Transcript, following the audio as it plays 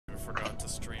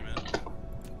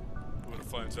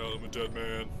tell him a dead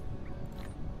man.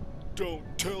 Don't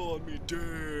tell on me,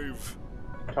 Dave.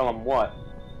 Tell him what?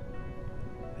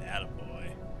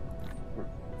 Attaboy.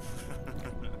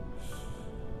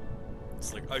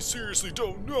 It's like, I seriously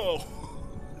don't know.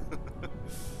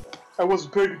 I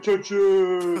wasn't paying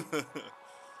attention.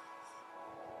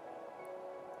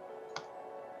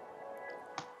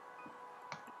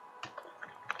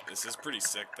 This is pretty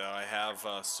sick, though. I have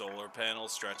solar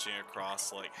panels stretching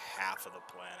across like half of the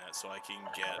planet, so I can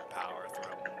get power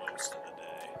throughout most of the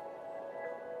day.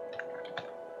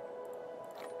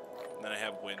 And then I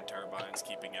have wind turbines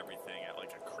keeping everything at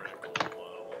like a critical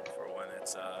low for when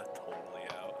it's totally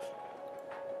out.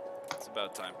 It's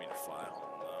about time for me to fly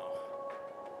home, though.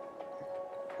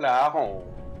 Fly home.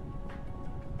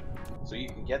 So you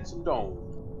can get some dome.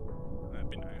 That'd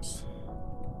be nice.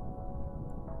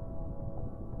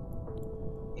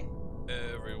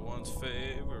 Everyone's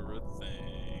favorite thing.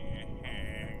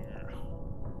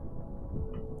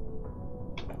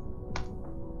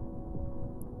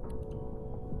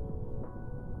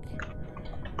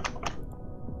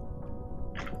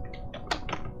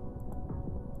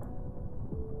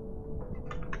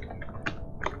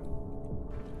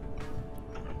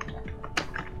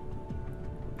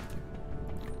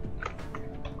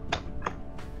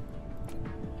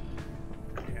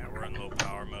 Yeah, we're in low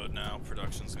power mode now.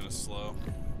 Production's gonna slow.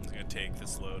 It's gonna take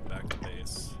this load back to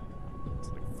base. It's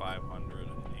like 500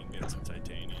 ingots of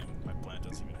titanium. My plant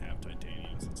doesn't even have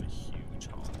titanium, so it's a huge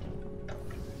haul.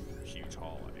 Huge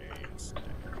haul of eggs.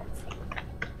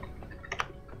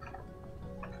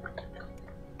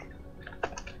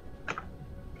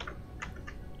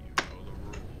 You know the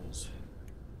rules.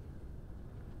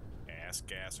 Ass,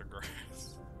 gas, or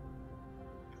grass.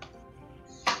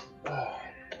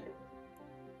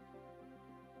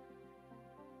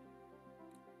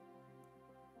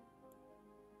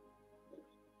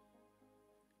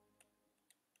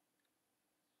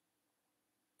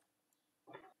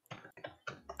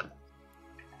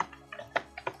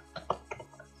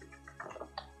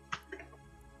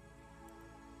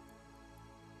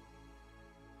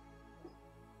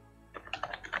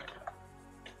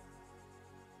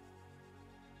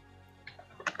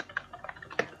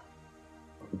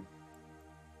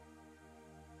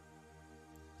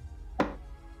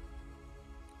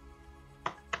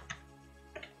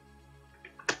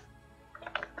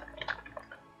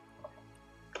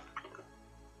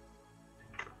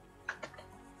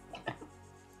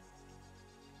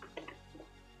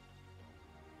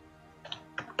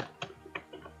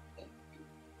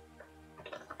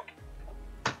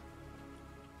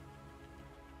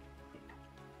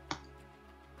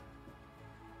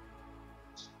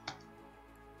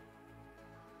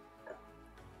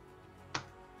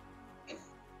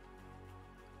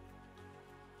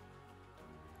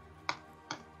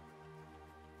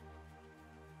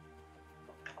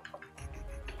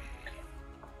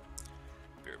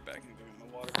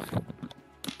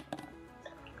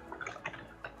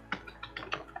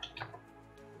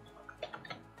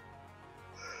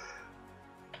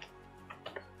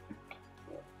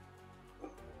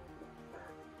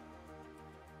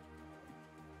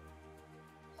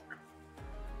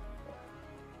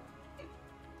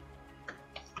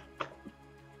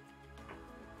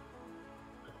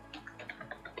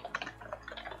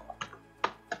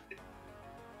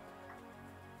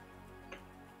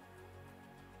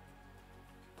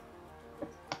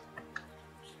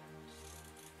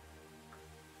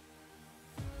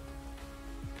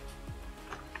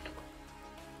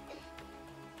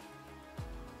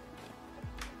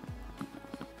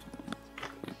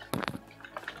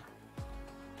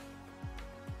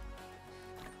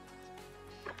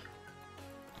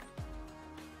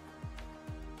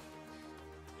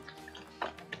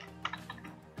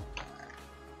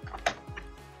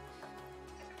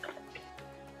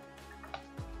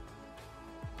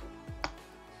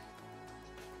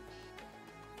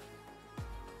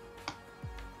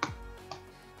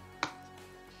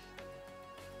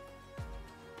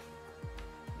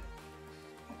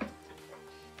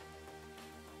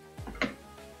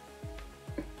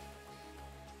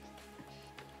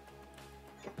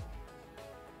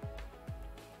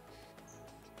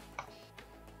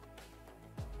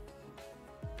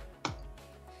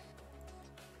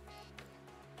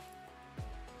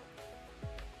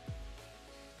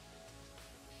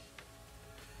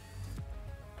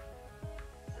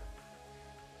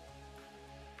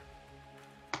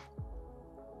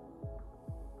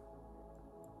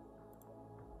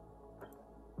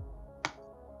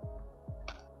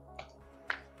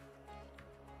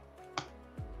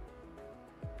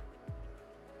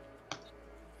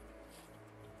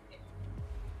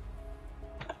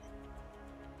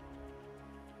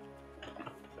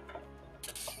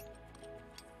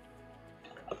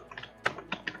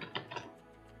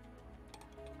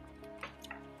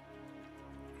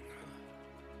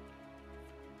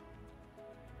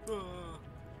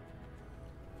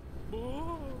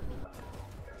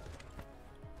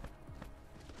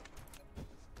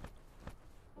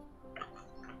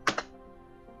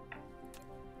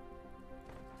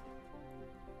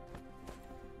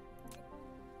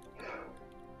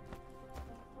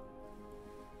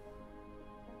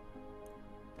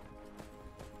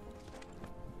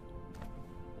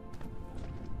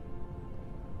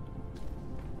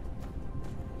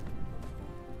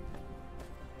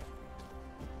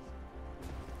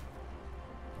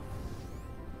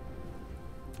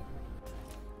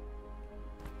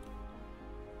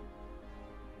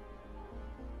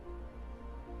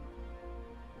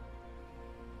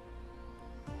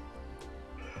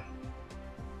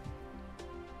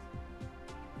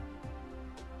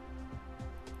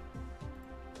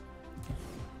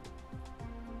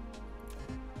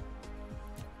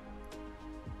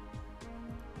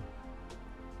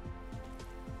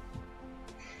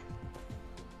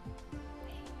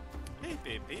 Hey,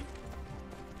 baby.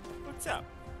 What's up?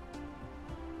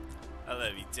 I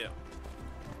love you too.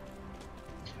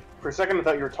 For a second, I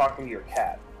thought you were talking to your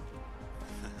cat.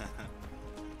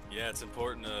 Yeah, it's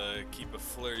important to keep a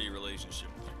flirty relationship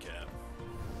with your cat.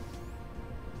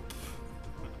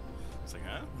 It's like,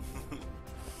 huh?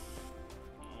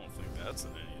 I don't think that's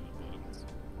in any of the buttons.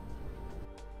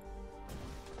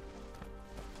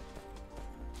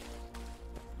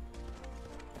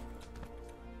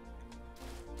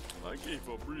 I gave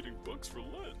up reading books for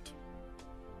Lent.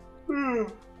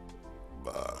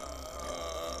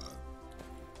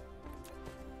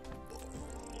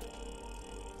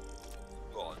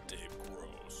 Oh, Dave,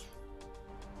 gross.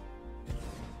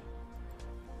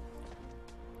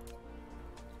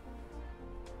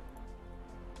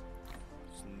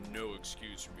 There's no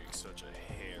excuse for being such a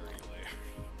hairy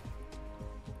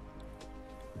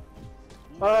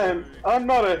Larry. I'm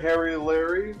not a hairy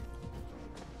Larry.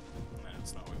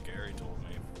 That's not what Gary told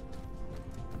me.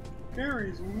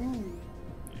 Gary's mean.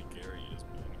 Yeah, Gary is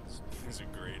mean. He's a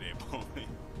grade A bully.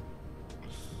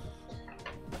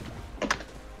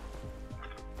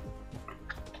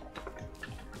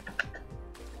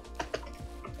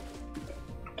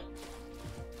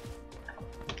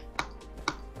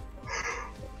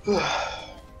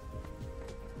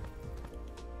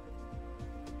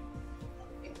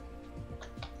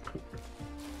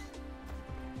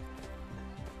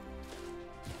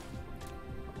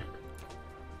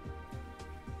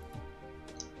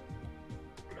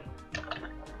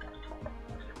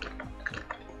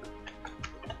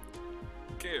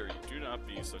 Gary, do not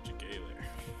be such a gay Larry.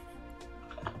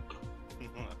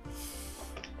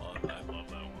 Oh, I love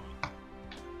that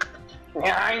one.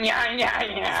 Yeah, yeah, yeah,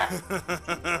 yeah.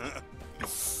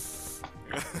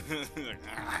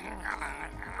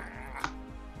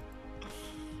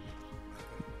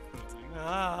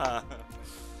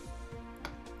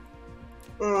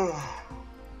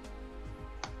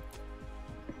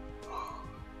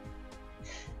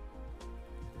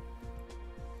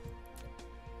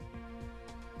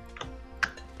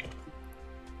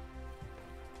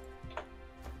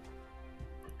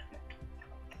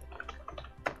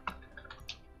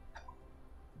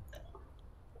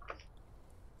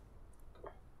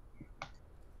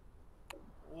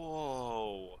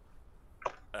 Whoa.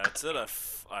 That's it.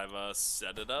 I've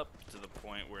set it up to the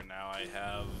point where now I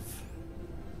have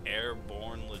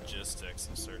airborne logistics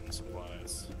of certain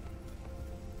supplies.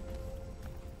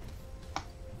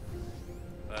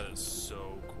 That is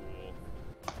so cool.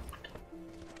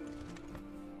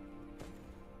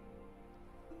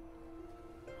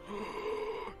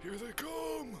 Here they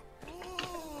come!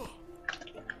 Oh!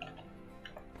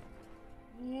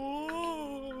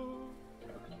 Whoa!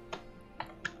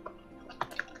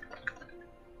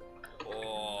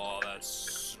 Oh, that's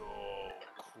so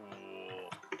cool.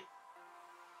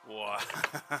 Wow.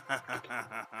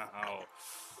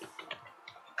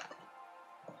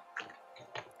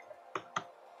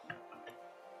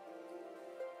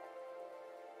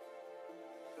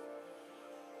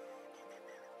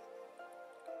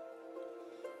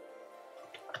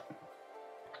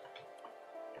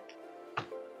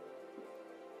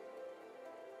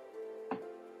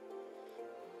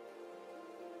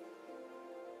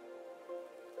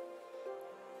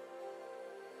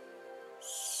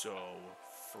 So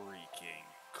freaking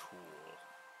cool.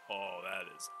 Oh, that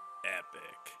is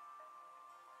epic.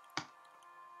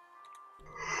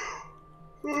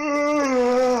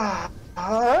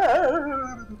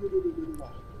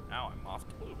 Now I'm off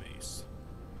to Blue Base.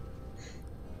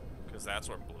 Because that's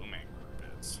where Blue Man Group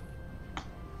is.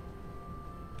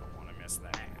 Don't want to miss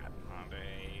that,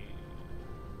 honey.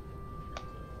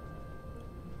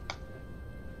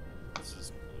 This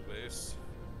is Blue Base.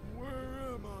 Where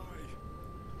am I?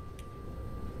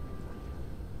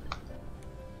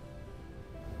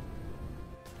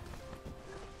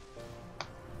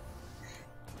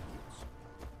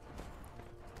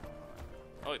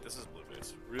 wait, this is blue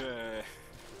base. Yeah.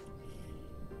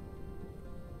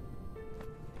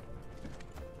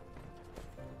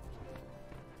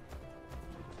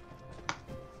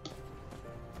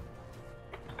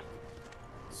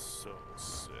 So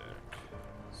sick.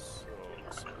 So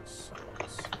sick.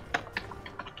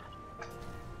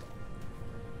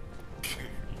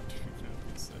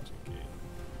 Dude, such a kid.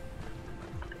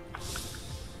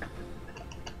 I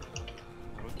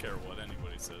don't care what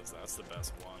anybody says, that's the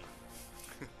best one.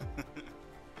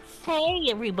 Hey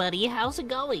everybody, how's it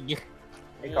going? Hey,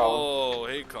 Colin. Whoa,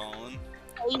 hey Colin.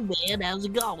 Hey man, how's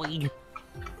it going?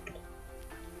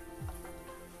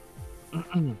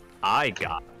 I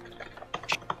got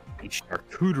a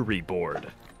charcuterie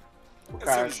board. What That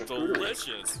kind of sounds charcuterie?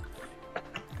 delicious.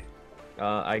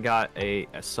 I got a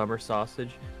summer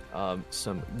sausage,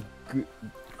 some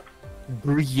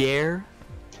Gruyere,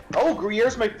 Oh,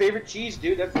 Gruyere's my favorite cheese,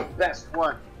 dude. That's the best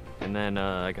one. and then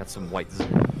I got some white.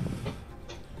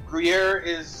 Gruyere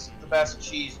is the best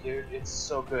cheese, dude. It's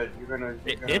so good. You're gonna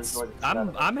It's enjoy the shit out of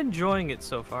it. I'm enjoying it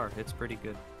so far. It's pretty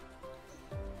good.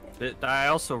 I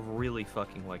also really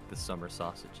fucking like the summer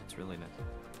sausage. It's really nice.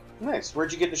 Nice.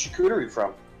 Where'd you get the charcuterie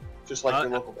from? Just like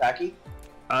your local packy?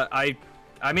 I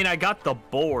mean, I got the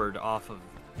board off of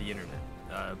the internet,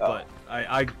 but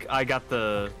I got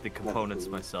the components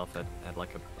myself at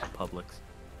like a Publix.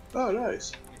 Oh,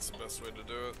 nice. That's the best way to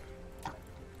do it.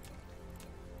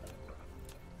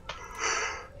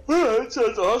 Yeah, that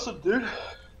sounds awesome, dude.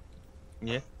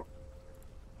 Yeah.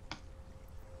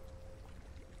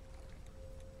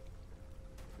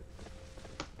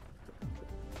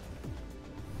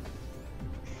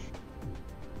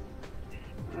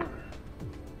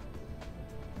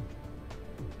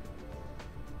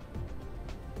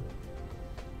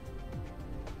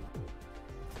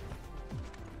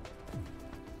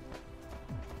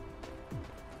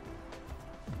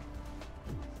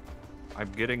 I'm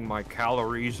getting my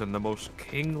calories in the most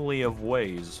kingly of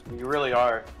ways. You really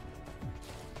are.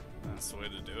 That's the way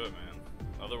to do it, man.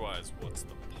 Otherwise, what's the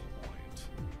point?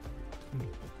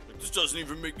 Like, this doesn't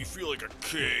even make me feel like a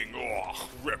king. Oh,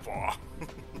 rip off.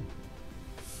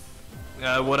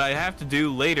 What I have to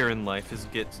do later in life is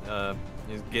get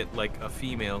like a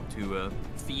female to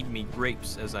feed me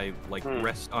grapes as I like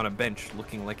rest on a bench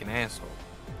looking like an asshole.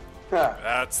 Huh.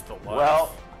 That's the life.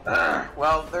 Well,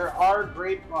 well, there are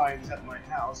grapevines at my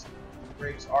house. The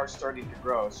grapes are starting to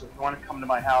grow, so if you want to come to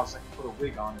my house, I can put a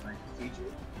wig on and I can feed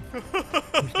you.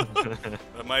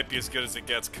 That might be as good as it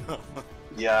gets, Colin.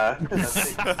 Yeah.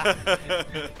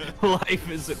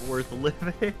 Life isn't worth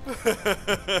living.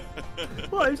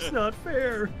 Life's not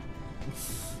fair.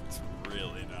 It's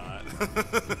really not.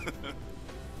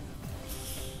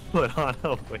 Put on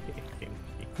a wig.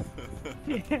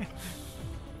 Yeah.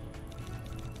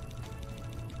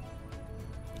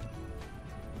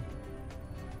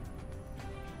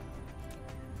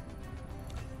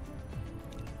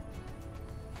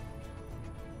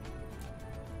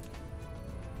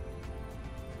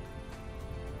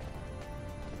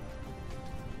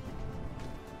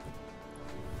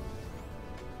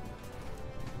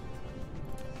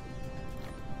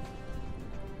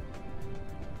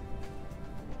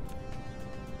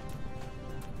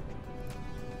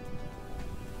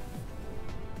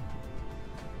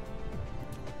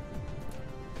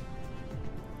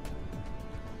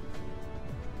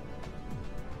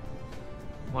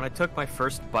 When I took my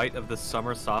first bite of the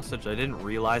summer sausage, I didn't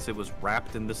realize it was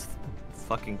wrapped in this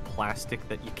fucking plastic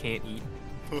that you can't eat.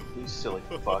 You silly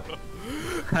fuck.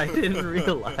 I didn't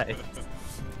realize.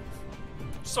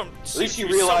 At least you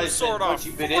realize that sort once of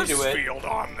you've been into it. field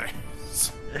on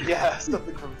this. Yeah,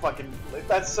 something from fucking.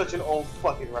 That's such an old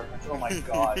fucking reference. Oh my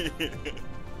god.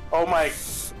 Oh my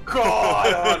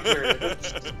god, Hunter.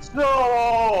 That's so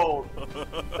old.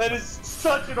 That is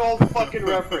such an old fucking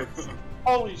reference.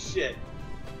 Holy shit.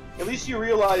 At least you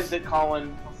realized it,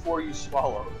 Colin, before you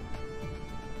swallowed.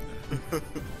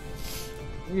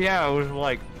 Yeah, I was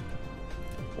like,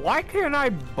 why can't I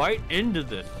bite into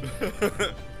this?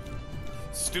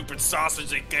 Stupid sausage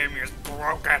they gave me is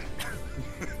broken.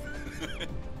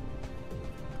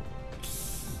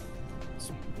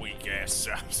 Some weak ass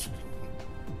sausage.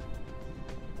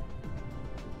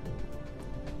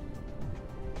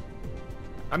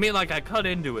 I mean, like, I cut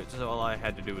into it, so all I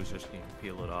had to do was just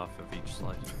peel it off of each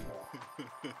slice.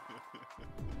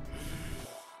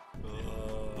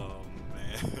 Oh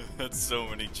man, that's so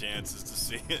many chances to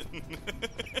see it.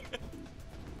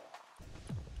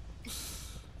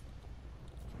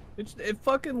 It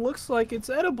fucking looks like it's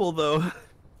edible, though.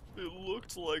 It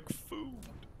looked like food.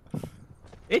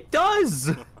 It does!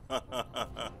 It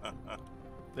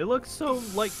looks so,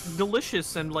 like,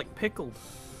 delicious and, like, pickled.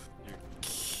 You're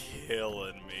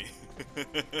killing me.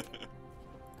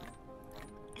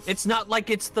 It's not like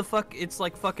it's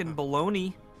like fucking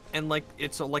baloney, and like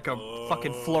it's like a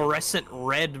fucking fluorescent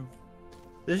red.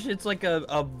 This shit's like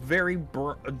a very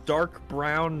dark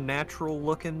brown, natural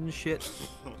looking shit.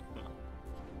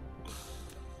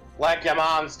 Like your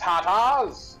mom's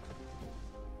tatas.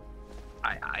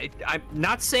 I'm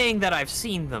not saying that I've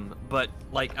seen them, but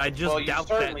like I just Well, doubt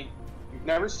you've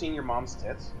never seen your mom's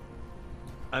tits. that.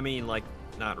 I mean, like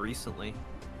not recently.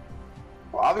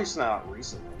 Well, obviously not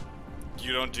recently.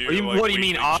 You don't do. What do you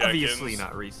mean? weekly Obviously check-ins?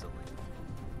 not recently.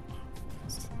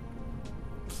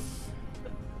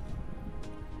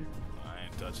 I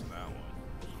ain't touching that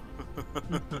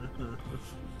one.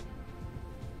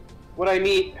 What I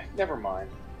mean, never mind.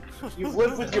 You've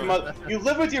lived with your mother. You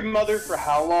lived with your mother for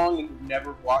how long, and you've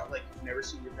never you've never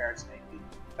seen your parents naked.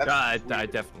 That's I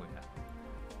weird. definitely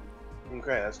have.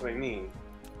 Okay, that's what I mean.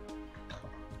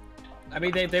 I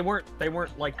mean, they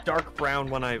weren't like dark brown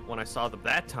when I saw them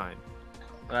that time,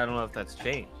 but I don't know if that's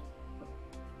changed.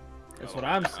 That's what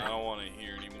I'm I saying. don't want to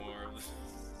hear any more of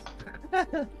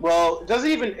this. Well,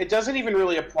 it doesn't even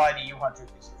really apply to you, Hunter,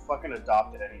 because you're fucking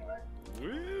adopted anyway.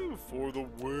 Woo, for the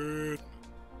win.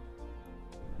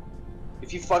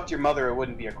 If you fucked your mother, it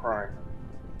wouldn't be a crime.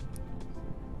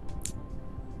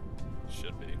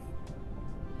 Should be.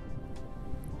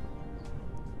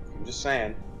 I'm just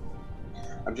saying.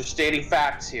 I'm just stating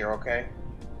facts here, okay?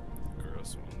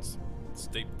 Gross ones.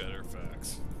 State better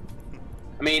facts.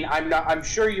 I mean, I'm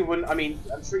sure you wouldn't. I mean,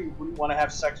 I'm sure you wouldn't want to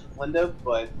have sex with Linda,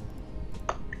 but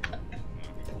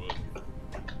Who would?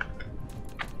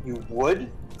 you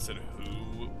would. I said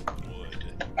who would?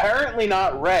 Apparently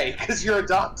not Ray, because you're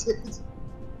adopted.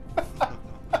 Can't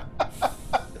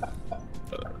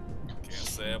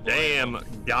say a blame. Damn,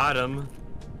 got him.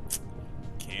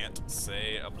 Can't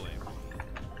say a blame.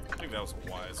 I think that was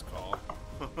a wise call.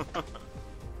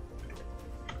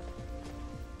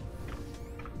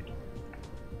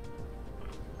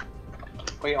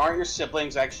 Wait, aren't your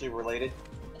siblings actually related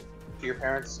to your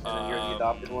parents, and then you're the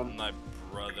adopted one? My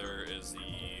brother is the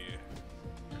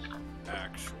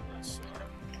actual son.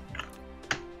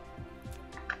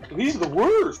 He's the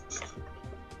worst.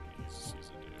 He's a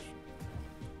douche.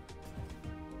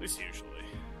 At least usually.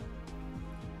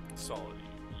 Solid.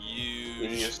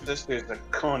 And your sister's a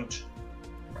cunt.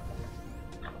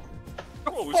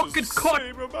 Always fucking the cunt.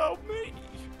 same about me.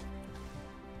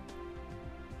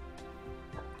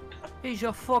 He's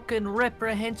a fucking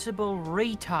reprehensible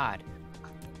retard.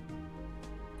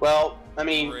 Well, I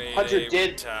mean, Hunter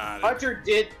did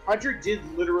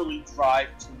retarded. literally drive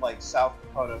to like South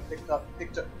Dakota,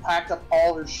 packed up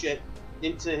all her shit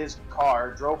into his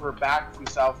car, drove her back from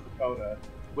South Dakota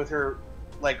with her,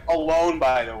 like, alone,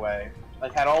 by the way.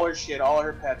 Like, had all her shit, all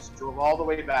her pets, drove all the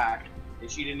way back,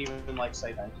 and she didn't even like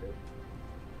say thank you.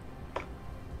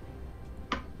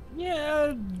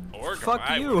 Yeah, Or fuck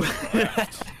I you. would've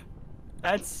left.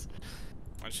 That's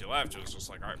When she left, it was just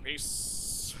like, alright,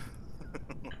 peace.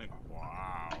 Like,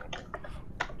 wow.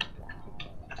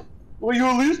 Will you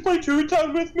at least play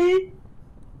Toontown with me?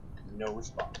 No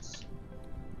response.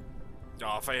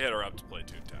 No, if I hit her up to play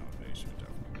Toontown with me, she would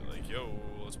definitely be like, yo,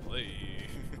 let's play.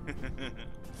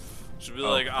 She'd be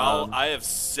like, I have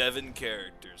 7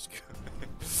 characters.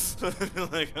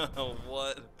 Like,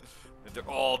 what? They're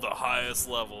all the highest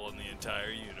level in the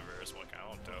entire universe. Like, I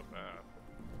don't know that.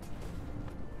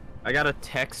 I got a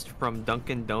text from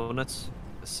Dunkin' Donuts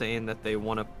saying that they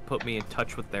want to put me in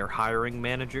touch with their hiring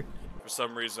manager. For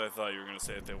some reason, I thought you were gonna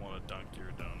say that they want to dunk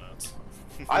your donuts.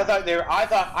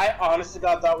 I honestly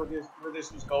thought where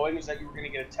this was going is that you were gonna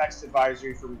get a text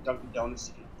advisory from Dunkin' Donuts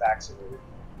to get vaccinated.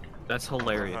 That's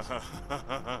hilarious.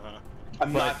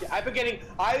 I'm not. I've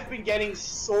been getting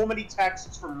so many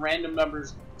texts from random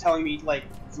numbers telling me, like,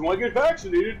 if you want to get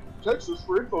vaccinated, text us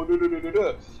for info.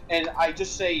 And I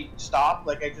just say stop.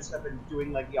 Like, I just have been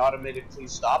doing like the automated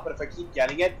please stop. But if I keep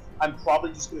getting it, I'm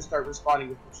probably just gonna start responding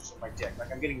with pictures of my dick.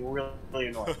 Like, I'm getting really, really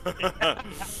annoyed.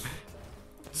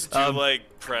 Just do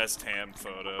like pressed ham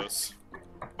photos.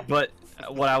 But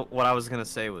what I was gonna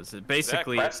say was that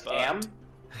basically Pressed ham?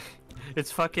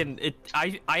 it's fucking it.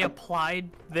 I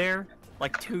applied there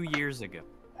like 2 years ago,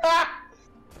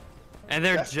 and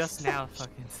they're That's- just now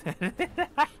fucking.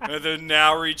 And they're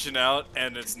now reaching out,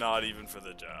 and it's not even for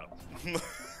the job.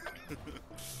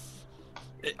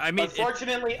 I mean,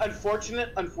 Unfortunately,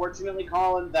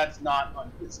 Colin, it's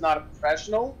not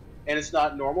professional and it's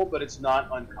not normal, but it's not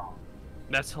uncommon.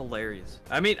 that's hilarious.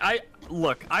 I mean, I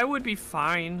would be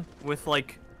fine with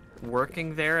like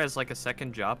working there as like a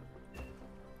second job.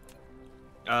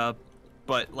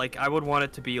 But like I would want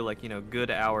it to be like, you know, good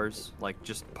hours, like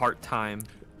just part-time,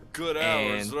 Good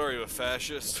hours. What are you, a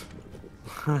fascist?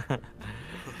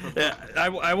 Yeah,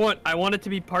 I want it to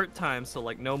be part-time, so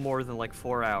like no more than like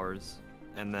 4 hours,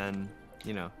 and then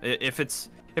you know if it's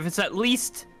at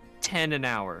least 10 an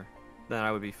hour, then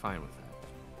I would be fine with that.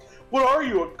 What are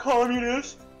you, a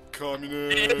communist?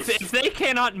 Communist. If they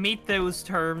cannot meet those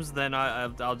terms, then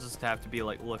I'll just have to be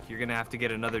like, look, you're gonna have to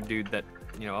get another dude that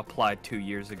applied 2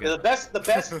 years ago. The best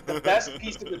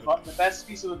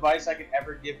piece of advice I could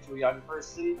ever give to a young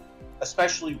person,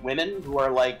 especially women who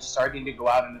are like starting to go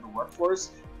out into the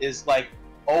workforce, is like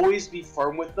always be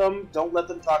firm with them. Don't let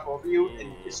them talk over you,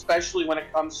 and especially when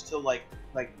it comes to like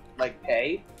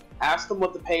pay. Ask them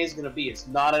what the pay is going to be. It's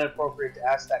not inappropriate to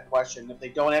ask that question. If they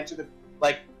don't answer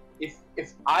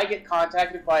if I get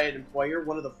contacted by an employer,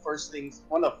 one of the first things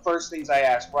I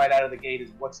ask right out of the gate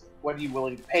is what are you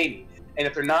willing to pay me? And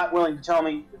if they're not willing to tell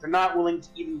me, if they're not willing to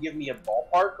even give me a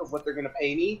ballpark of what they're going to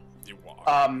pay me, You walk.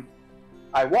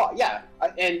 I walk. Yeah,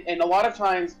 and a lot of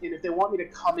times, if they want me to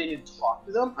come in and talk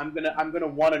to them, I'm gonna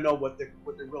want to know what they're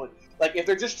willing. Like if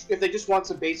they just want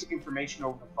some basic information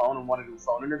over the phone and want to do a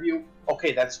phone interview,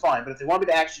 okay, that's fine. But if they want me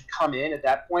to actually come in at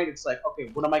that point, it's like, okay,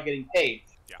 what am I getting paid?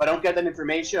 Yeah. If I don't get that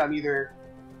information, I'm either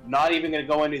not even going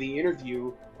to go into the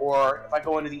interview, or if I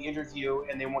go into the interview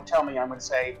and they won't tell me, I'm going to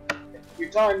say,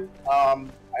 "You're done.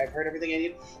 I've heard everything I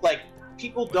need." Like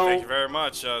people don't. Thank you very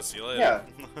much. See you later. Yeah,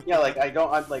 yeah. Like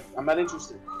I'm not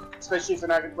interested, especially if they're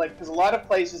not like, because a lot of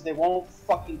places they won't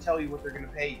fucking tell you what they're going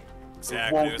to pay you.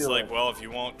 Exactly. won't It's do like, it. well, if you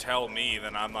won't tell me,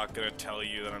 then I'm not gonna tell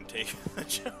you that I'm taking the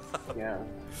job. Yeah.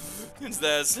 It's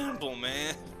that simple,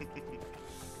 man.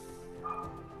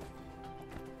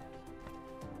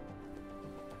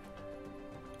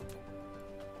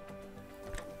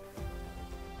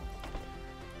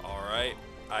 Alright,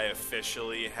 I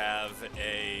officially have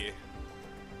a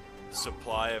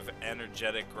supply of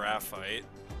energetic graphite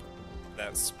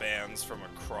that spans from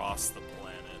across the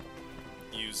planet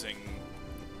using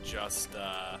just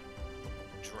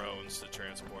drones to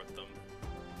transport them.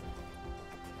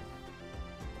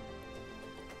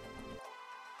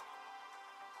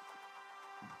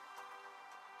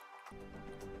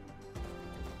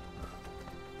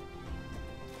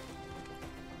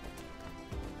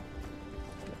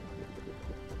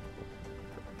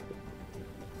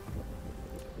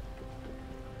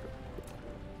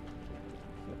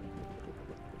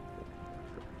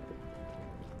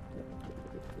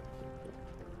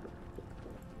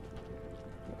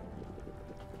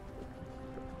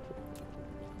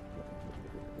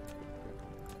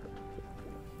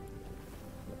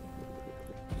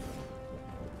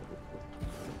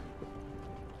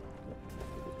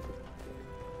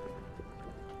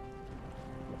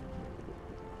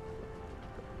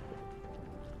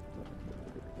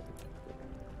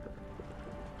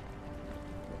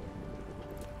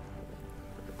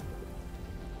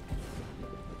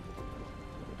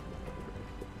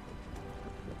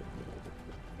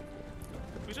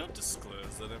 We don't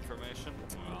disclose that information.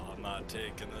 Well, I'm not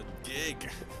taking the gig.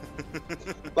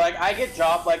 Like I get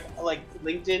job like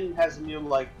LinkedIn has a new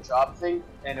like job thing,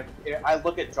 and if I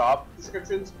look at job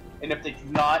descriptions, and if they do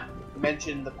not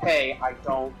mention the pay, I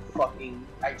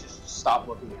just stop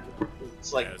looking at it.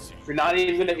 It's like Yes, if you're not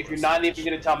even gonna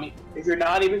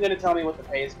tell me what the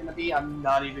pay is gonna be, I'm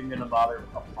not even gonna bother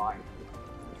applying.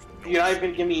 You're not even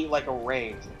gonna give me like a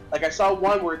range. Like I saw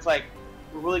one where it's like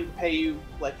we're willing to pay you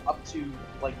like up to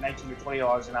like $19 or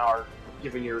 $20 an hour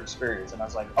given your experience, and I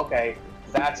was like, okay,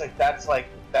 that's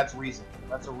reasonable.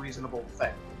 That's a reasonable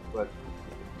thing. But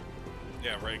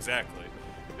Yeah, right, exactly.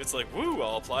 It's like, woo,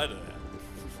 I'll apply to that.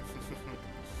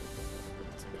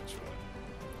 That's a good choice.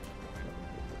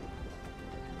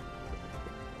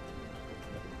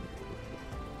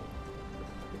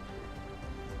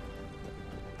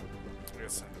 I gotta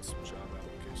send us some job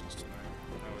applications tonight.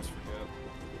 I always forget.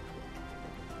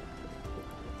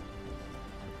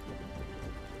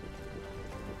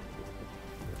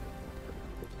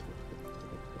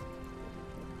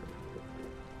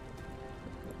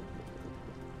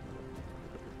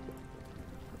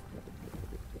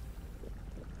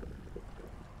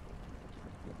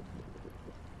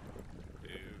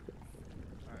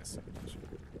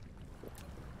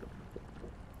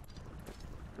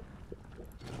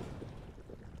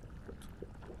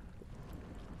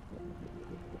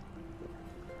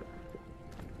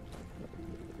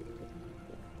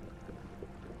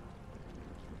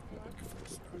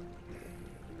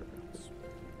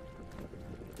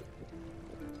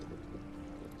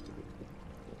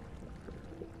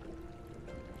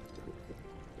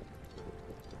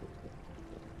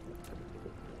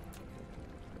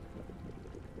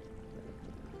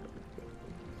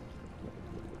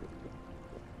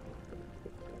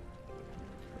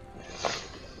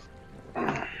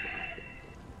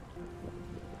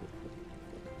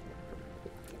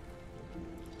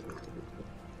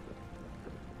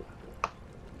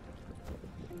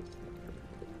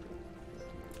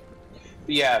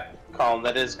 Yeah, Colin,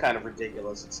 that is kind of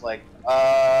ridiculous. It's like,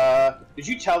 did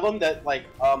you tell them that, like,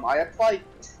 I applied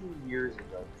 2 years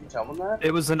ago? Did you tell them that?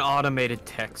 It was an automated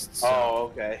text. So.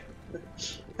 Oh, okay.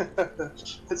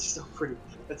 That's still pretty.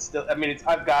 That's still. I mean,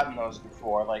 I've gotten those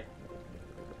before. Like,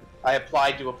 I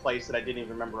applied to a place that I didn't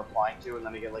even remember applying to, and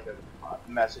then I get like a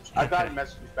message. I've gotten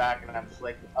messages back, and I'm just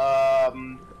like,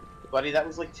 buddy, that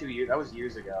was like 2 years. That was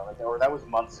years ago, like, or that was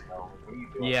months ago. What are you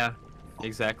doing? Yeah,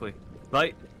 exactly.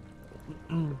 Like,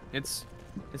 it's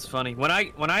funny when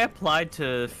I applied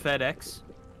to FedEx,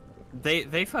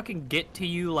 they fucking get to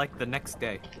you like the next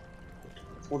day.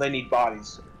 Well, they need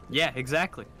bodies. Yeah,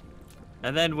 exactly.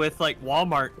 And then with like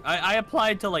Walmart, I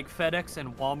applied to like FedEx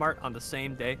and Walmart on the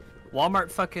same day.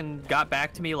 Walmart fucking got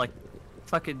back to me like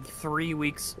fucking 3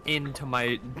 weeks into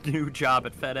my new job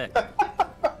at FedEx.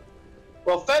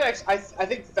 Well, FedEx, I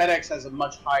think FedEx has a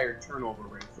much higher turnover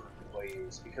rate for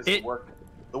employees because the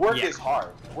work yeah. is hard.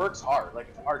 The work's hard. Like,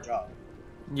 it's a hard job.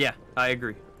 Yeah, I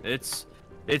agree. It's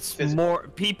Physical. more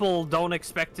people don't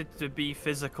expect it to be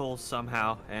physical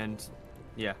somehow, and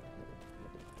yeah.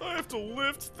 I have to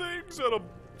lift things at a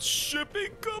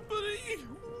shipping company?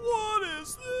 What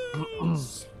is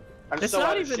this? It's so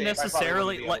not out of even shape, I probably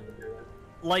necessarily wouldn't be able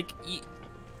to do it.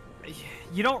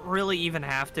 you don't really even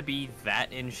have to be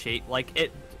that in shape.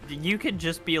 Like, you could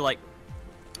just be like,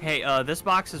 hey, this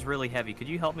box is really heavy. Could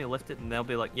you help me lift it? And they'll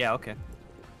be like, yeah, okay.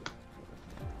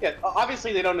 Yeah,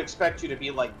 obviously they don't expect you to be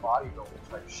like bodybuilder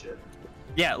type shit.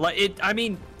 Yeah, like I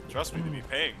mean, Trust me, to be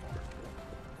paying more.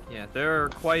 yeah, they're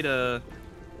quite a.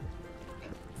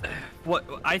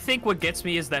 I think what gets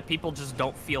me is that people just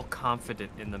don't feel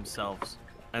confident in themselves,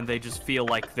 and they just feel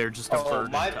like they're just a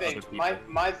burden to other people.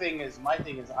 My thing is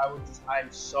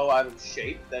I'm so out of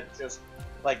shape that just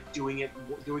like doing it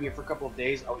for a couple of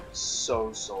days, I would be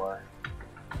so sore.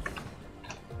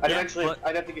 I'd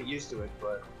have to get used to it,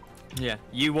 but yeah,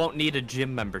 you won't need a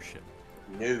gym membership.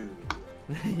 no.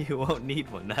 You won't need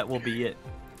one. That will be it.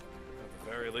 At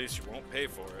the very least, you won't pay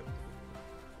for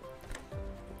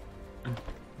it.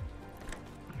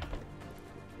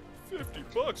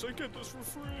 $50, I get this for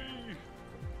free.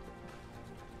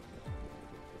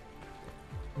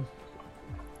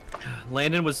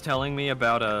 Landon was telling me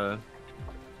about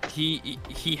he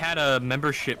had a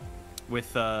membership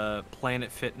with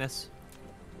Planet Fitness,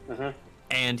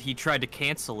 and he tried to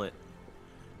cancel it.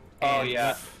 Oh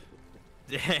yeah.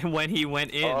 And when he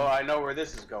went in, Oh, I know where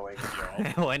this is going.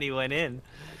 when he went in,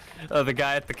 the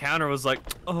guy at the counter was like,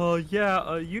 "Oh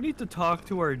yeah, you need to talk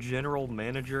to our general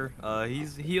manager.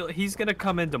 He's gonna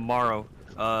come in tomorrow.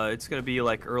 It's gonna be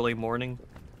like early morning."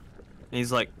 And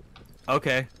he's like,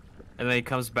 "Okay," and then he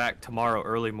comes back tomorrow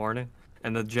early morning,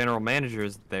 and the general manager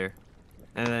is there.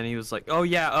 And then he was like, "Oh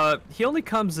yeah, he only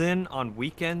comes in on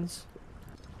weekends."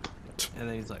 And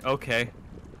then he's like, "Okay."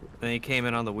 And then he came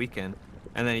in on the weekend.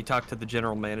 And then he talked to the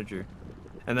general manager.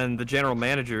 And then the general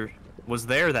manager was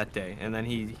there that day. And then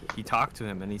he talked to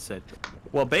him and he said,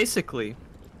 well, basically,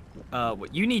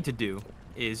 what you need to do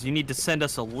is you need to send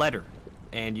us a letter.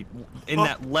 And in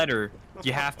that letter,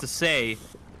 you have to say,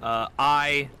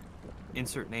 I,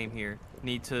 insert name here,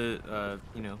 need to,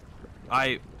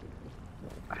 I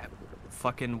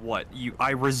fucking what?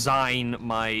 I resign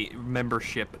my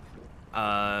membership,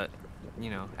 as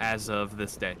of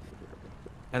this day.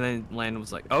 And then Landon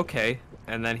was like, okay.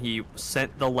 And then he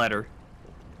sent the letter.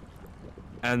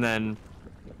 And then,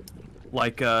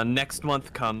 like, next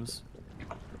month comes.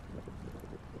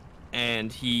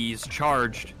 And he's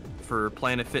charged for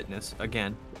Planet Fitness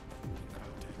again.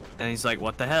 And he's like,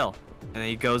 what the hell? And then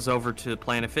he goes over to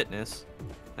Planet Fitness.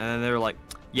 And then they're like,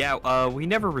 yeah, we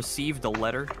never received a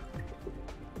letter.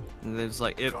 And it's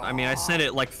like, I sent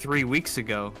it like 3 weeks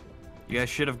ago. You guys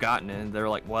should have gotten it. And they're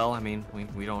like, well, I mean,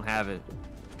 we don't have it.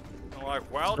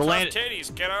 Like, well, tough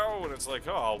titties, kiddo, and it's like,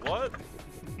 oh, what?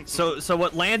 So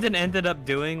what Landon ended up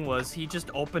doing was he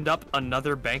just opened up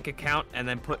another bank account and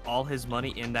then put all his money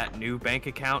in that new bank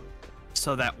account,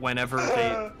 so that whenever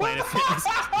they Planet Fitness.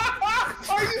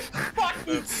 Are you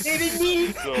fucking kidding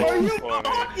me? So Are you funny.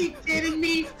 fucking kidding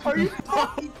me? Are you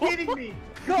fucking kidding me?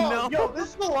 No, yo,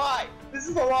 this is a lie. This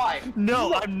is a lie.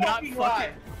 No, I'm not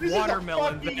lie. This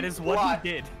Watermelon. Is a That is what lie.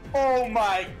 he did. Oh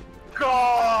my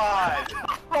god!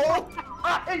 Oh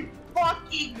my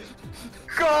fucking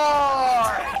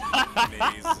god!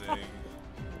 Amazing.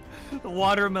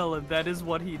 Watermelon. That is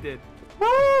what he did.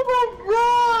 Oh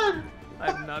my god!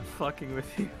 I'm not fucking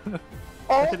with you.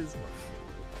 Oh, That is...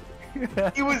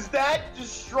 he was that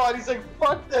distraught. He's like,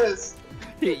 fuck this.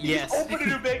 He Yes. just opened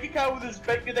a new bank account with his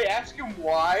bank. Did they ask him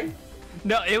why?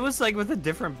 No, it was like with a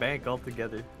different bank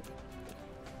altogether.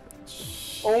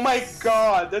 Oh my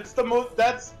god, that's the most.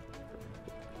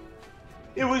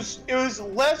 it was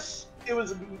less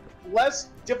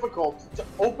difficult to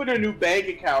open a new bank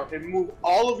account and move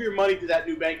all of your money to that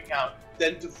new bank account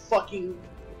than to fucking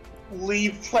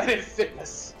leave Planet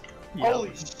Fitness. Yep.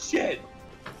 Holy shit!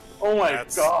 Oh my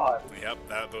god. Yep,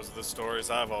 those are the stories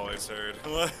I've always heard.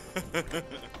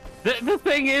 The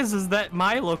thing is that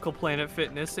my local Planet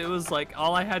Fitness, it was like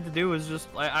all I had to do was just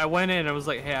I went in and I was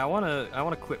like, hey, I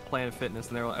wanna quit Planet Fitness,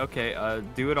 and they were like, okay,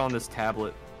 do it on this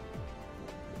tablet.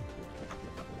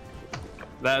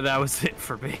 That was it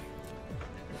for me.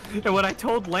 And when I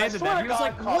told Landon that, he was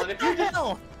like, Colin, what the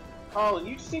hell? Colin,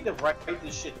 you just need to write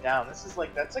this shit down. That's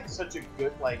like such a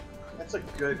good that's a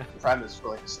good premise for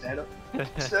like a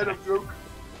stand-up joke.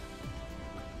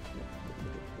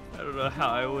 I don't know how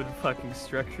I would fucking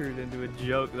structure it into a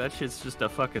joke. That shit's just a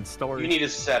fucking story. You need a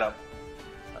setup.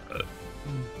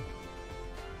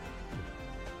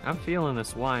 I'm feeling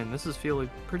this wine. This is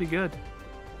feeling pretty good.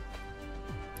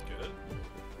 Good.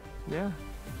 Yeah.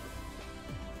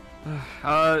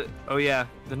 Oh yeah,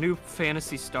 the new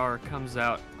Phantasy Star comes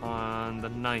out on the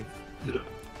 9th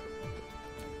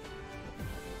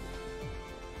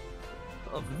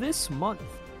of this month.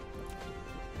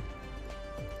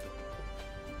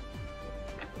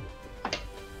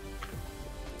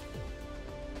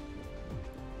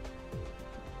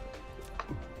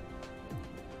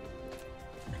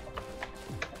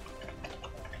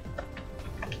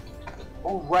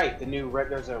 Oh right, the new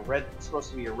there's supposed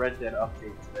to be a Red Dead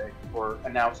update today, or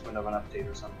announcement of an update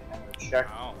or something. I'm gonna check.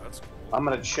 Wow, that's cool. I'm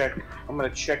gonna check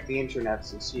the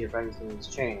internets and see if anything's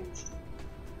changed.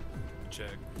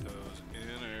 Check those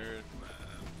inner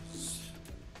maps.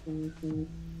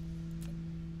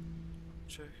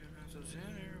 Check those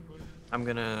inner maps. I'm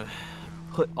gonna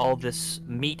put all this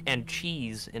meat and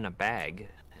cheese in a bag,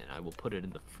 and I will put it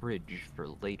in the fridge for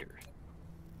later.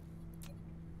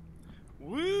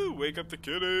 Woo! Wake up the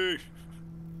kitty!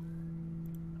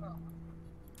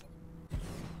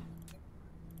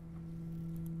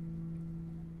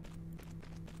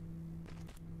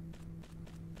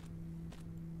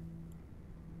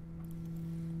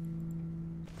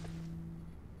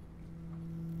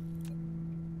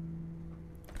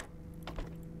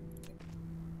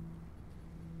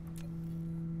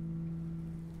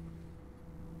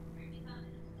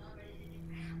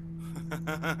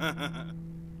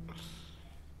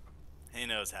 He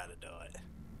knows how to do it.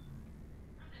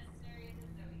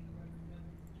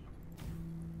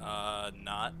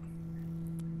 Not.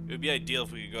 It would be ideal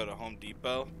if we could go to Home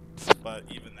Depot, but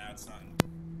even that's not.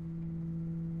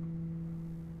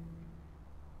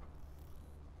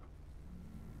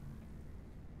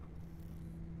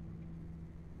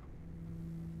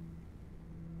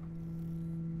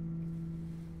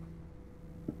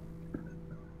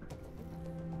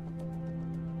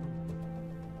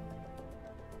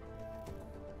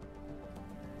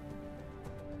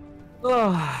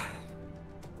 Ugh.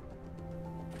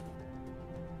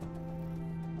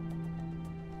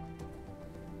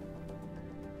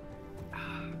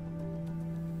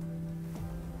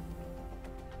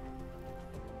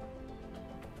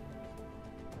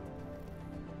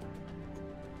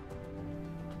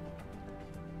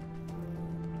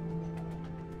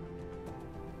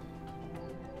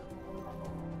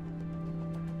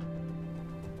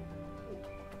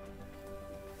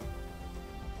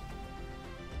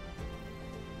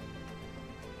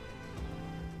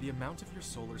 The amount of your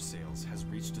solar sails has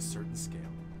reached a certain scale,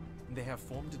 and they have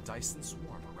formed a Dyson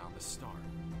swarm around the star.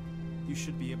 You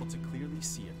should be able to clearly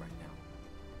see it right now.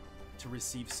 To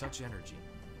receive such energy,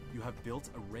 you have built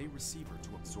a ray receiver to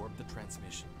absorb the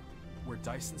transmission, where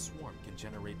Dyson swarm can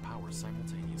generate power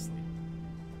simultaneously.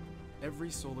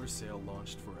 Every solar sail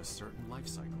launched for a certain life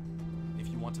cycle. If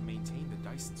you want to maintain the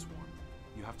Dyson swarm,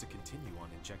 you have to continue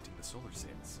on injecting the solar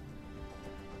sails.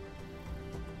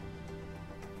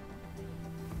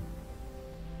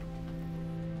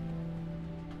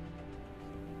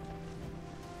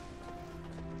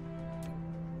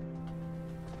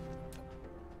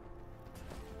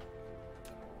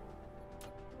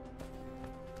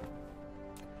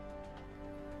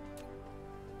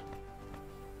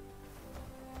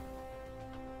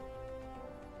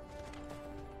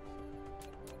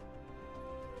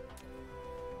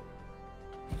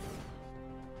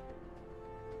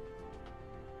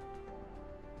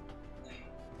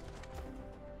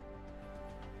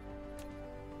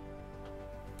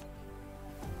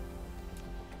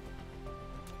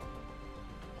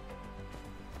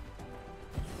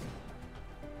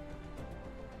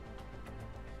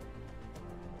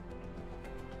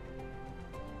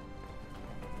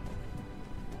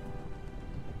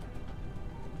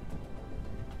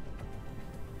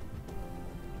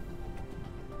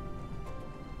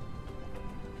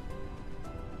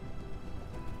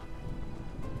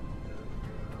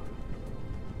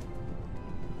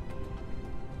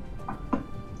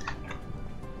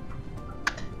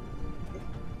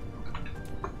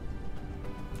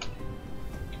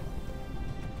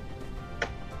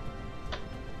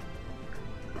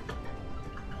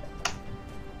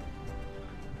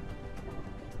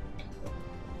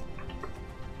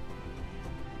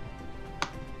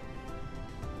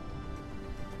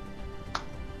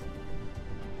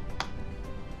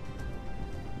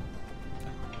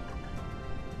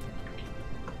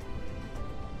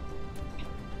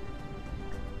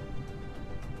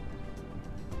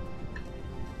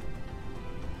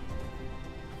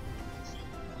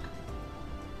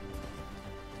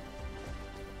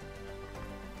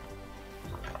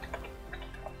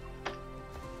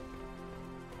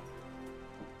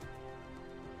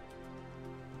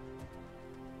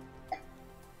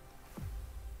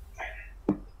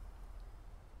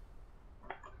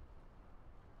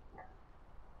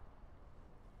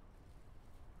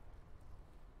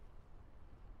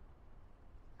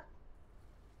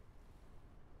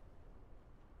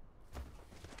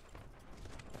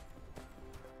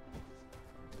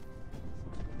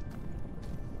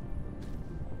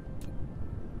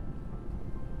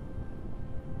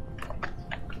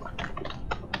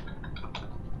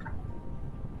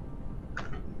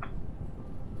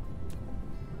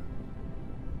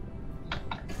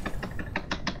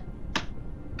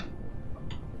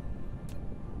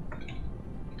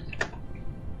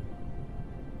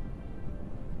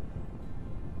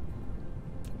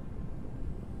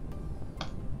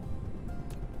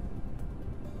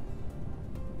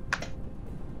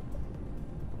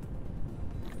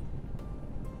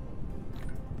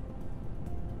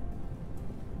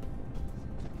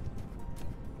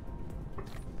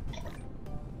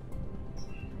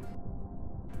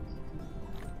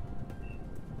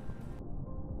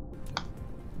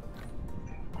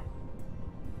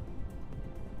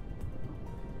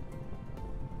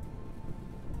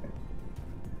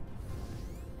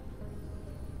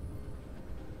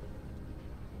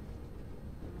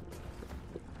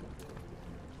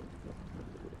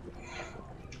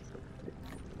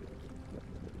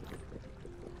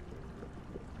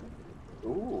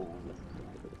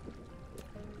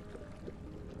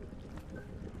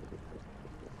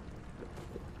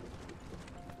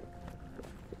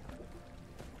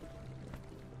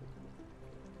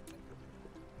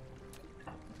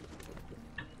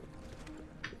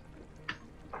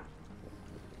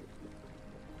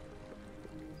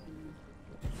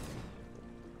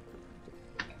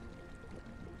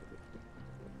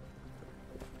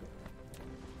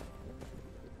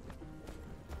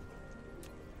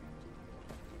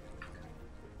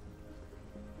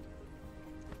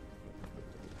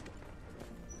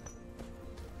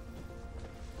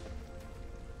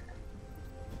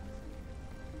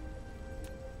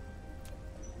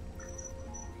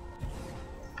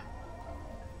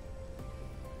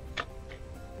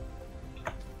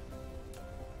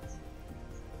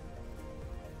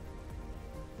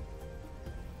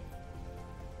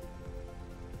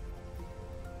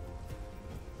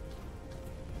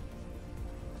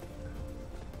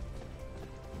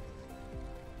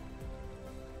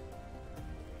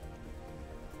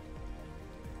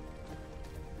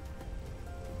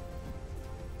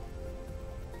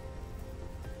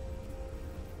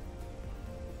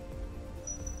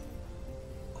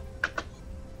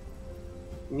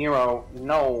 Nero,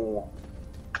 no.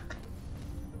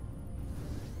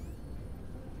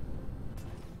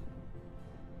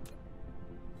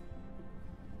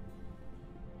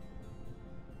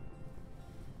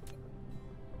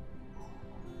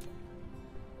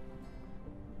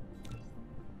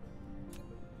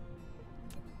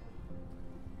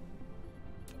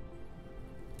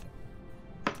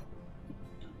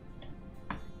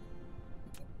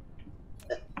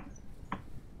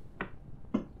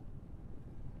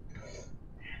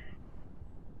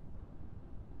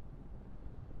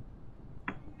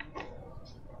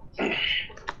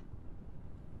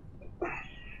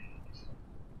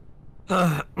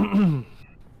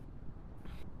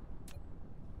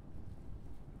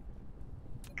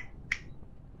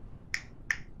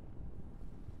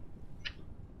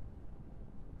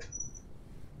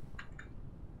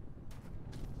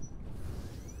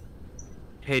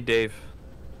 Hey, Dave.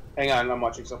 Hang on, I'm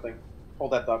watching something.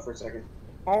 Hold that thought for a second.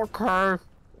 Okay.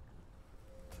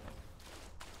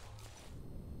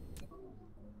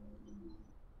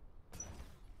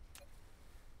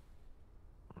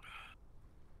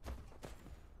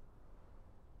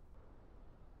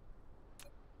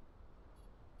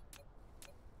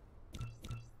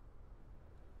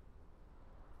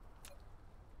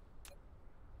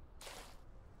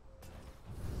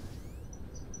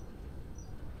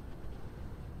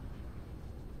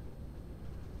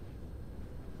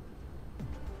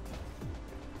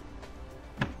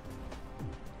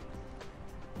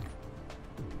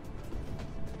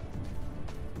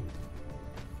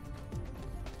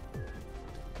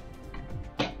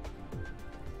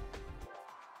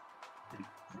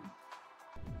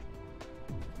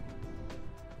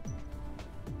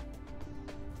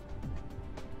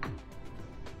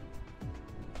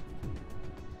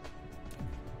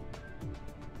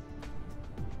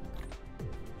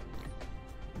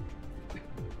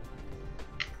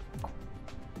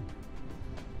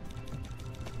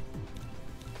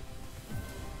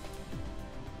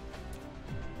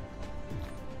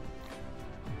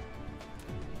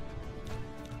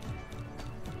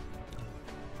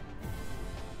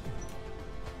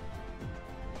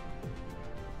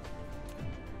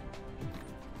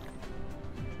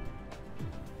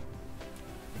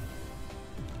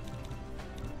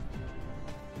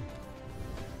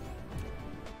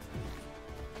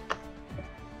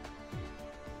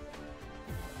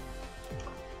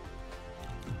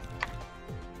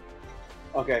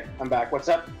 Okay, I'm back. What's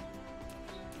up?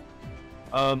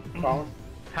 Colin?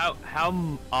 How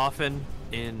often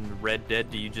in Red Dead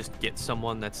do you just get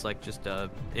someone that's like just an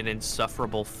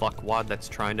insufferable fuckwad that's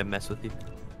trying to mess with you?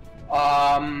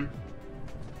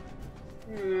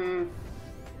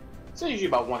 It's usually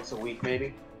about once a week,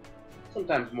 maybe.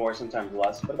 Sometimes more, sometimes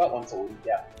less, but about once a week,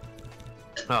 yeah.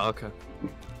 Oh, okay.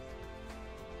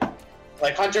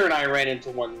 Like Hunter and I ran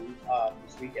into one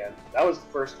this weekend. That was the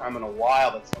first time in a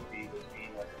while that somebody was being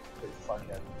like a big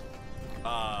fuckhead.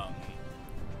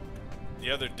 The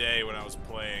other day when I was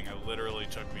playing, it literally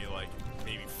took me like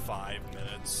maybe 5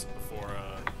 minutes before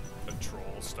a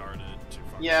troll started to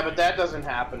fucking... Yeah, but that doesn't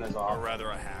happen as Or often.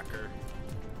 rather, a hacker.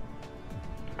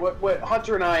 What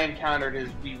Hunter and I encountered is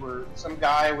some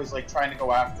guy was like trying to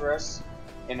go after us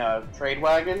in a trade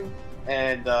wagon,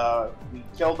 and we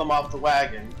killed him off the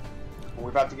wagon. And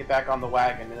we're about to get back on the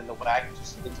wagon, and then the wagon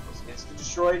just was instant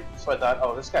destroyed. So I thought,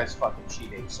 oh, this guy's fucking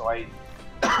cheating. So I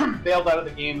bailed out of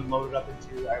the game and I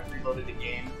reloaded the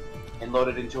game and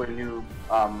loaded into a new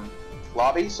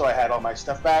lobby. So I had all my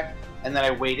stuff back, and then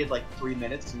I waited like 3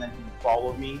 minutes, and then he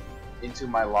followed me into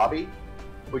my lobby,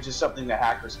 which is something that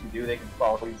hackers can do. They can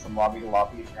follow you from lobby to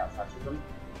lobby if you're not friends with them.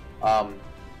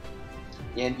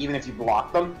 And even if you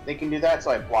block them, they can do that.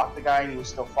 So I blocked the guy, and he was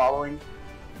still following.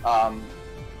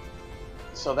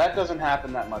 So that doesn't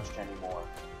happen that much anymore.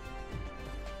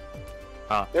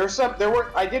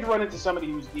 I did run into somebody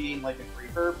who was being like a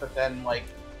creeper, but then like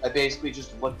I basically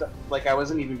just looked up, like I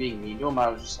wasn't even being mean to him. I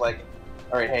was just like,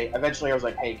 all right, hey. Eventually, I was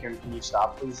like, hey, can you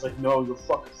stop, please? Like, no, you're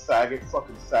fucking faggot,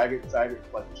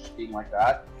 like just being like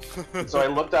that. So I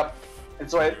looked up,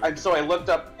 and I looked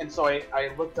up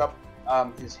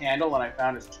his handle, and I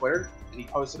found his Twitter, and he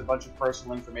posted a bunch of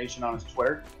personal information on his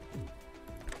Twitter.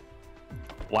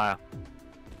 Wow.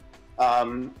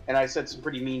 And I said some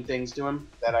pretty mean things to him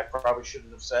that I probably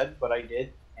shouldn't have said, but I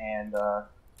did, and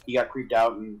he got creeped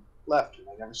out and left, and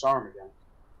I never saw him again.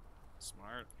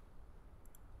 Smart.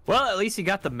 Well, at least he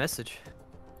got the message.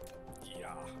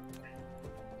 Yeah.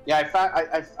 Yeah, I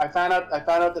found out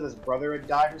that his brother had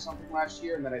died or something last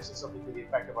year, and then I said something to the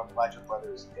effect of, "I'm glad your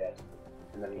brother is dead."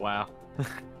 And then Wow.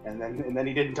 and then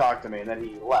he didn't talk to me, and then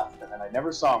he left, and then I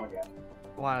never saw him again.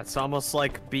 Wow, it's almost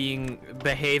like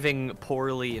behaving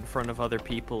poorly in front of other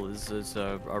people is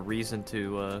a reason to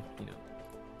you know,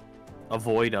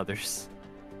 avoid others.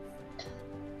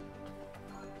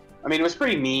 I mean, it was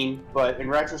pretty mean, but in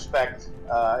retrospect,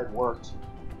 it worked.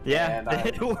 Yeah, And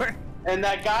it worked. And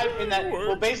that guy in that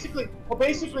well, basically,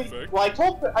 I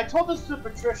told this to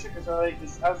Patricia because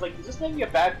I was like, does this make me a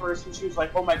bad person? She was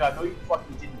like, oh my god, no, you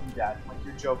fucking didn't do that. I'm like,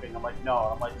 you're joking. I'm like, no.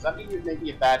 I'm like, does that mean you make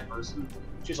me a bad person?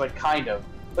 She's like, kind of.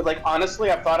 But like,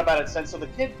 honestly, I've thought about it since. So the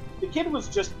kid was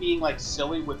just being like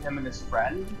silly with him and his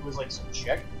friend, who was like some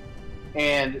chick,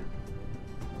 and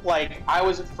like I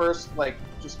was at first like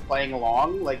just playing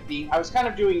along, like I was kind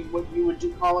of doing what you would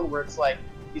do, Colin, where it's like.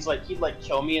 He'd like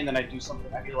kill me, and then I'd do something.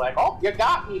 I'd be like, "Oh, you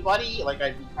got me, buddy!" Like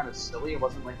I'd be kind of silly. It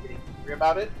wasn't like getting angry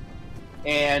about it,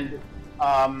 and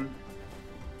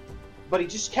but he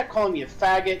just kept calling me a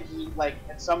faggot. He like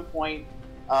at some point,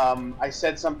 I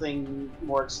said something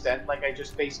more extent. Like I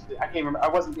just basically, I can't remember. I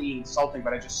wasn't being insulting,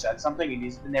 but I just said something,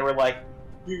 and they were like,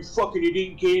 "You fucking idiot!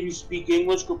 You can't even speak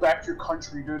English. Go back to your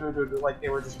country." Like they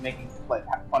were just making like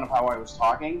fun of how I was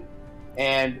talking,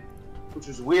 and. Which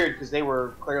was weird because they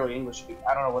were clearly English speaking.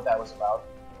 I don't know what that was about.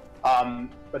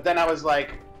 But then I was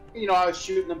like, you know, I was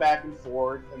shooting them back and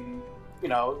forth, and you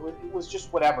know, it was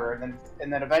just whatever. And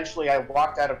then eventually I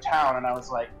walked out of town, and I was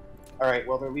like, all right,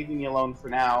 well they're leaving me alone for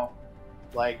now.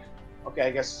 Like, okay,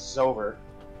 I guess this is over.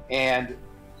 And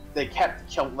they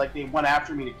kept they went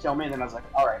after me to kill me, and then I was like,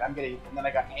 all right, and then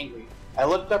I got angry. I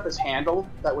looked up his handle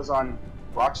that was on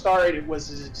Rockstar, and it was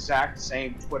his exact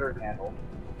same Twitter handle.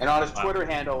 And on his Twitter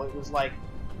handle, it was like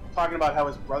talking about how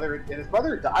his brother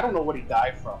I don't know what he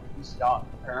died from. He's young,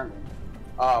 apparently.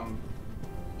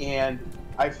 And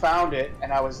I found it,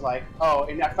 and I was like, oh,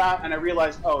 and I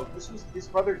realized, oh, his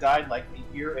brother died like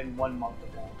a year and 1 month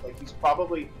ago. Like he's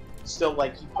probably still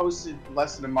like he posted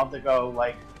less than a month ago,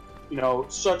 like, you know,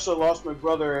 sucks I lost my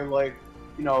brother, and like,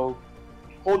 you know,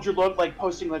 hold your loved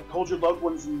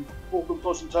ones and hold them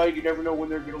close and tight. You never know when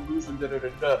they're gonna lose them.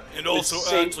 And also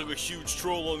acts like a huge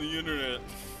troll on the internet.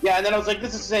 Yeah, and then I was like,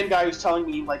 this is the same guy who's telling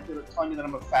me that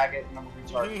I'm a faggot and I'm a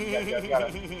retard.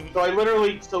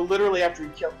 Yada. So literally after he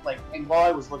killed, like, and while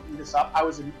I was looking this up, I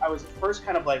was at first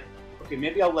kind of like, okay,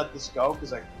 maybe I'll let this go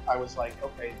because I was like,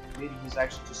 okay, maybe he's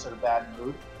actually just in a bad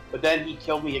mood. But then he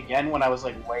killed me again when I was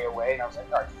like way away, and I was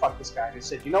like, all right, fuck this guy. And I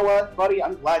said, you know what, buddy?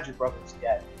 I'm glad your brother's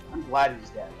dead. I'm glad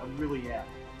he's dead. I really am.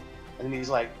 And then he's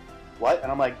like, what?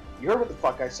 And I'm like, you heard what the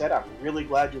fuck I said? I'm really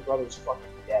glad your brother's fucking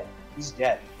dead. He's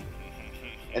dead.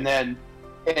 And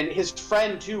his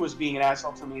friend too was being an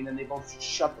asshole to me, and then they both just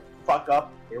shut the fuck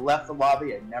up. They left the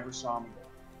lobby. I never saw them again.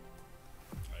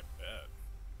 I bet.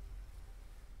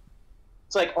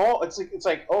 It's like,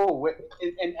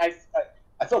 and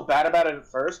I felt bad about it at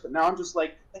first, but now I'm just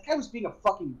like, that guy was being a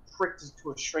fucking prick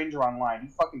to a stranger online. He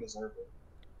fucking deserved it.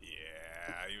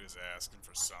 Yeah, he was asking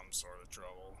for some sort of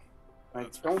trouble.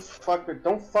 Like, don't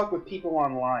fuck with people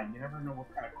online. You never know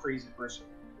what kind of crazy person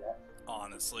you get.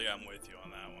 Honestly, I'm with you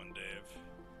on that one, Dave.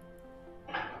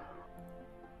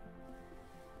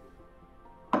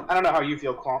 I don't know how you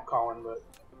feel, Colin, but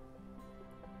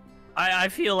I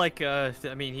feel like I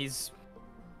mean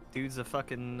dude's a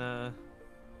fucking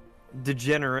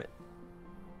degenerate.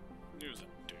 He was a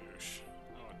douche.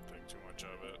 I wouldn't think too much of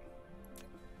it.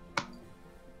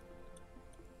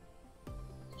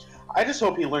 I just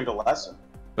hope he learned a lesson.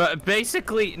 But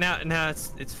basically, now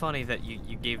it's funny that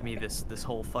you gave me this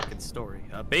whole fucking story.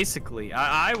 Basically,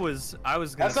 I was gonna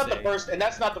That's not say, the first, and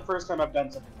that's not the first time I've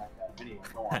done something like that. Anyway,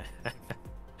 go on.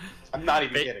 I'm not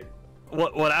even kidding.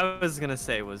 What I was gonna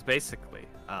say was basically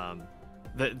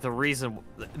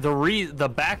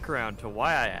the background to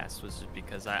why I asked was just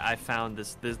because I found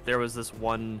this there was this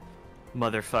one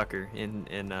motherfucker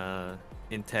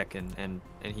in tech and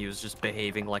he was just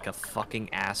behaving like a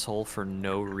fucking asshole for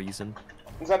no reason.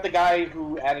 Is that the guy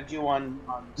who added you on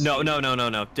No,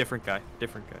 different guy.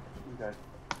 Okay.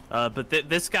 But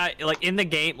this guy, like, in the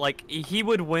game, like, he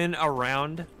would win a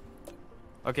round.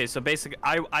 Okay, so basically,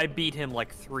 I beat him,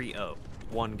 like, 3-0.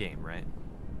 One game, right?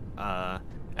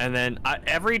 And then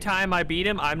every time I beat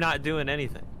him, I'm not doing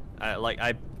anything.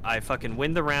 I fucking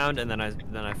win the round, and then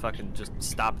I fucking just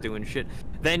stop doing shit.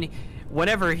 Then,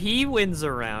 whenever he wins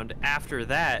a round after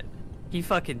that, he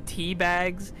fucking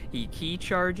teabags, he key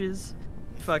charges,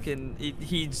 fucking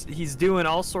he's doing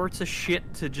all sorts of shit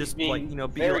to just, like, you know,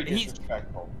 be very like,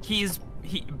 disrespectful. he's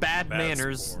bad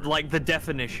manners, sport. like the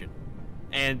definition.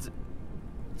 And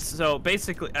so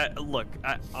basically, look,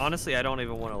 honestly, I don't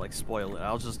even want to, like, spoil it.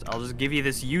 I'll just give you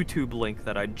this YouTube link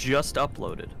that I just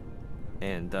uploaded,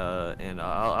 and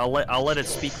I'll let it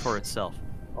speak for itself.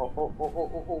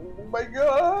 Oh my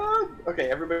god!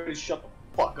 Okay, everybody shut the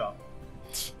fuck up.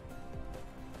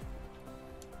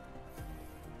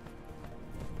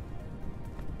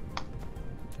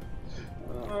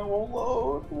 Won't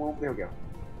load. Well, there we go.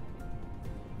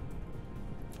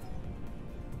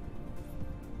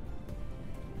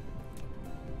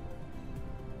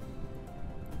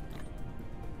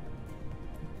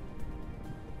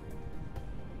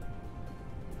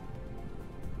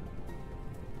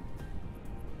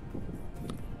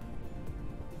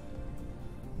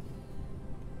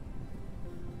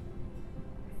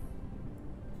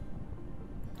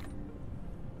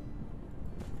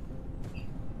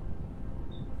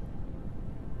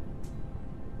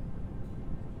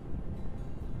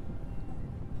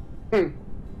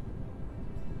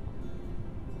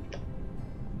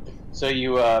 So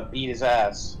you beat his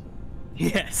ass.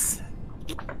 Yes.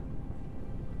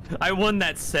 I won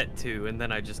that set too, and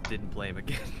then I just didn't play him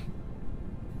again.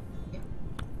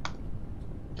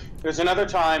 There's another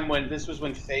time when this was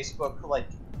when Facebook, like,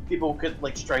 people could,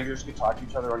 like, strangers could talk to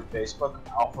each other on Facebook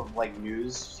off of, like,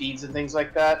 news feeds and things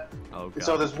like that. Oh, God. And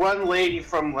so there's one lady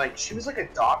from, like, she was like a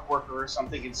dock worker or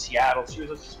something in Seattle. She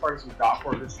was just part of some dock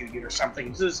workers union or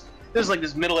something. This is like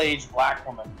this middle-aged black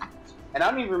woman. And I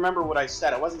don't even remember what I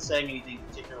said. I wasn't saying anything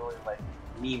particularly, like,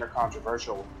 mean or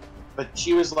controversial. But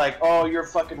she was like, oh, you're a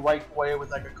fucking white boy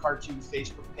with, like, a cartoon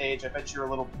Facebook page. I bet you're a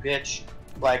little bitch.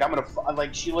 Like, I'm gonna,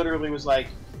 like, she literally was like,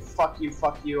 fuck you,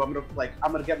 I'm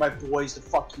gonna get my boys to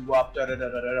fuck you up, da da da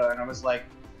da da. And I was like,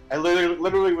 I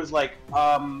literally was like,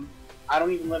 I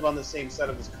don't even live on the same side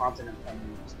of this continent and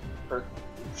you,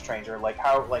 stranger. Like,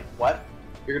 how, like, what?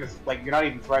 You're gonna, like, you're not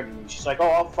even threatening me. She's like, oh,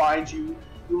 I'll find you.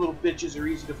 You little bitches are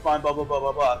easy to find, blah, blah, blah,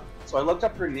 blah, blah. So I looked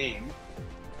up her name,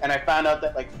 and I found out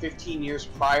that, like, 15 years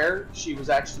prior, she was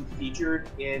actually featured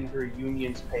in her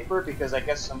union's paper because I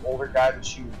guess some older guy that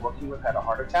she was working with had a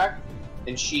heart attack.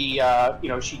 And she, you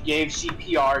know, she gave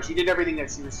CPR, she did everything that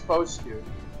she was supposed to.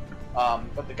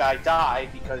 But the guy died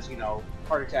because, you know,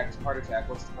 heart attack is a heart attack.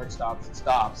 Once the heart stops, it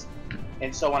stops.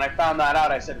 And so when I found that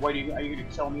out, I said, "What are you going to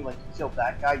kill me like you killed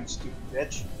that guy, you stupid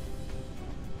bitch?"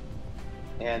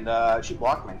 And she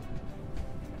blocked me.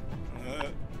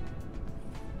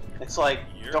 It's like,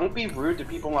 don't be rude to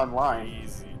people online.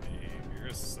 Easy, Dave. You're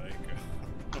a psycho.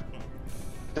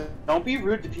 Don't be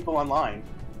rude to people online.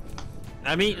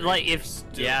 I mean, like, if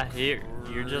yeah,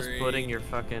 you're just putting your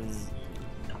fucking,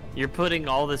 you're putting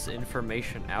all this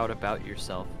information out about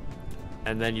yourself,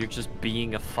 and then you're just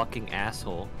being a fucking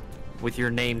asshole with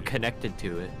your name connected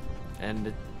to it,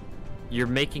 and you're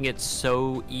making it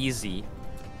so easy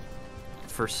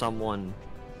for someone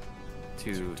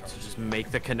to just make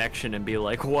the connection and be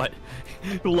like, what,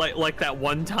 like that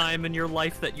one time in your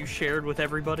life that you shared with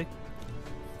everybody.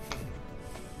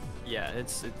 Yeah,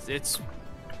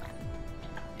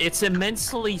 it's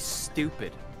immensely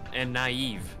stupid and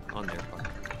naive on their part.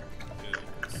 It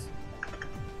is.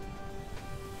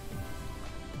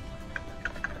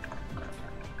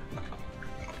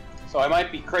 So I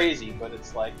might be crazy, but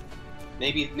it's like,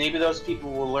 maybe those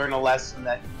people will learn a lesson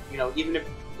that, you know, even if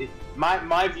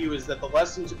my view is that the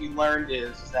lesson to be learned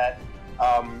is that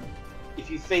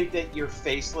if you think that you're a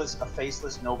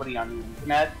faceless nobody on the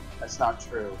internet, that's not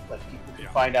true. Like, people can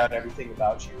find out everything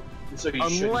about you, and so you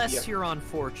unless you're on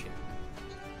 4chan.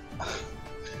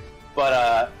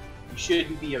 But you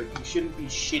shouldn't be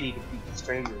shitty to people,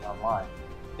 strangers online.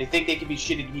 They think they can be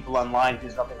shitty to people online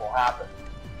because nothing will happen.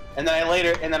 And then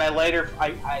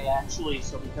I actually,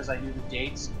 so because I knew the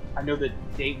dates, I know the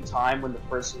date and time when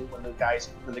the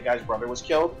guy's brother was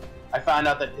killed. I found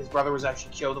out that his brother was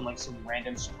actually killed in, like, some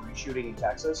random spree shooting in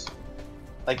Texas.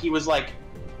 Like, he was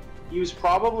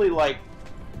probably like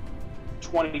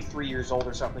 23 years old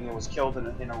or something, and was killed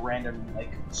in a random,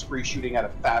 like, spree shooting at a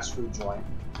fast food joint.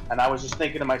 And I was just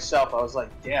thinking to myself, I was like,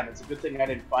 damn, it's a good thing I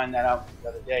didn't find that out the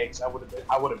other day, because I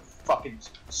would have fucking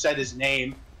said his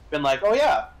name, been like, oh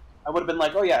yeah. I would have been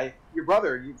like, oh yeah, your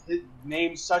brother, his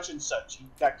name such and such, he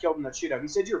got killed in that shootout. He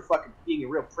said you're fucking being a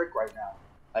real prick right now.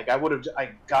 Like, I would have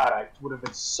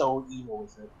been so evil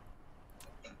with it.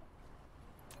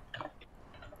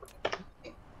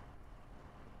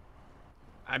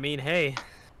 I mean, hey.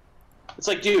 It's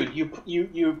like, dude, you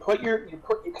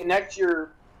connect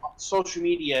your social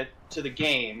media to the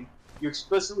game. You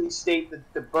explicitly state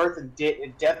the birth and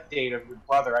death date of your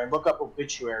brother. I look up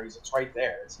obituaries. It's right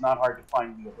there. It's not hard to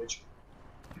find the obituary.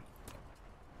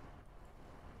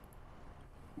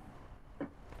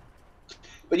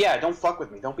 But yeah, don't fuck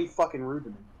with me. Don't be fucking rude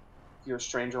to me. If you're a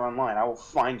stranger online, I will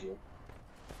find you.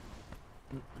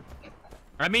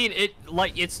 I mean,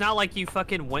 it's not like you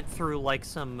fucking went through, like,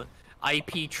 some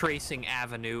IP tracing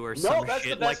avenue or No, some that's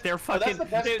shit. the Like best- they're no, that's fucking. the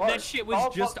best part. That shit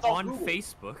was just It's all on Google.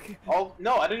 Facebook.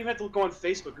 No, I didn't even have to go on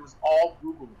Facebook. It was all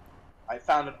Google. I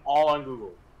found it all on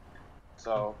Google.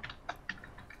 So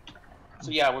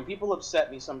yeah, when people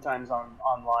upset me sometimes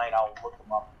online, I'll look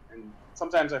them up, and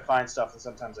sometimes I find stuff, and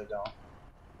sometimes I don't.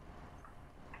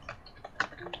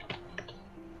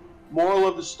 Moral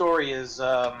of the story is,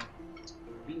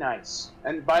 be nice.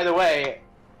 And by the way,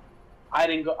 I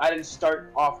didn't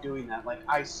start off doing that.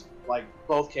 Like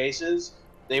both cases,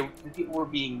 the people were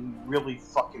being really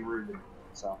fucking rude to me.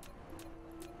 So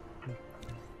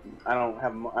I don't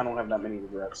have that many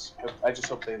regrets. I just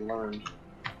hope they learned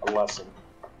a lesson.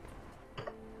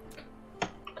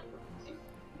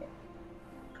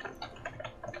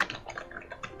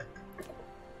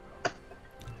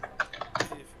 If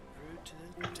you're rude to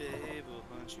the table,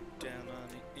 hunt you down on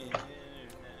the internet.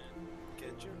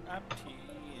 Get your IP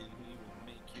and he will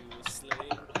make you a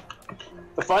slave.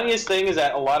 The funniest thing is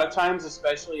that a lot of times,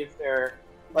 especially if they're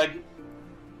like,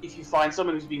 if you find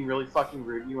someone who's being really fucking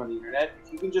rude to you on the internet,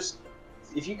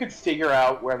 if you could figure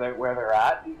out where they're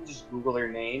at, you can just Google their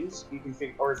names. You can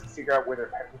or if you figure out who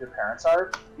their parents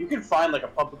are, you can find like a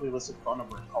publicly listed phone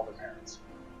number and call their parents.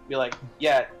 Be like,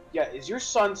 yeah, is your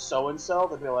son so and so?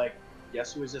 They'll be like,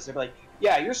 yes, who is this? They'll be like,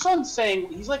 yeah, your son's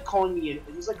saying he's like calling me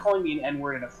an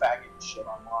N-word and a faggot and shit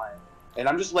online. And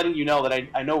I'm just letting you know that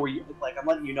I know where you I'm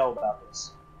letting you know about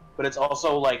this. But it's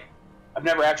also like, I've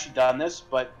never actually done this,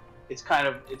 but it's kind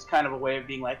of a way of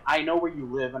being like, I know where you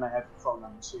live and I have your phone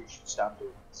number, so you should stop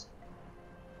doing this.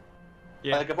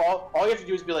 Yeah. Like if all you have to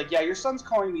do is be like, yeah, your son's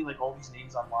calling me like all these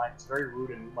names online. It's very rude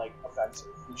and like offensive.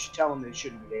 You should tell him they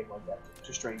shouldn't behave like that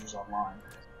to strangers online.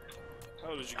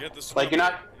 Oh, did you get this? Like, you're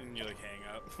number? not- And you like hang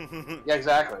up. Yeah,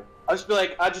 exactly. I'd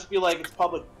just be like, it's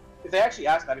public. If they actually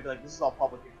ask that, I'd be like, this is all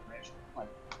public information.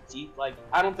 Like,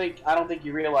 I don't think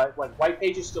you realize, like, white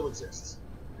pages still exists.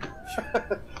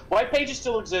 White pages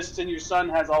still exists, and your son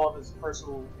has all of his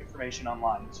personal information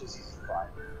online. It's just fine.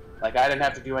 Like, I didn't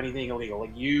have to do anything illegal.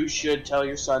 Like, you should tell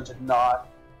your son to not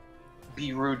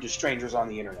be rude to strangers on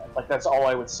the internet. Like, that's all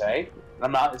I would say. And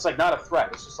I'm not. It's like not a threat.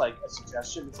 It's just like a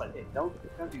suggestion. It's like, hey, don't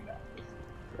do that.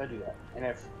 Don't do that.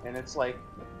 And it's like,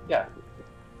 yeah.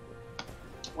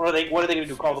 What are they gonna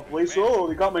do? Call the police? Oh,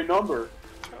 they got my number.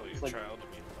 Tell your It's like- child to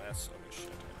be less of a shit.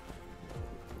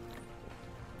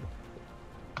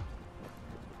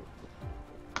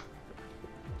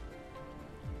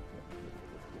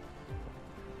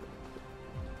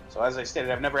 So as I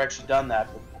stated, I've never actually done that,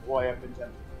 but boy, I've been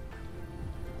tempted.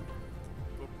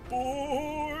 But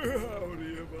boy,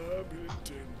 howdy have I been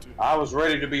tempted. I was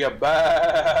ready to be a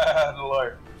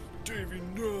battler. Davey,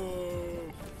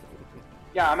 no.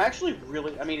 Yeah, I'm actually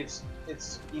really. I mean, it's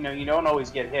you don't always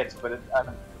get hits, but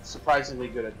I'm surprisingly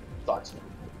good at thoughts.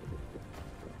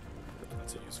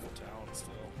 That's a useful talent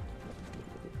still.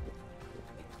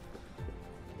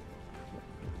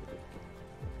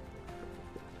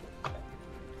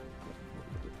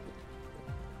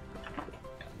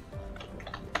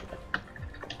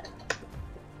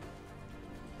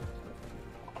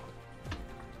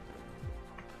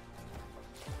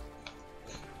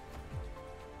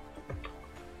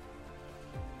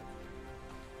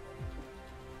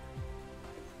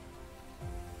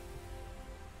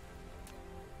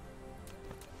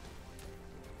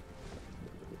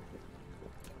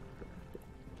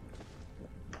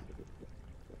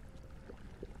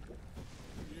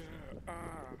 Yeah, I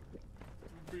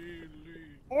believe.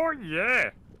 Oh yeah.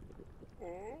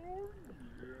 Oh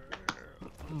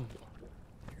yeah.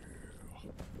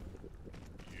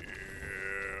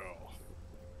 Yeah.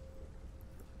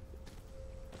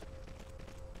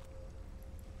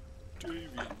 Davey,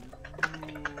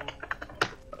 no.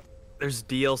 There's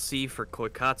DLC for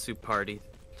Koikatsu Party,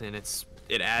 and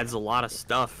it adds a lot of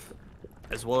stuff,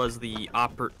 as well as the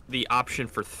option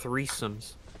for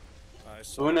threesomes. I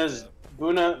saw Buna's that.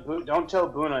 Buna. Don't tell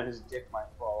Buna his dick might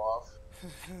fall off.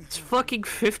 It's fucking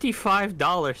 $55.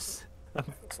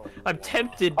 That's a I'm lot.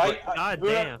 tempted, but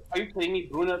goddamn. Are you kidding me?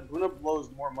 Buna blows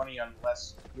more money on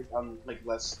less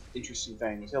interesting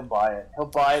things. He'll buy it. He'll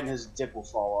buy it, and his dick will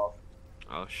fall off.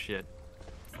 Oh shit.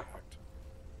 Fact.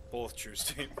 Both true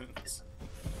statements.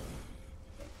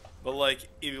 But like,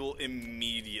 it will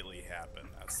immediately happen.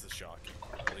 That's the shocking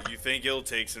part. Like, you think it'll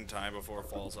take some time before it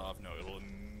falls off? No, it'll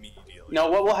immediately. No,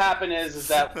 what will happen is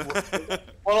that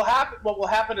what will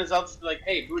happen is I'll just be like,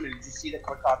 hey, Buna, did you see that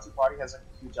Koikatsu Party has like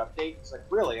a huge update? It's like,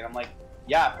 really? And I'm like,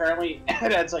 yeah, apparently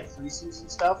it adds like 3Cs and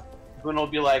stuff. Buna will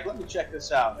be like, let me check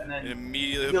this out, and then And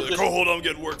immediately he'll he'll be like, just- oh, hold on, I'm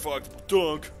getting work fucked.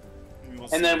 Dunk.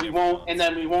 and then we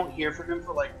won't hear from him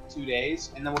for like 2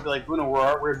 days, and then we'll be like, Buna,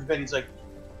 where have you been? He's like,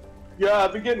 yeah,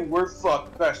 I've been getting work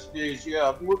fucked the past few days. Yeah,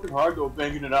 I've been working hard though,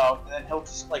 banging it out. And then he'll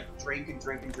just like drink and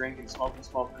drink and drink and smoke and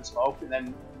smoke and smoke. And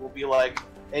then we'll be like,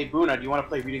 hey, Boona, do you want to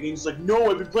play video games? He's like,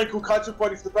 no, I've been playing Kokatsu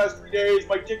Party for the past 3 days.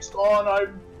 My dick's gone.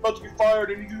 I'm about to get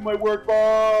fired. I need to do my work.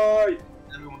 Bye.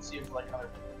 And then we won't see him for like another.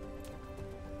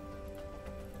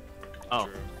 Oh.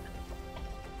 True.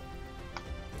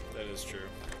 That is true.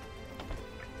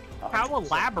 How 100%.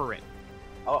 elaborate?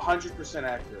 100%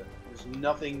 accurate. There's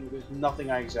nothing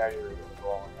I exaggerated at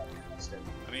all in that statement.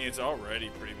 I mean, it's already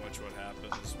pretty much what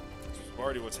happens. It's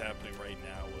already what's happening right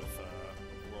now with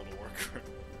World of Warcraft.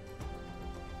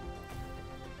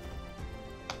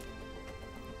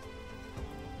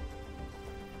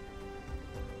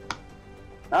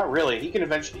 Not really. He can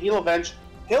eventually. He'll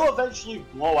eventually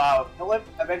blow out. He'll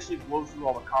eventually blow through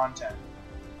all the content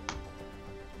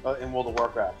in World of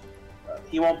Warcraft.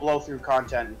 He won't blow through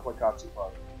content in Kokatsu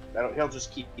Party. He'll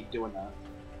just keep doing that,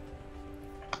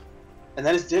 and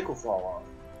then his dick will fall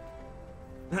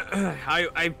off.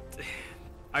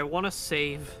 I want to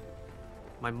save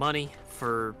my money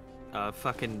for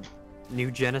fucking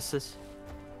new Genesis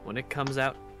when it comes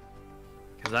out,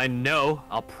 because I know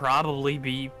I'll probably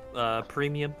be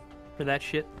premium for that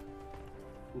shit.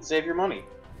 And save your money.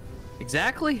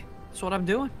 Exactly. That's what I'm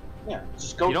doing. Yeah,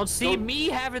 just go. You don't see go, me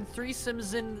having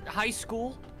threesomes in high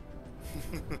school.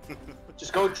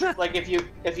 Just go. Like if you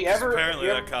ever. Apparently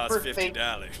if you that costs ever think-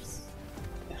 $50.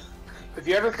 If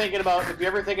you're ever thinking about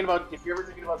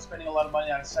spending a lot of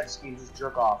money on a sex scheme, just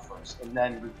jerk off first, and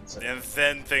then reconsider. And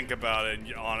then think about it,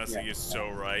 and honestly, Yeah. you're so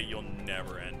right. You'll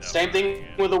never end up. Same thing buying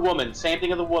it. with a woman. Same thing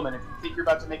with a woman. If you think you're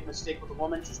about to make a mistake with a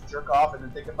woman, just jerk off and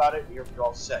then think about it, and you're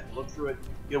all set. Look through it.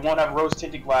 You won't have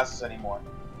rose-tinted glasses anymore.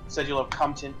 Instead, you'll have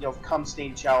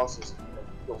cum-stained chalices. And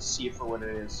you'll see it for what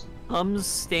it is.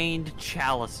 Stained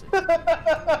chalices.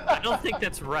 I don't think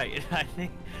that's right. I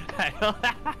think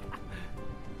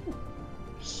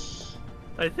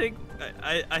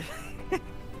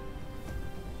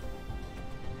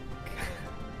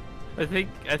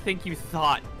I think you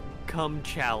thought cum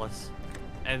chalice,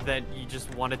 and then you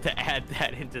just wanted to add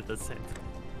that into the sentence.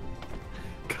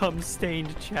 Cum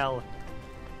stained chalice.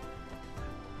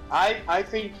 I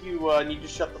think you need to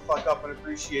shut the fuck up and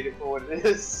appreciate it for what it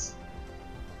is.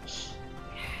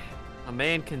 A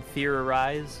man can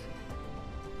theorize.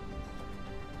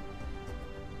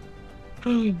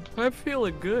 I'm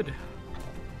feeling good.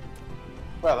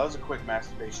 Wow, that was a quick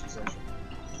masturbation session.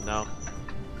 No,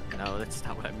 that's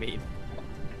not what I mean.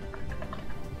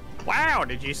 Wow,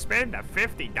 did you spend the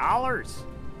 $50?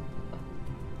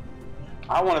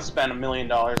 I want to spend $1 million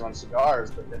on cigars,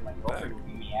 but then my girlfriend would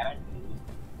be mad at me.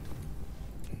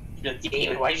 She'd be like,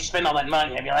 David, why'd you spend all that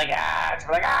money? I'd be like, ah! She'd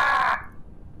be like, ah!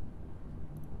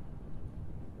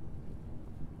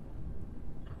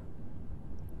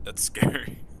 That's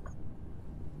scary.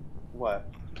 What?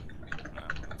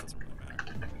 That doesn't really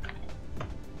matter.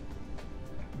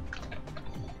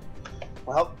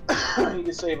 Well, I need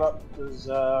to save up because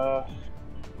now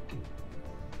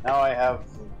I have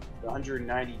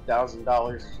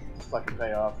 $190,000 to fucking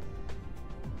pay off.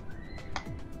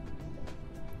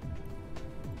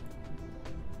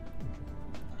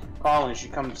 Colin, you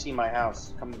should come see my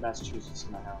house. Come to Massachusetts,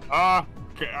 see my house.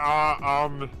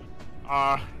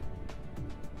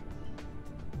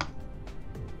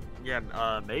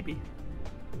 Yeah, maybe.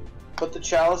 Put the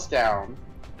chalice down.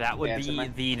 That would Answer be my-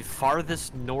 the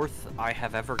farthest north I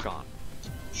have ever gone. You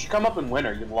should come up in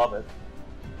winter. You'd love it.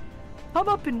 Come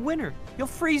up in winter. You'll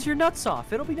freeze your nuts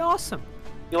off. It'll be awesome.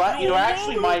 You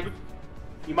actually might.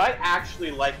 You might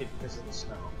actually like it because of the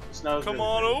snow. The snow's Come really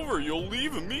on pretty. over. You'll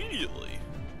leave immediately.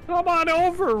 Come on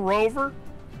over, Rover.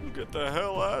 Get the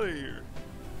hell out of here.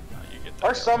 Nah, you get the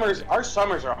Our hell outta here.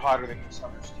 summers are hotter than your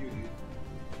summers too,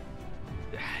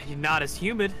 dude. You're not as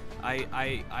humid.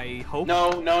 I hope.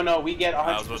 No. We get 100%.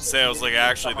 I was about to say, I was like,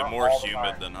 actually, the more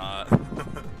humid than hot.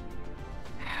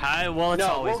 Well, it's No,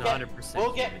 always we'll get- 100%.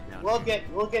 We'll get humid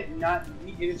down here. not.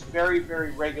 It is very,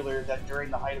 very regular that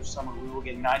during the height of summer we will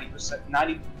get 90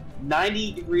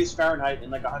 degrees Fahrenheit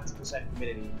and like 100%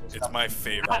 humidity. It's my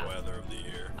favorite weather of the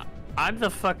year. I'm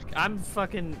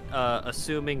fucking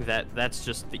assuming that that's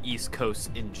just the East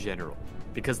Coast in general,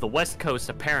 because the West Coast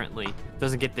apparently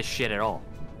doesn't get this shit at all.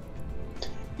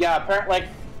 Yeah, apparently,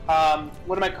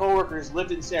 one of my coworkers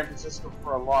lived in San Francisco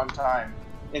for a long time,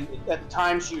 and at the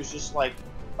time she was just like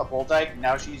a bull dyke.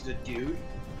 Now she's a dude.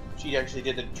 She actually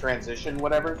did the transition,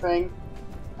 whatever thing.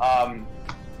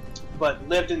 But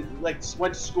lived in went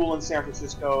to school in San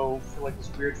Francisco for like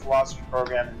this weird philosophy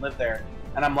program and lived there.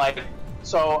 And I'm like,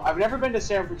 so I've never been to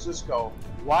San Francisco.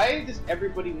 Why does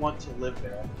everybody want to live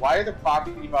there? Why are the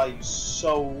property values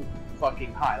so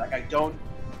fucking high? Like I don't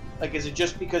Like, is it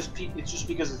just because it's just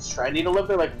because it's trendy to live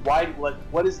there? Like, why? Like,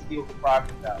 what is the deal with the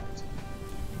property values?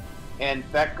 And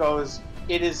Beck goes,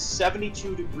 it is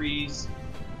 72 degrees,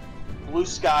 blue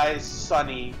skies,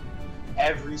 sunny,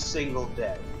 every single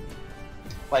day.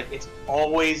 Like, it's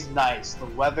always nice. The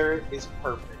weather is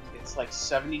perfect. It's like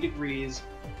 70 degrees,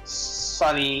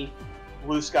 sunny,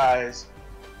 blue skies.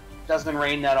 Doesn't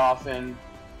rain that often.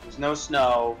 There's no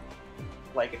snow.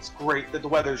 Like, it's great. The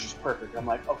weather is just perfect. I'm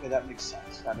like, okay, that makes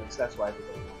sense. That's why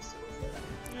everybody wants to live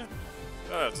there. Yeah,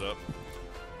 that adds up.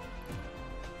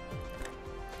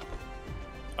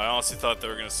 I honestly thought they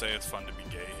were gonna say it's fun to be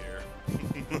gay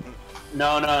here.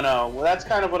 No. Well, that's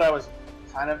kind of what I was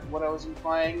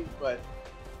implying, but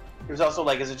it was also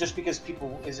like, is it just because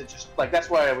people? Is it just like that's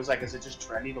why I was like, is it just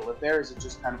trendy to live there? Is it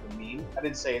just kind of a meme? I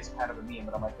didn't say it's kind of a meme,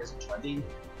 but I'm like, is it trendy?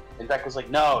 And Beck was like,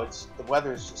 no, it's the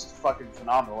weather is just fucking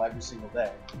phenomenal every single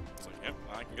day. It's like, yep,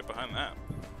 I can get behind that.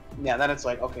 Yeah, then it's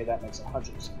like, okay, that makes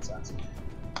 100% sense.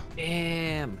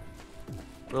 Damn.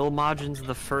 Lil Majin's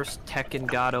the first Tekken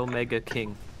God Omega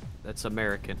King. That's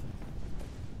American.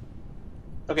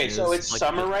 Okay, so it's like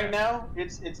summer the- right now.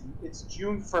 It's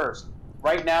June 1st.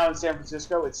 Right now in San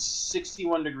Francisco, it's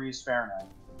 61 degrees Fahrenheit.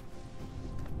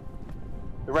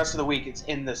 The rest of the week, it's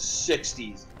in the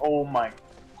 60s. Oh my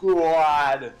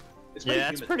god. It's Yeah,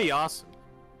 that's humid. pretty awesome.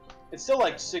 It's still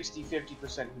like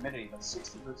 60-50% humidity, but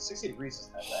 60 degrees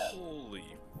isn't that bad. Holy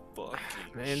fucking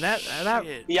Man, that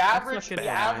shit. The average fucking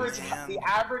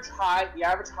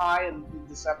high in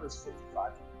December is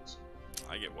 55 degrees.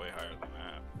 I get way higher than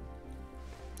that.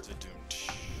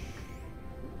 Za-doom-tsh.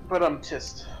 But I'm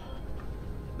tissed.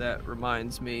 That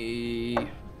reminds me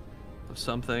of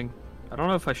something. I don't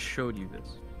know if I showed you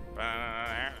this.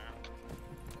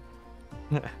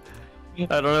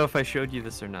 I don't know if I showed you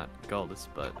this or not, Galdus,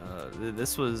 but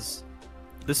this was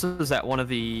at one of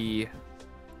the.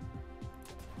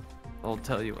 I'll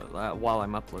tell you what, while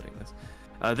I'm uploading this.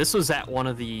 This was at one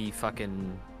of the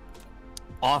fucking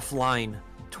offline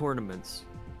tournaments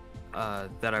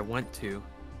that I went to,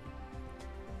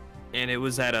 and it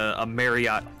was at a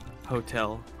Marriott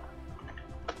hotel.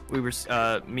 We were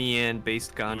me and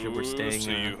Based Ganja were staying.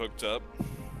 So you hooked up?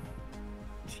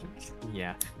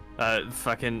 Yeah.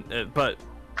 But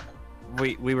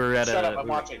we were at Shut a. up, I'm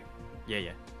watching.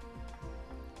 Yeah.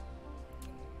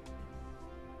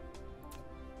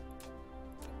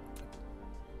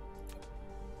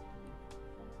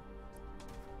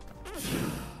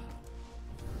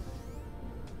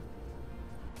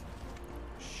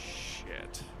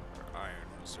 Shit. Our iron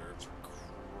reserves are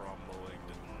crumbling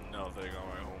to nothing on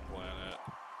my home planet.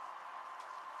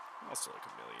 Also like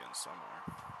 1 million somewhere.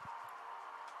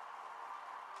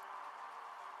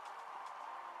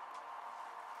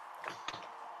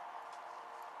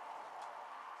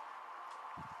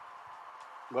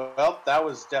 Well, that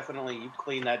was definitely you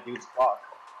cleaned that dude's clock.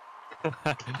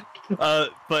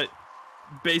 But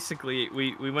basically,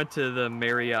 we went to the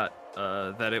Marriott.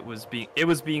 That it was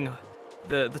being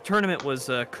the tournament was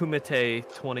Kumite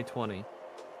 2020,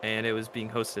 and it was being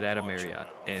hosted at a Marriott.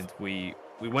 And we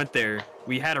went there.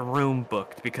 We had a room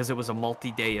booked because it was a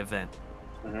multi-day event.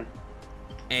 Mm-hmm.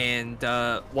 And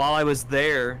while I was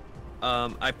there,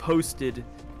 I posted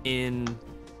in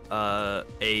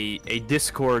a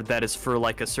Discord that is for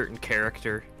like a certain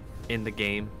character in the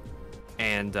game,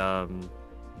 and I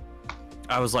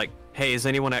was like, "Hey, is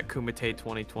anyone at Kumite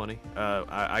 2020?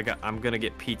 I'm gonna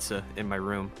get pizza in my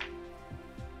room,"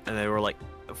 and they were like,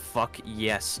 "Fuck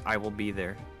yes, I will be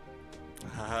there."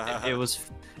 It was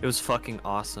fucking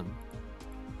awesome.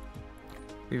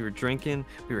 We were drinking,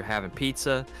 we were having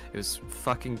pizza. It was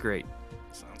fucking great.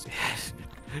 Sounds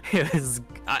It was.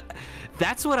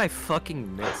 That's what I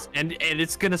fucking miss, and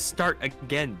it's gonna start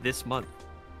again this month.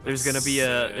 There's gonna be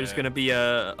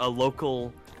a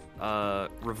local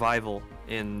revival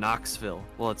in Knoxville.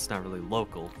 Well, it's not really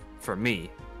local for me,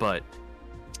 but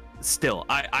still,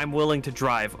 I'm willing to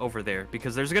drive over there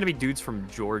because there's gonna be dudes from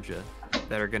Georgia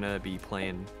that are gonna be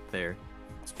playing there,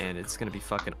 and it's gonna be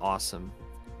fucking awesome.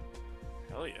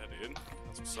 Hell yeah, dude.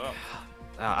 That's what's up.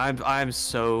 I'm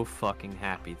so fucking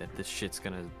happy that this shit's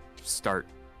gonna start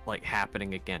like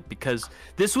happening again, because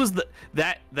this was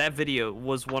that video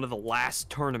was one of the last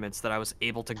tournaments that I was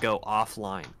able to go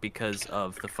offline because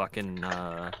of the fucking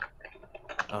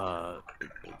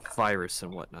virus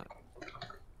and whatnot.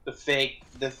 The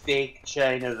fake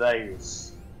China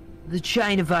virus. The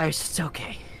China virus, it's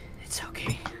okay. It's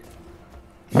okay.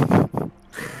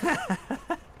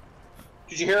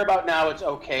 Did you hear about now it's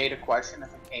okay to question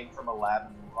if it came from a lab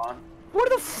in Wuhan? What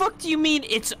the fuck do you mean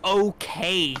it's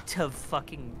okay to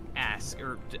fucking ask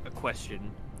or a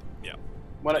question? Yeah.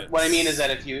 What I mean is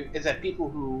that people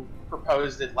who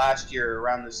proposed it last year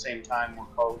around the same time were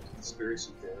called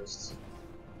conspiracy theorists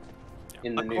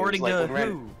in the According news. to Like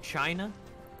who? China?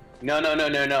 No.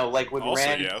 Like when Also,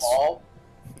 Rand yes. Paul.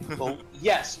 Well,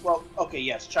 yes. Well, okay,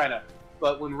 yes, China.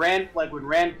 But when Rand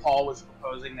Paul was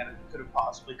proposing that it could have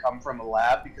possibly come from a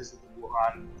lab because of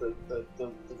the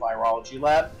virology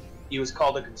lab, he was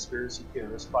called a conspiracy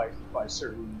theorist by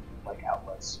certain like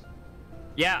outlets.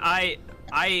 Yeah, I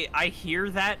hear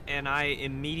that, and I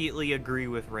immediately agree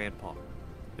with Rand Paul,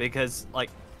 because like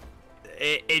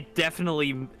it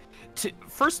definitely.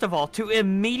 First of all, to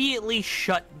immediately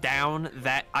shut down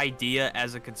that idea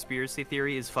as a conspiracy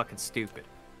theory is fucking stupid.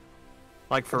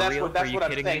 Like, for real? That's Are you what I'm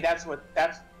kidding saying. me?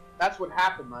 That's what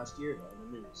happened last year, though,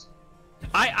 in the news.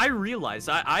 I realize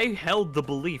I held the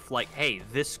belief, like, hey,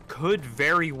 this could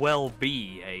very well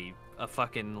be a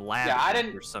fucking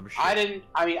lab or some shit.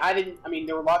 I mean,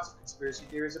 there were lots of conspiracy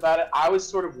theories about it. I was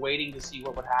sort of waiting to see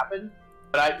what would happen,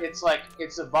 but it's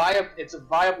a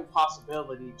viable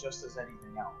possibility just as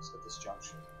anything else at this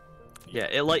juncture. Yeah,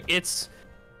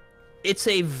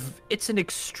 it's an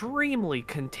extremely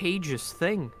contagious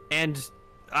thing, and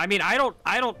I mean, I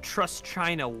don't trust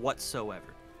China whatsoever.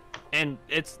 And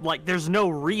it's like there's no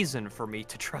reason for me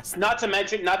to trust them. Not to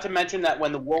mention that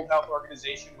when the World Health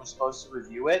Organization was supposed to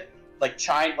review it,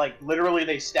 literally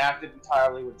they staffed it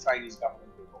entirely with Chinese government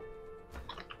people.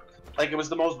 Like it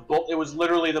was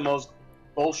literally the most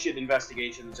bullshit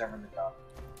investigation that's ever been done.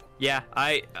 Yeah,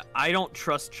 I don't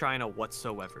trust China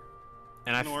whatsoever.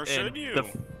 And Nor should you.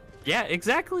 Yeah,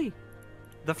 exactly.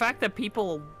 The fact that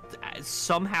people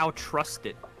somehow trust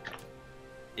it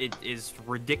is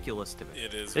ridiculous to me.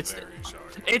 It is very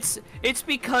shocking. It's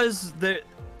because the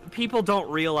people don't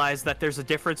realize that there's a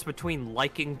difference between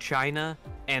liking China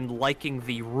and liking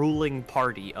the ruling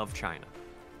party of China.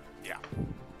 Yeah.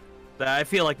 I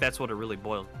feel like that's what it really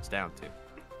boils down to.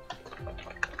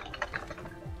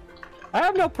 I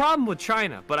have no problem with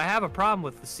China, but I have a problem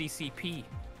with the CCP.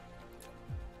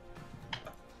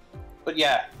 But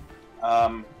yeah,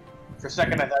 for a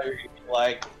second I thought you were gonna be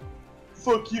like,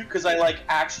 fuck you, because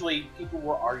actually people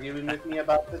were arguing with me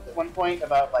about this at one point,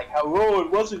 about like how,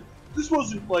 this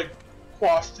wasn't like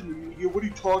quashed in the media, what are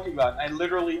you talking about? And I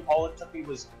literally,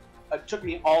 it took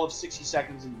me all of 60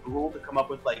 seconds in Google to come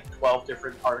up with like 12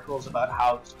 different articles about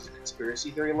how this was a conspiracy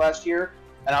theory last year,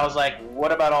 and I was like,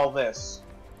 what about all this?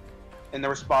 And the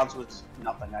response was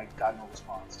nothing. I got no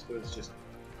response. It was just,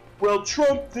 well,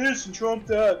 Trump this and Trump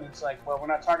that, and it's like, well, we're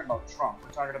not talking about Trump.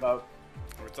 We're talking about.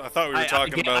 I thought we were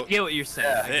talking about. I get what you're saying.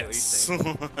 Yeah, I get what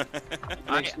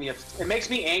you're saying. It makes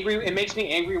me angry. It makes me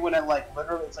angry when I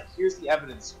literally. It's like, here's the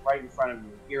evidence right in front of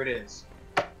you. Here it is.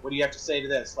 What do you have to say to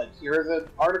this? Like, here are the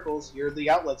articles. Here are the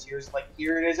outlets. Here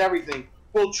it is. Everything.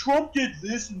 Well, Trump did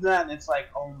this and that, and it's like,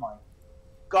 oh my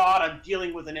God, I'm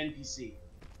dealing with an NPC.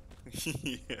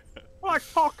 Yeah. Like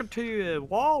talking to you,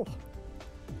 Walt.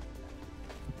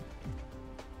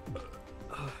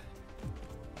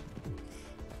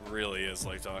 Really is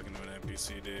like talking to an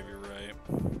NPC, Dave. You're right.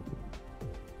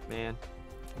 Man,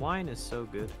 wine is so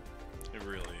good. It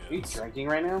really Are you is. drinking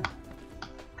right now?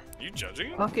 You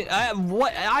judging? Fuck it.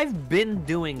 I've been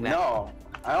doing that. No.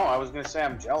 I was gonna say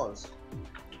I'm jealous.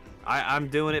 I'm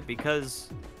doing it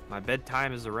because my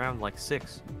bedtime is around like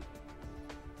 6.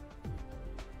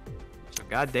 So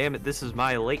god damn it, this is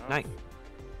my late night.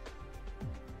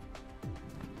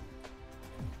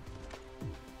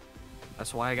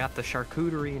 That's why I got the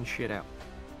charcuterie and shit out.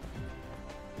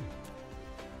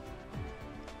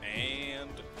 And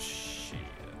shit.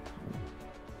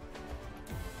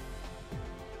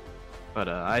 But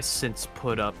I since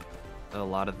put up a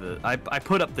lot of the... I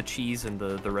put up the cheese and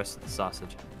the rest of the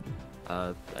sausage.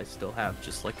 I still have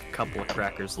just like a couple of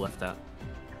crackers left out.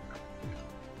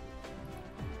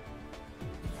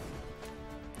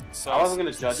 I wasn't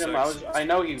gonna judge him. I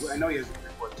know he has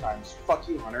report times. Fuck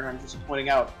you, Hunter. I'm just pointing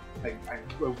out. I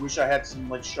wish I had some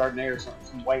like Chardonnay or something,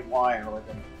 some white wine or like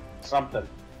something.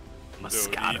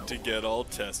 Don't need to get all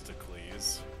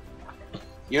testicles.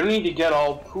 You don't need to get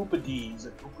all poopadies.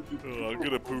 Oh, I'm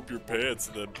gonna poop your pants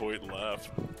and then point and laugh.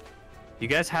 You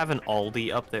guys have an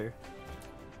Aldi up there?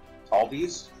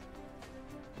 Aldi's?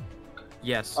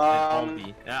 Yes, an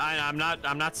Aldi.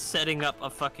 I'm not setting up a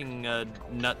fucking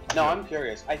nut. No, I'm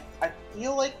curious. I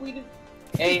feel like we did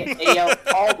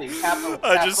Aldi. Capital.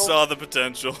 I just saw the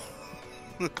potential.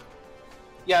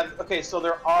 Yeah. Okay. So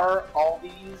there are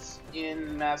Aldi's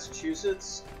in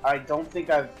Massachusetts. I don't think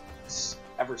I've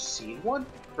ever seen one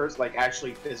first, like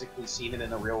actually physically seen it in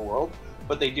the real world,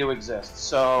 but they do exist.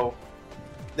 So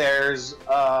there's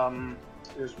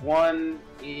one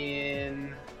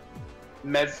in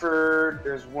Medford.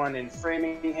 There's one in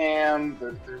Framingham.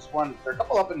 There's one. There are a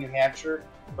couple up in New Hampshire,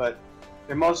 but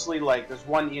they're mostly like there's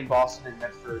one in Boston and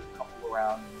Medford, a couple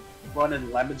around. One in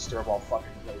Leominster of all fucking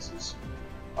places.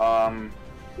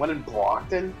 One in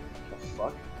Brockton. What the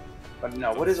fuck? But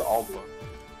no, what is Aldi?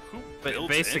 But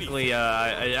basically,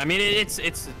 I mean, it's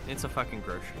a fucking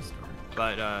grocery store.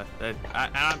 But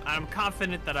I'm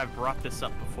confident that I've brought this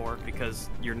up before because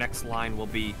your next line will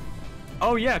be,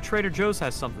 oh yeah, Trader Joe's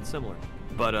has something similar.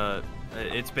 But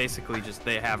it's basically just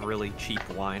they have really cheap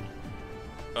wine.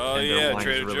 Oh and their yeah, wine's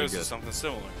Trader really Joe's good. is something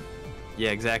similar.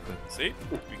 Yeah, exactly. See,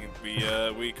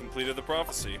 we completed the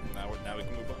prophecy. Now we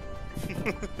can move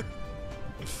on.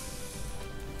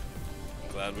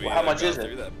 Glad we Well, how much got is it?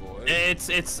 through that, boy. It's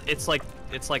like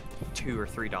 $2 or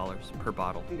 $3 per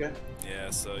bottle. Okay. Yeah,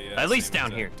 so yeah. At least same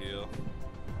down exact deal.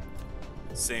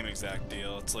 Same exact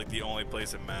deal. It's like the only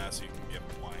place in Mass you can get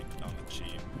wine on the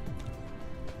cheap.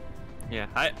 Yeah,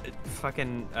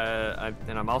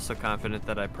 and I'm also confident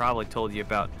that I probably told you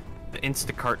about the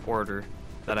Instacart order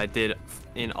that I did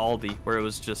in Aldi, where it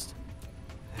was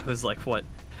like what,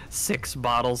 6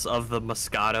 bottles of the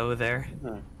Moscato there,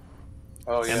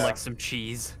 Oh yeah. and like some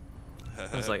cheese.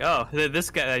 I was like, oh, this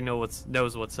guy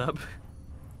knows what's up.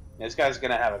 This guy's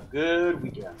gonna have a good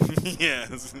weekend. Yeah,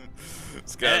 this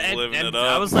guy's living it up.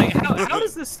 I was like, how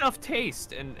does this stuff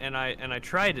taste? And I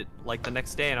tried it like the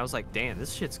next day, and I was like, damn,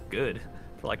 this shit's good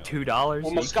for like $2.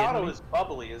 Well, Moscato is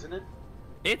bubbly, isn't it?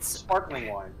 It's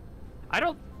Sparkling wine.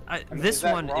 This is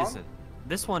that one wrong? isn't.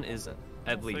 This one isn't,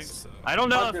 at think least. so. I don't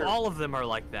know Hunter. if all of them are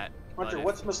like that. Hunter,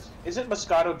 but isn't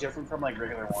Moscato different from like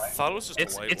regular I wine? thought it was just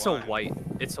it's white it's wine. a white.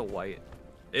 It's a white.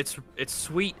 It's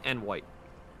sweet and white.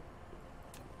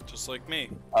 Just like me.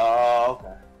 Oh,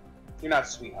 okay. You're not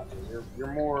sweet, Hunter.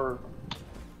 You're more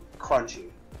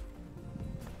crunchy.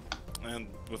 And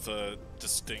with a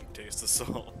distinct taste of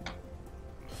salt.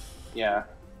 Yeah.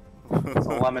 It's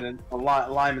a lime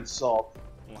and salt.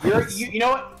 You know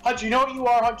what, Hunter? You know what you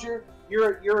are, Hunter?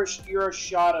 You're a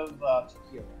shot of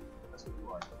tequila. That's what you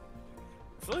are.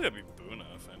 I feel like that'd be Buna,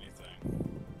 if anything.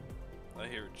 I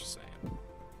hear what you're saying.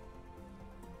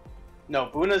 No,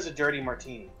 Buna's a dirty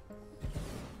martini.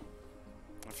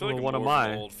 I feel Well, like what I'm am more of I?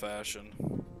 an old fashioned.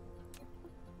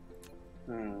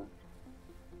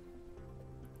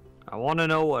 I want to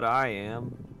know what I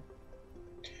am.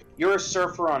 You're a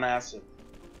surfer on acid.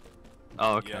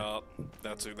 Oh, okay. Yup,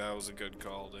 that was a good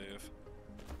call, Dave.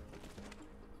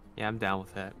 Yeah, I'm down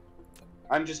with that.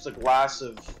 I'm just a glass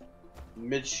of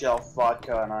mid-shelf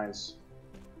vodka and ice.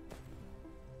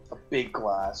 A big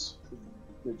glass of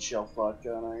mid-shelf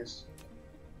vodka and ice.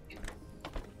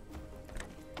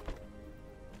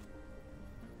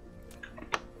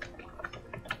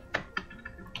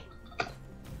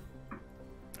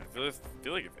 I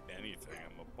feel like if anything,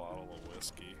 I'm a bottle of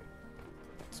whiskey.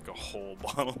 It's like a whole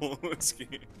bottle of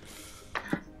whiskey.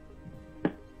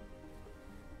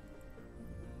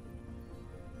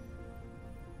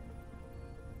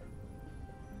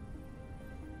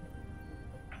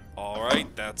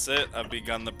 Alright, that's it. I've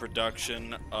begun the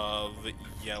production of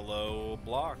yellow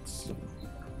blocks.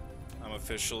 I'm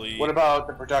officially... What about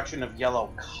the production of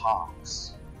yellow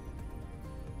cocks?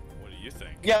 What do you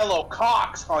think? Yellow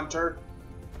cocks, Hunter!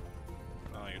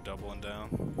 Oh, you're doubling down?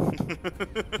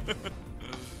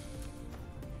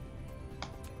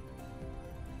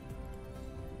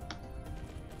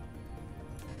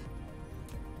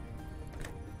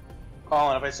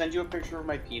 Colin, if I send you a picture of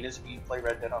my penis, will you play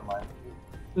Red Dead Online?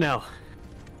 No.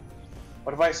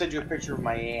 What if I send you a picture of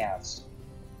my ass?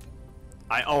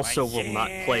 I also will not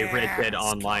play Red Dead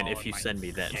Online if you send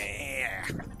me that.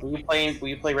 Will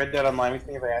you play Red Dead Online with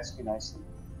me if I ask you nicely?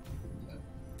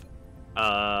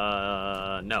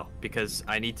 No, because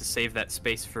I need to save that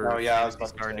space for Oh, yeah, I was about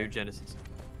to Star say. New Genesis.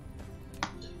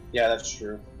 Yeah, that's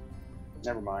true.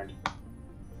 Never mind.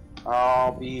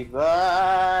 I'll be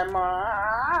by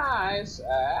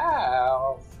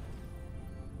myself.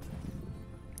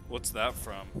 What's that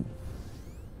from?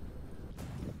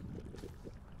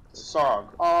 It's a song.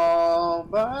 All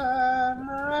by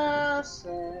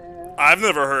myself. I've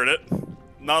never heard it.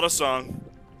 Not a song.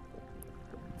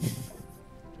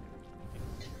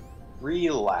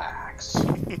 Relax.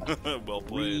 Well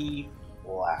played.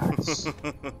 Relax.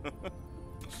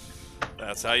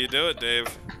 That's how you do it, Dave.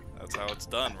 That's how it's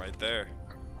done, right there.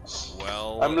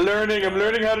 Well. I'm learning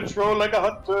how to troll like a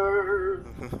hunter.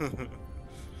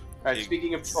 Alright,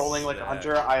 speaking of trolling like a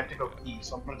hunter, I have to go pee,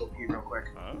 so I'm gonna go pee real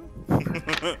quick. Huh?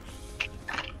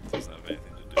 Doesn't have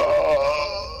anything to do.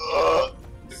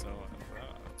 So have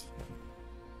that.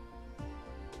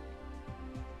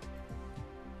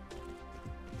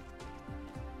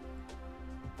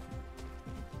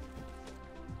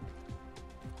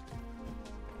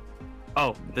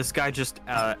 Oh, this guy just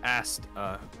asked,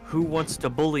 who wants to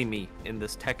bully me in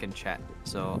this Tekken chat?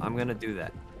 So I'm gonna do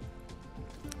that.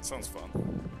 Sounds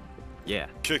fun. Yeah.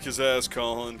 Kick his ass,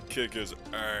 Colin. Kick his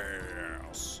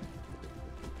ass.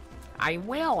 I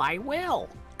will. Ass.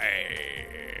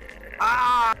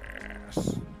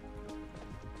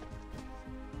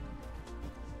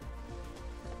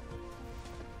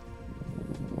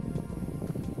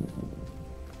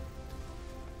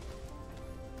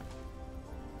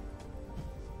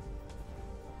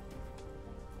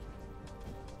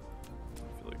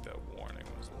 I feel like that warning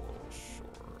was a little short.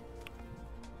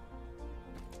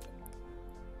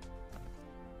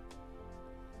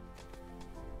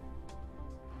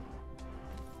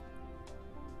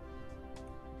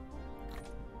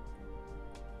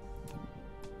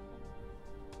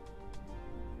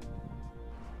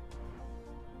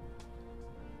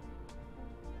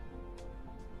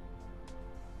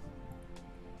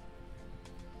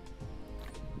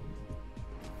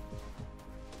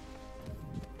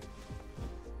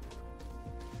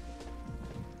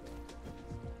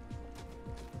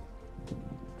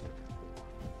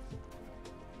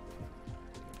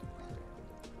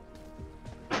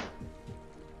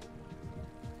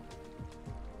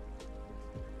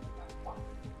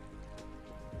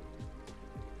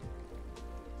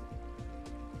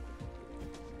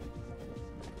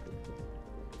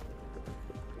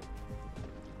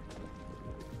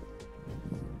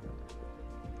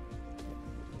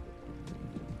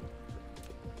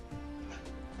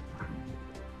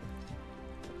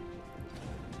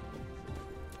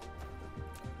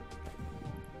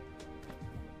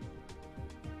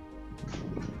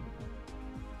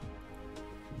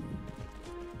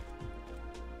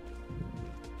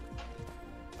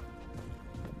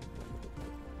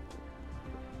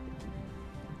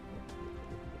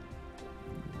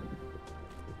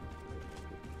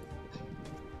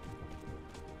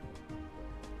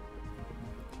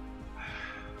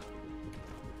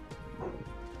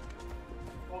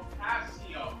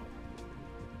 Ocasio.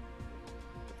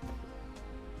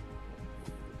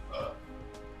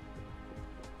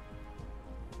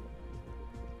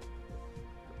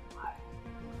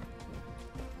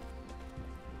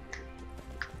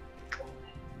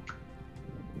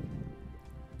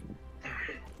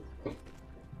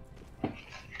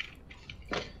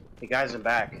 Hey guys, I'm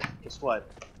back. Guess what?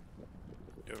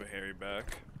 You have a hairy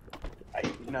back.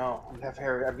 No, I have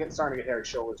hairy. Starting to get hairy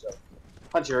shoulders though.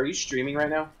 Hunter, are you streaming right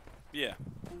now? Yeah.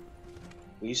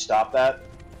 Will you stop that?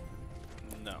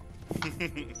 No.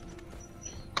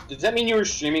 Does that mean you were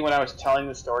streaming when I was telling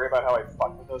the story about how I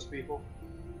fucked with those people?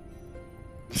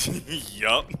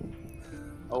 Yup.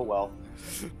 Oh well.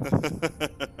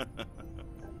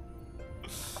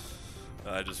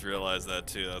 I just realized that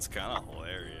too. That's kind of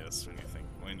hilarious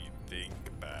when you think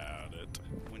about it.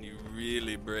 When you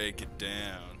really break it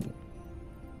down.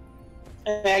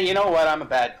 Eh, you know what? I'm a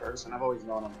bad person. I've always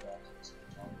known I'm a bad person.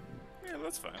 Yeah,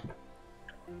 that's fine.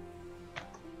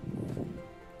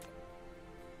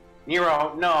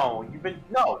 Nero, no.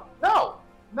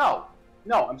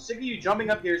 No. I'm sick of you jumping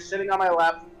up here, sitting on my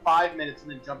lap for 5 minutes,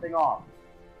 and then jumping off.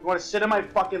 You want to sit on my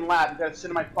fucking lap, you gotta sit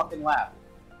on my fucking lap.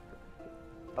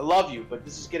 I love you, but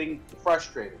this is getting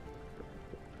frustrating.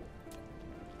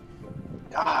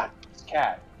 God, this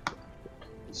cat.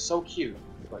 He's so cute,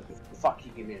 but fuck, he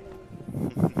can be annoying.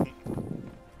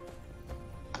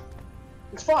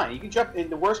 It's fine, you can jump, and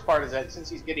the worst part is that since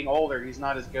he's getting older, he's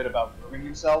not as good about grooming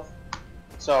himself.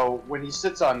 So when he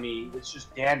sits on me, it's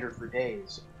just dander for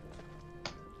days.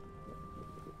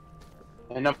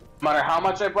 And no matter how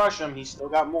much I brush him, he's still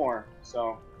got more,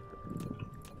 so.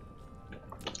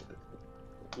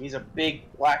 He's a big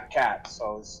black cat,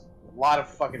 so it's a lot of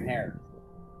fucking hair.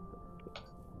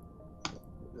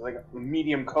 He's like a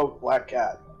medium coat black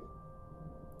cat.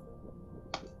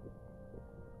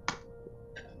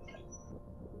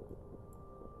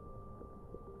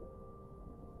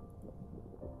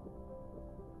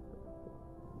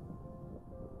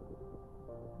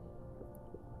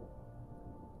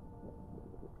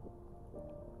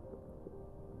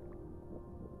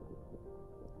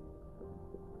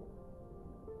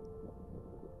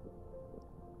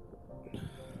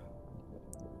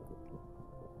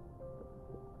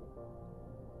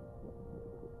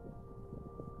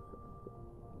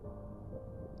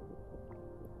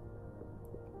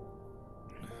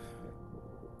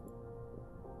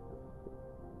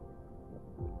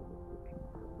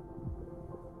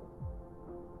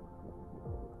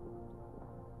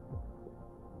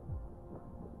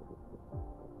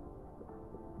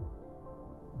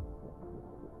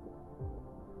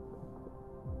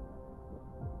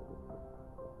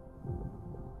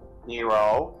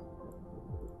 Nero.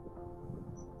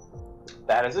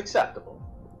 That is acceptable.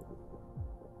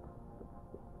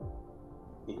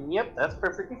 Yep, that's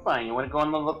perfectly fine. You want to go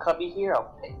in the little cubby here?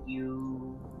 I'll pet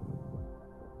you.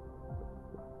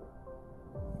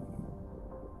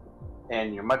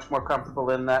 And you're much more comfortable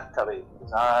in that cubby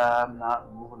because I'm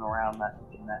not moving around that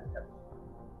in that cubby.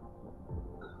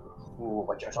 Ooh,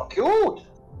 but you're so cute!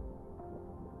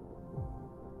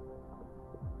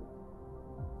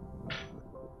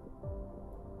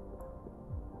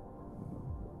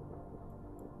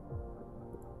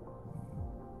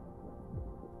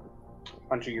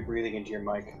 Hunter, you're breathing into your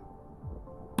mic.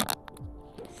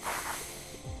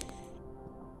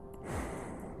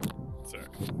 Sorry.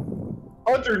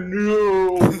 Hunter,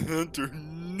 no! Hunter,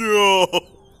 no!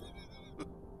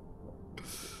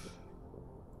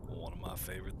 One of my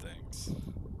favorite things.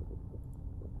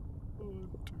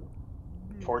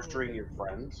 Torturing your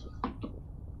friends?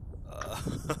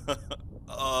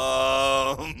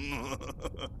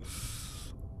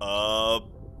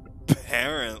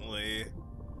 Apparently.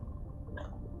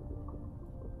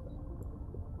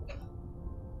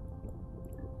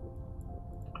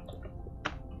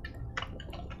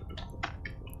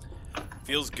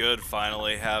 Feels good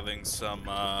finally having some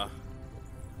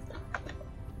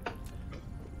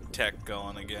tech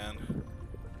going again.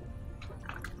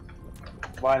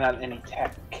 Why not any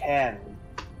tech can?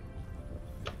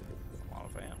 I'm not a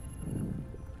fan.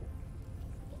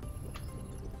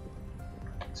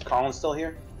 Is Colin still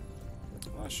here?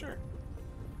 I'm not sure.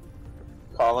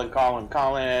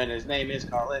 Colin. His name is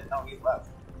Colin. No, he left.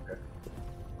 Okay.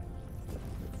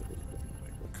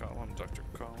 Colin, Dr.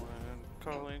 Colin,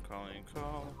 calling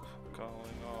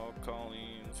all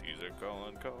Collins. He's a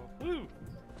calling call. Woo!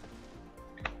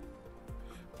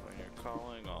 When you're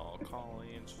calling all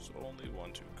Collins, there's only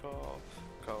one to call.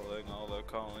 Calling all the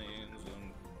Collins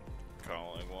and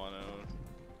calling one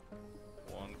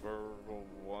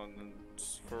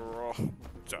for all.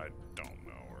 I don't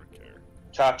know or care.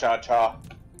 Cha cha cha.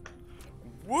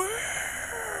 Woo!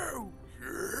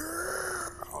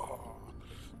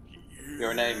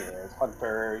 Your name is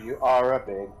Hunter. You are a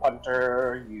big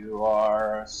hunter. You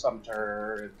are a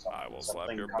sumter. And I will slap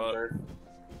something your hunter.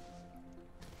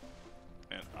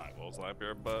 butt. And I will slap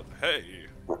your butt. Hey!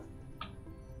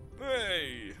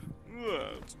 Hey!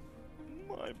 That's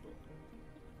my butt.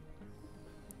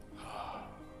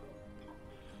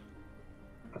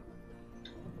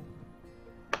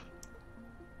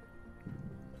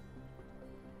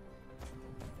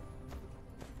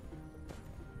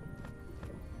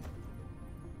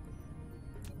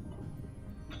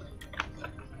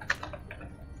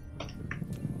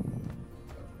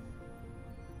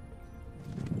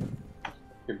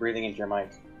 You're breathing into your mic.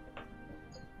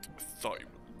 I thought you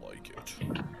would like it.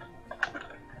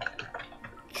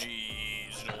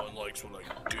 Jeez, no one likes what I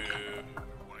do.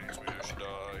 Reminds me I should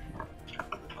die.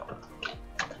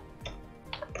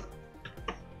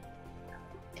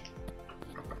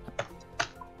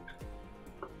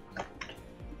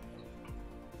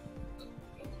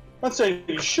 Not saying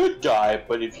you should die,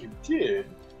 but if you did,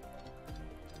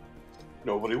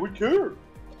 nobody would care.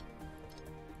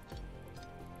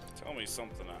 Tell me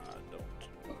something I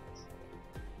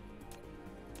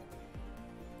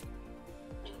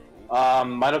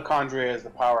don't. Mitochondria is the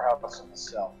powerhouse of the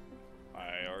cell.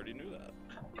 I already knew that.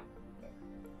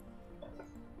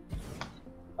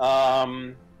 Yeah,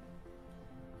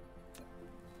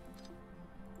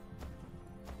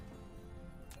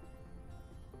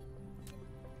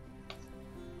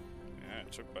 I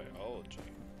took biology.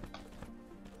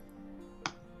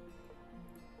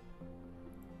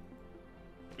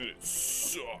 And it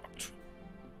sucked.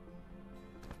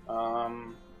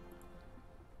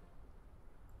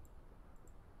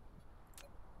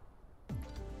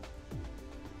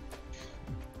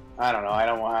 I don't know. I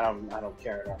don't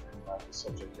care enough about the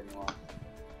subject anymore.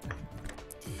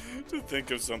 To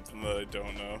think of something that I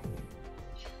don't know.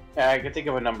 Yeah, I could think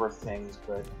of a number of things,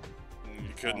 but You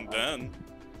couldn't then.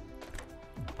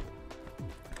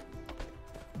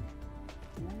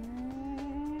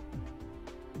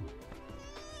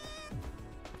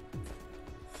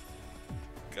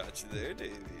 Got you there,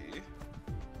 Davey.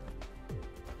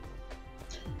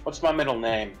 what's my middle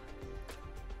name?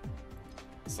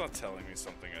 It's not telling me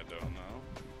something I don't know.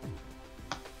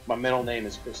 My middle name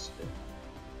is Christopher.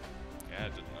 Yeah, I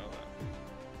didn't know that.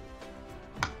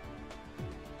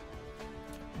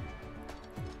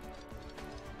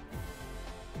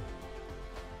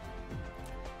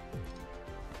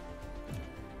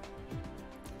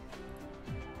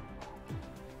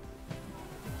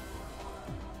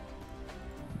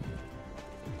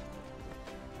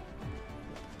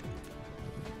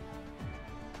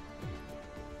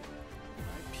 My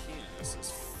penis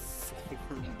is forward.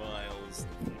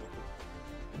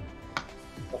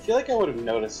 I feel like I would have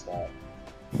noticed that.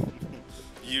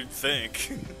 You'd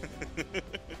think.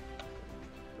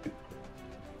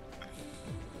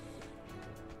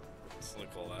 It's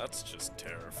like, well, that's just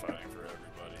terrifying for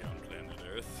everybody on planet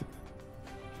Earth.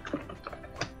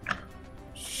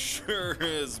 Sure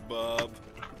is, Bob.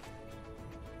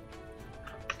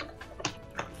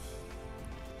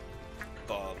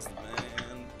 Bob's the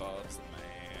man, Bob's the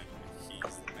man.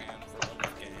 He's the man from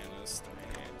Afghanistan.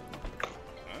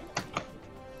 Huh?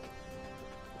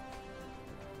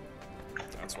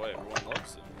 That's why everyone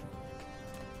loves him.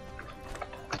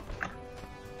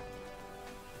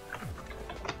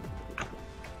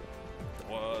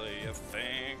 What do you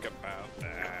think about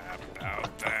that?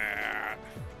 About that?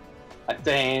 I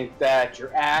think that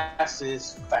your ass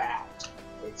is fat.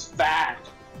 It's fat.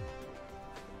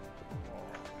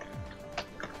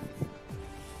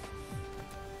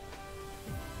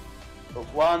 But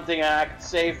one thing I can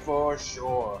say for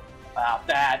sure about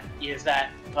that is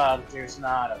that there's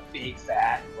not a big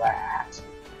fat rat.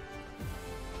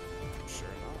 Sure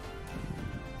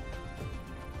not.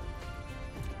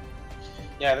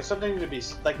 Yeah, there's something to be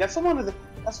like. That's one of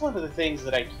the things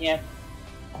that I can't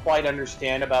quite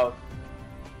understand about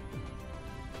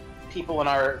people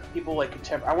like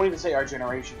contemporary. I won't even say our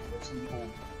generation. There's some people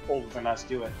older than us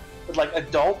do it, but like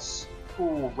adults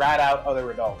who rat out other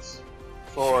adults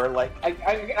for like. I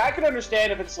can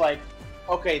understand if it's like,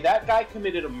 okay, that guy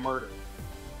committed a murder,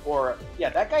 or yeah,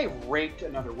 that guy raped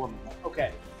another woman.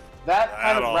 Okay, that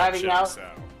kind of ratting out.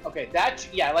 Okay, that's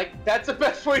the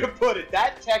best way to put it.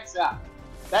 That checks out.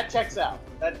 That checks out.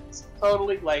 That's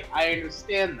totally like I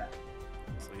understand that.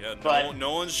 So yeah, But-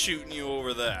 no one's shooting you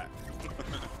over that.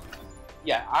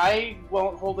 Yeah, I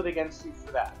won't hold it against you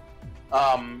for that.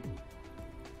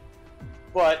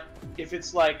 But if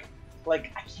it's like I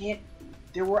can't.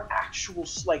 There were actual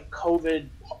like COVID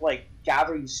like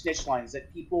gathering snitch lines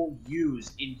that people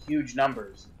used in huge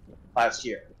numbers last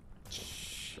year.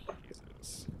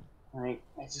 Jesus. Like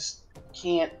I just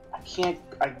can't.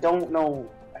 I don't know.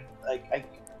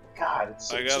 God,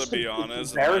 it's. I it's gotta just be it's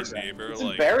honest, my embarrassing. neighbor It's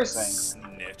like embarrassing.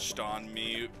 snitched on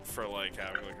me for like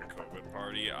having like a COVID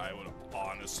party. I would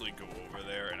honestly go over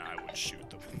there and I would shoot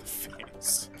them in the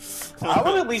face. I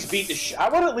would at least beat the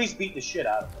shit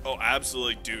out of them. Oh,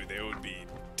 absolutely, dude. They would be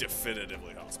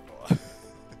definitively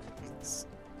hospitalized.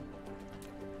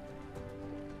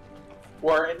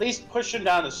 Or at least push them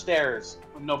down the stairs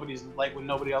when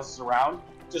nobody else is around.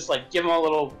 Just like give them a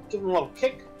little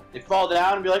kick. They fall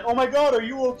down and be like, "Oh my God, are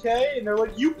you okay?" And they're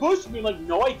like, "You pushed me." Like,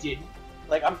 "No, I didn't."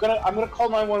 Like, I'm gonna call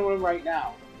 911 right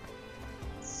now.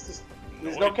 It's just,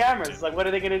 there's no cameras. It's like, what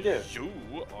are they gonna do? You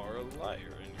are a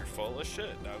liar and you're full of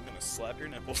shit. Now I'm gonna slap your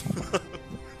nipples.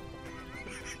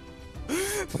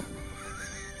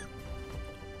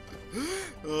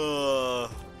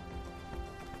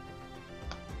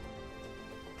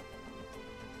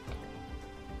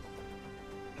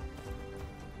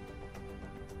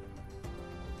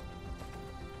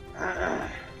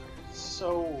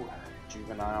 So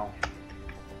juvenile.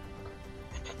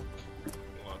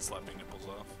 Want slapping nipples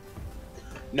off?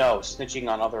 No, snitching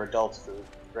on other adults for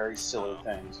very silly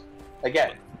things.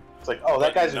 Again, it's like, oh,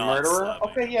 that guy's a Not murderer.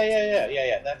 slapping. Okay,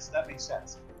 yeah. That makes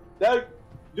sense.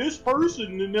 This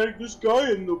person and this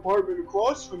guy in the apartment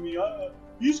across from me,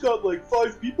 he's got like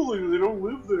 5 people in it. They don't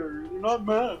live there. They're not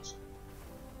masked.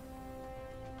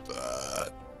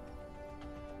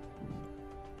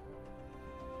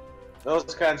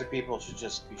 Those kinds of people should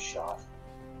just be shot.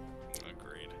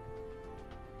 Agreed.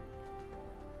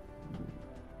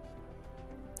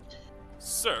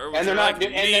 Sir, would And you they're not like do-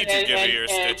 me and- to and- give and- you your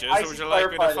and stitches, I or would you should like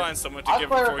me to clarify find this. someone to I'll give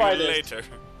them for clarify you this. later?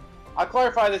 I'll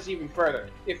clarify this even further.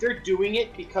 If they're doing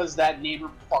it because that neighbor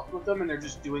fucked with them and they're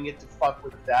just doing it to fuck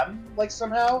with them, like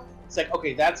somehow, it's like,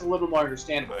 okay, that's a little more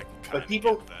understandable. I But kinda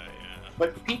people, get that, yeah.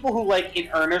 but people who like in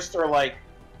earnest are like,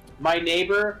 my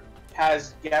neighbor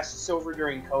has guests over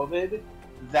during COVID,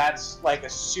 that's like a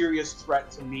serious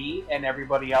threat to me and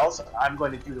everybody else. And I'm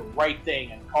going to do the right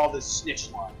thing and call this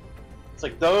snitch line. It's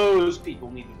like those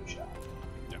people need to be shot.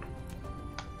 Yeah.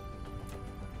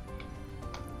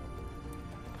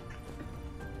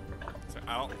 So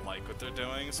I don't like what they're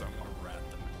doing, so I'm gonna rat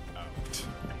them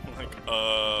out. Like,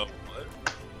 what?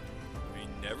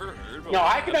 We never heard about. No,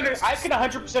 what I can happens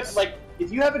to 100% like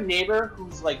if you have a neighbor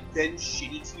who's like been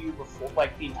shitty to you before,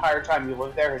 like the entire time you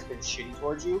live there has been shitty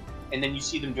towards you, and then you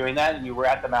see them doing that and you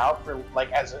rat them out for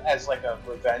like as like a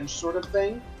revenge sort of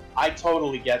thing. I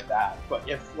totally get that, but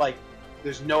if like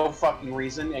there's no fucking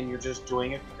reason and you're just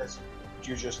doing it because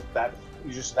you're just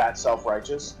that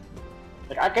self-righteous,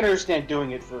 like I can understand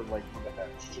doing it for like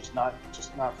revenge, just not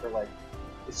for like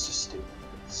It's just stupid.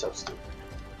 It's so stupid.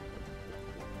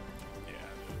 Yeah,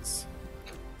 it is.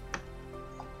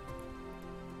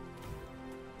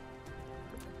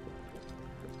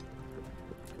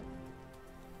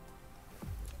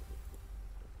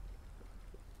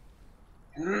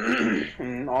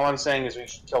 All I'm saying is we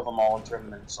should kill them all and turn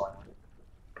them into soil.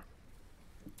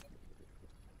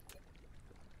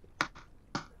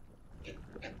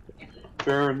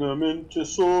 Turn them into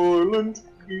soil and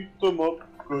heat them up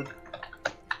good.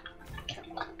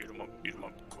 Eat 'em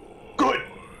up Good!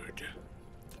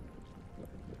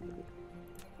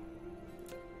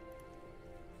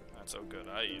 That's so good,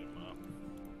 I eat 'em up.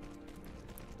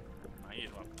 I eat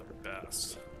 'em up the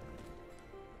best.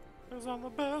 'Cause I'm the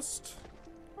best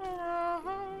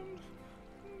around.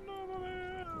 Nobody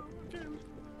ever gives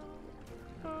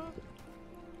around.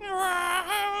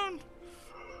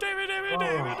 David.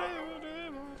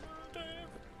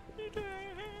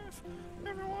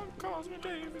 Everyone calls me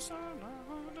Davey, son.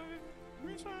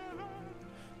 Davey, son.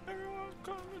 Everyone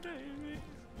calls me Davey.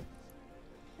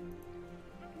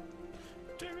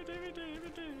 Davey.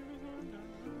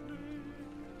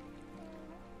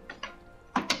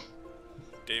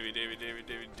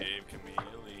 Dave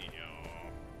Camilio.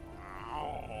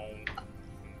 Oh.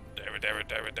 David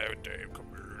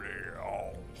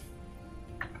Camilio.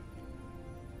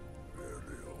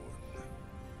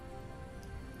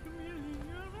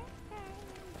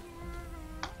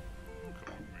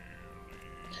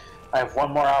 I have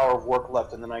 1 more hour of work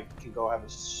left, and then I can go have a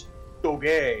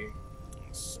stogie.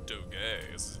 Stogie.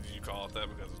 Did you call it that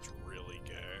because it's really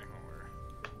gay, or?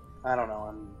 I don't know.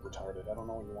 I'm retarded. I don't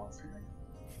know what you want from me.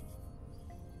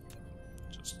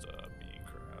 Just being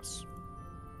crass.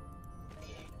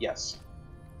 Yes.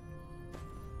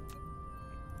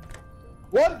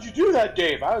 Why did you do that,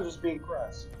 Dave? I was just being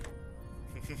crass.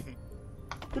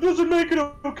 It doesn't make it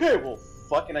okay. Well,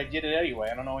 fucking, I did it anyway.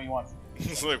 I don't know what you want from me.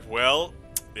 It's like, well,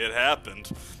 it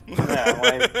happened. Yeah,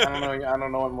 like, I don't know. I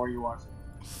don't know what more you want.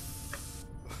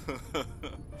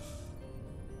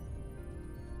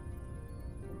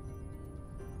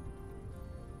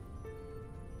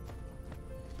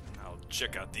 I'll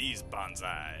check out these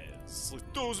bonsais.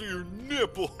 Like, those are your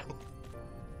nipples.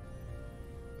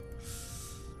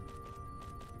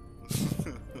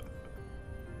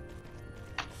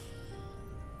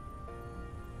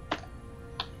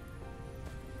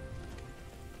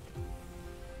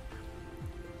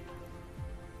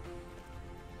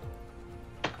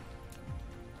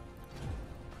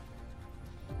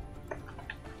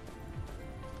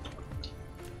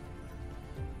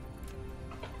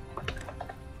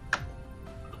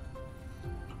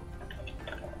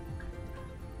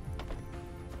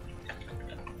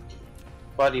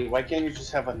 Buddy, why can't you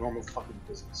just have a normal fucking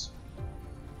business?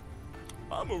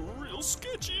 I'm a real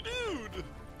sketchy dude.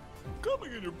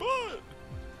 Coming in your butt.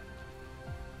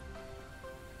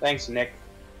 Thanks, Nick.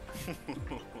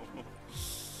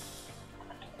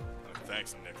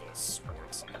 Thanks, Nicholas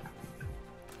Swartzen.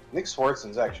 Nick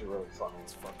Swartzen's actually really funny.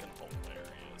 It's fucking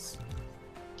hilarious.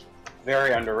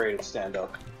 Very underrated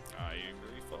stand-up. I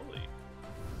agree fully.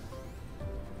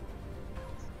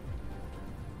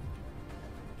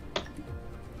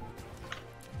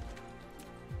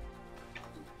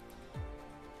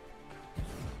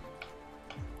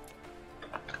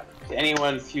 To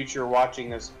anyone future watching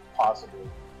this, possibly,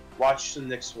 watch some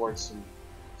Nick Swartzen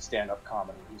stand-up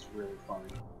comedy. He's really funny.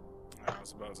 I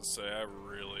was about to say, I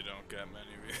really don't get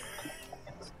many of you.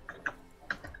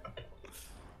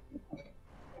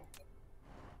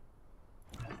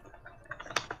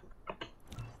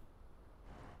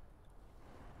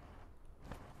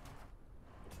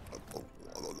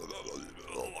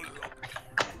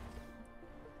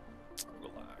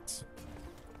 Relax.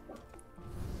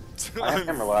 I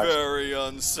am relaxed. Very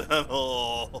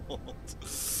unsettled.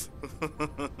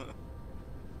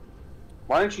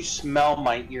 Why don't you smell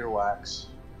my earwax?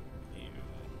 Ew.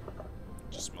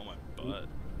 Just smell my butt.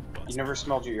 You never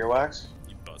smelled your earwax?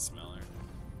 You butt smeller.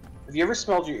 Have you ever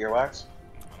smelled your earwax?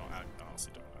 I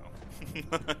honestly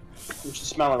don't know. You should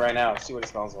smell it right now. See what it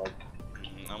smells like.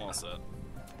 I'm all set.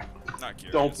 Not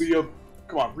curious. Don't be a...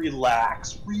 Come on,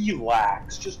 relax.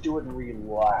 Relax. Just do it and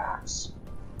relax.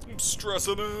 I'm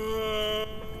stressing it.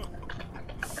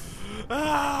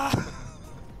 Ah!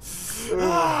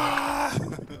 Ah!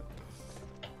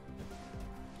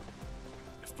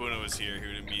 If Bono was here, he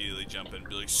would immediately jump in and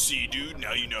be like, "See, dude,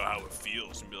 now you know how it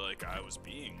feels," and be like, "I was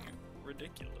being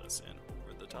ridiculous and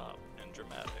over the top and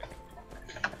dramatic."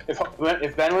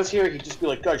 If Ben was here, he'd just be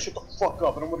like, "Guys, shut the fuck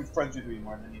up. I don't want to be friends with you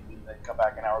anymore." And then he'd like, come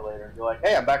back an hour later and be like,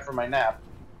 "Hey, I'm back from my nap."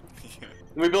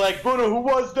 And we'd be like, "Bono, who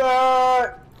was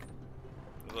that?"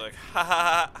 They're like, ha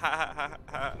ha ha ha ha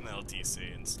ha, and they'll DC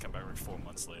and just come back like 4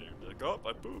 months later and be like, oh,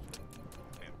 I pooped.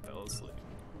 And fell asleep.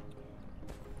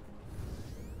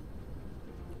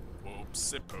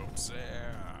 Whoopsie poopsie,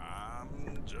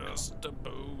 I'm just a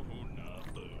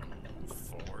boo-hoo-na-boo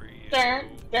for you. Down,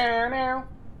 down, now.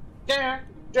 Down,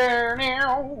 down,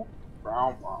 now.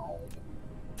 Brown, brown.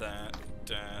 Da,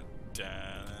 da, da,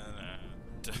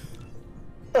 da,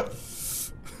 da.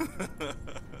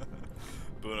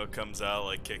 Bruno comes out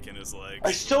like kicking his legs.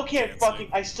 I still can't dancing.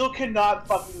 I still cannot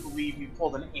fucking believe you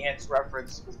pulled an Ants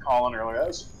reference with Colin earlier. That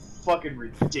was fucking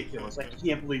ridiculous. I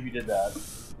can't believe you did that.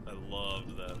 I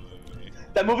loved that movie.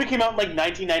 That movie came out in like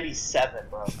 1997,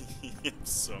 bro.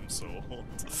 I'm so old.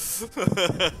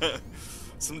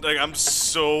 I'm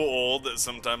so old that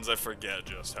sometimes I forget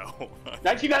just how old I am.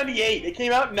 1998. It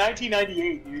came out in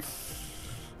 1998, dude.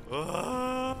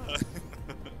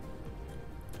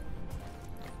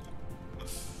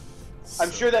 I'm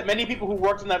sure that many people who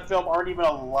worked on that film aren't even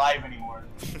alive anymore.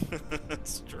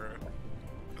 That's true.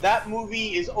 That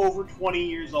movie is over 20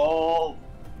 years old.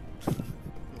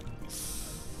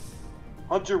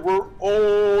 Hunter, we're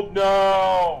old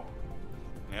now.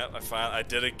 Yep, I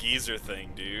did a geezer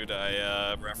thing, dude.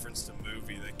 I referenced a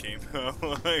movie that came out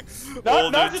like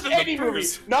Not just any movie.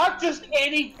 Not just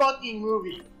any fucking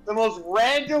movie. The most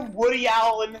random Woody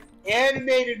Allen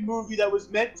animated movie that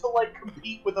was meant to like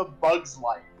compete with A Bug's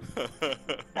Life.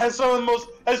 Has some of the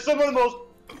most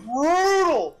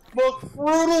brutal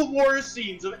war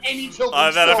scenes of any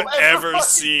children's that film I've ever fucking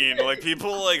seen. made. Like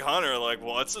people like Hunter are like,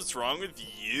 what's wrong with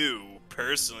you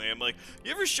personally? I'm like,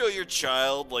 you ever show your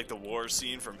child like the war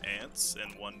scene from Ants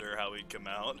and wonder how he'd come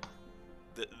out?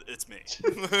 It's me.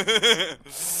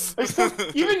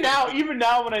 even now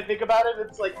when I think about it,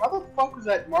 it's like, how the fuck was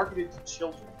that marketed to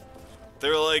children?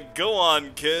 They're like, go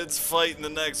on, kids, fight in the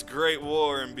next great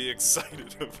war and be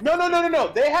excited about it.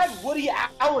 No. They had Woody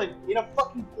Allen in a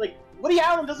fucking, like, Woody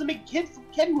Allen doesn't make kid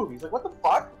movies. Like, what the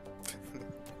fuck?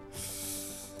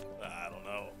 I don't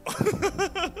know.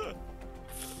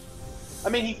 I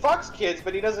mean, he fucks kids,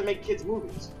 but he doesn't make kids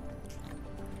movies.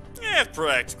 Yeah, it's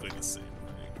practically the same thing.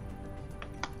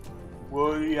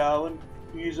 Woody Allen,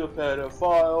 he's a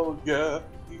pedophile, yeah.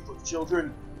 He fucks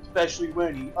children, especially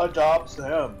when he adopts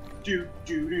them. Do.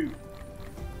 For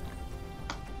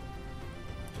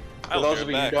those of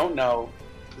you who don't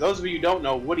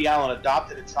know, Woody Allen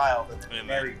adopted a child and then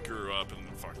married. Grew up and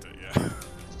then fucked it. Yeah.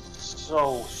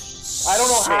 So I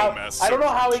don't know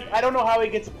how he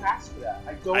gets a pass for that.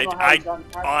 I don't know how he's gotten a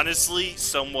pass. Honestly,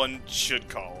 someone should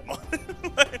call him on it.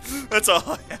 That's all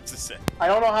I have to say. I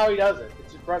don't know how he does it.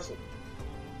 It's impressive.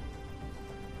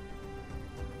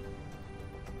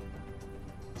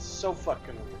 So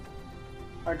fucking weird.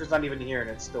 Hunter's not even here and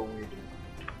it's still weird.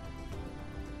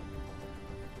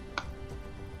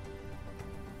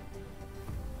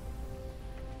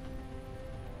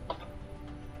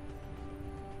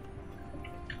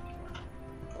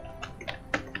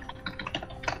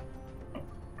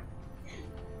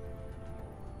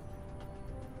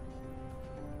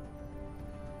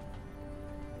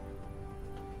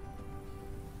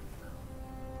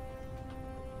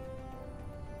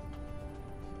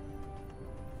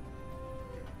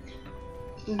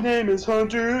 His name is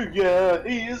Hunter, yeah,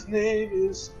 his name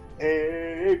is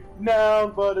a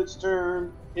noun, but it's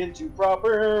turned into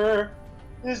proper.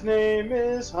 His name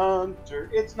is Hunter,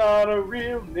 it's not a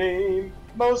real name,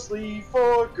 mostly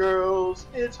for girls,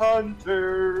 it's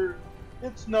Hunter.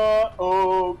 It's not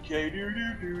okay, do.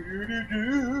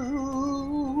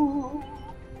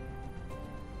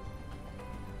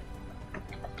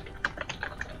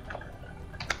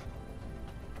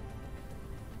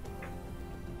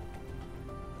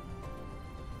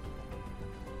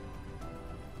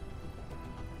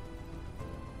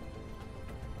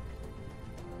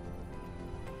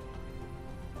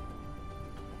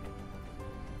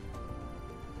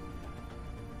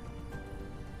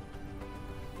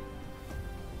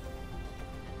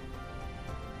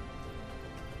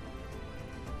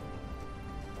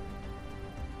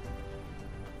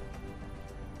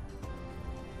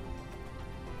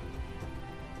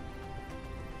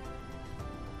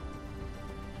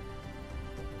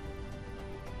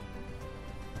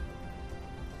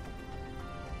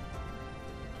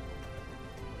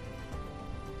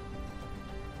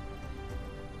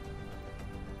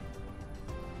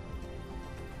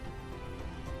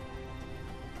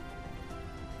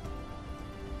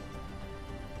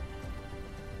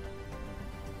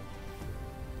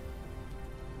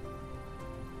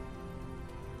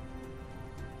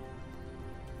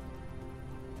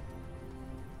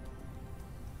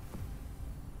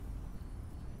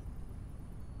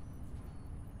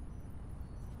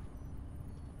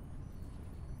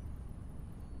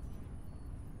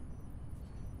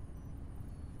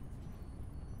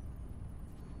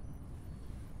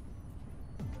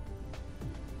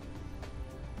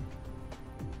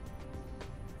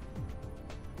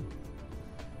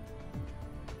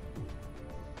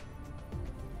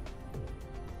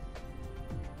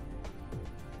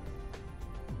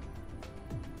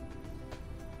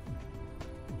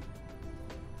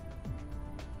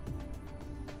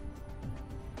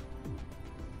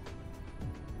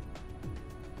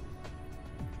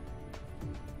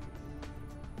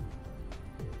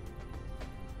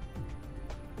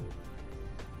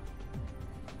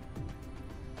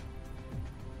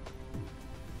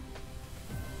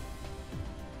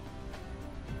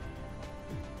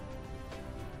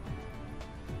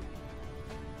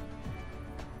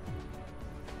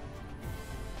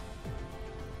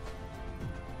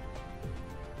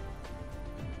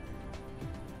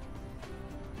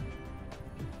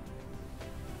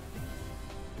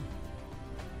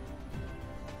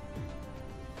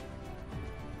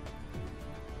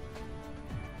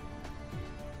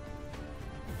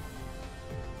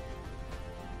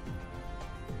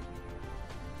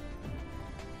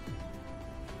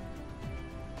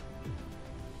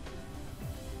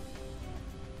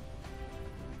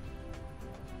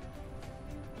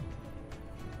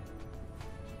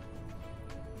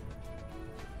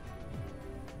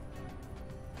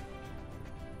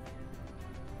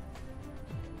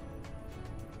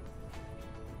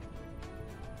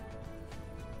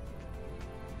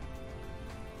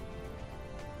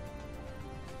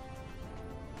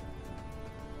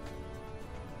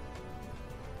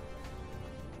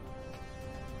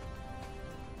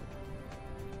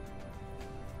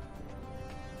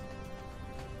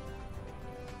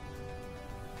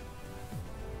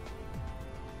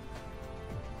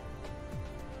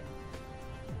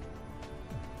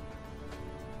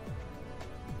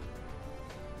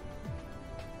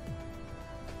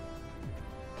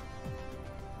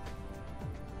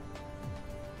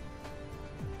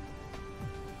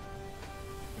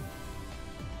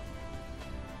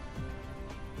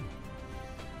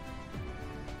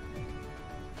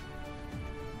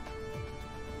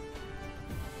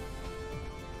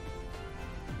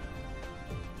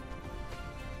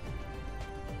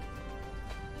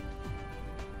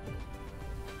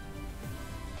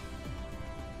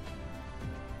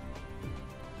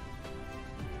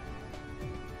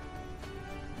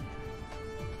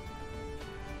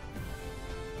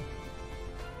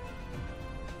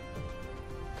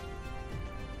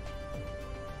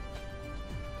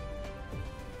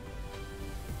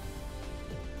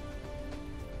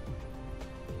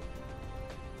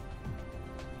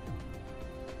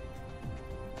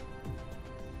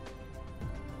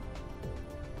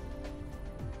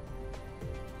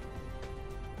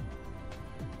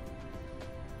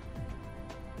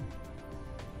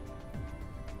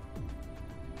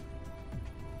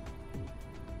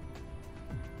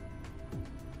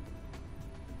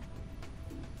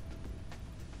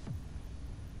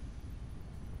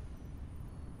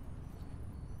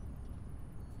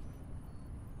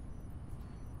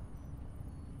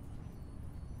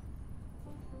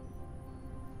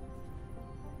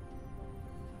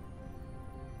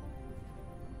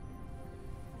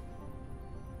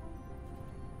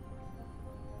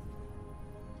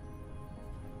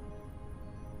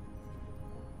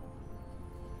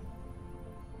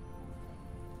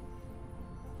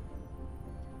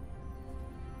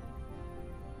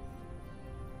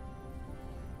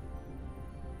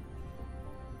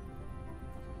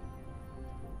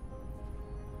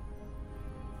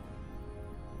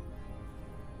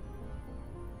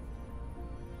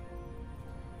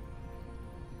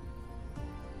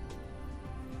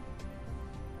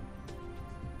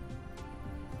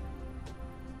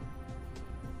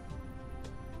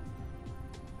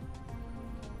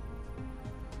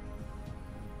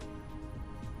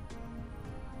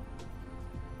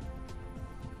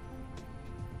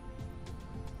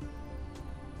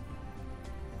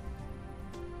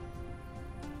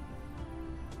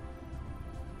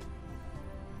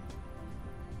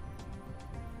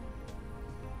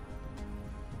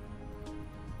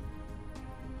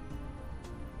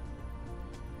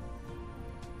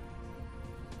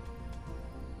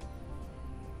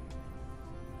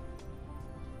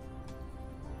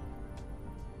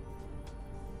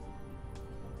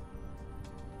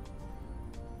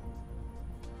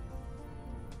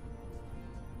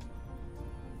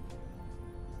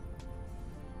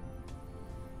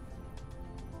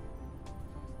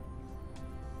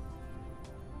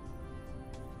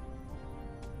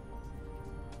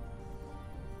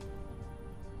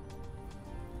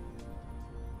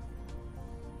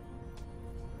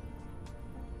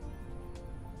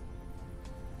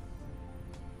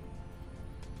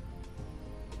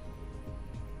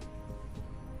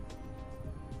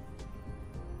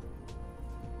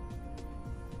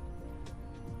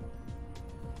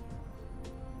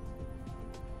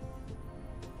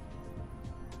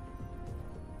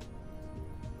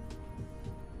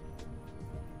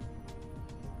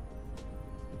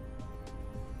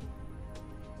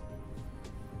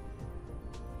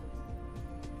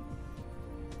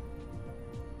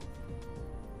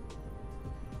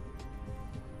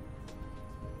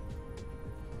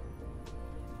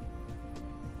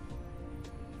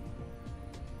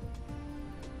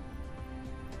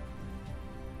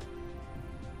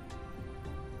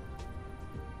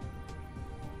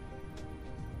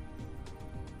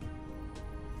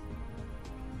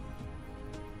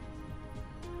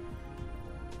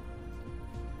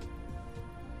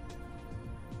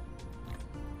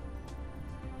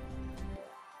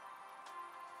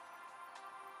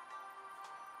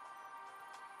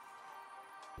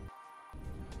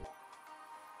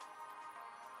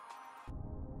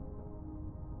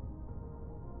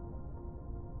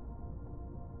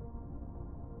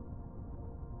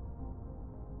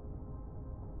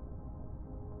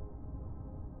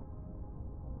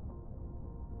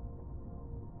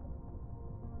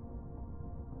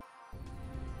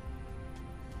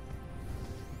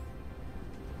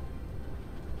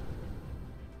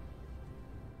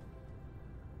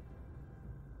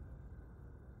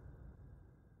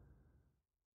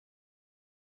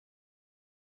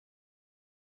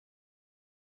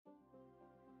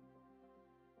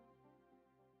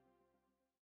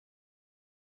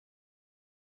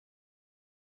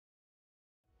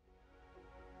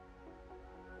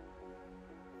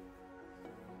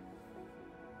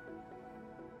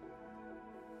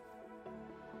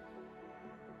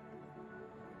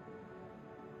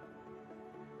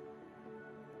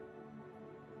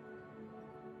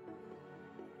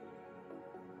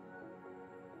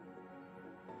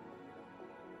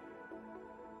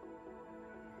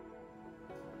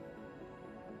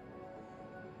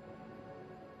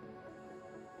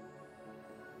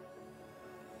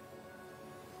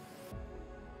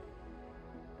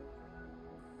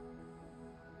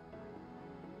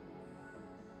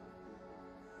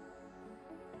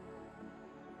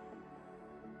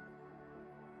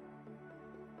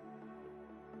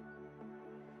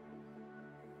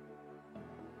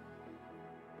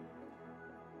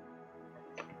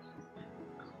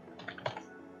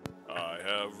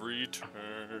 have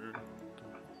returned.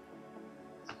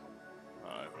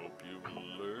 I hope you've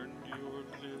learned your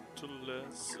little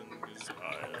lesson, 'cause I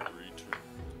have returned.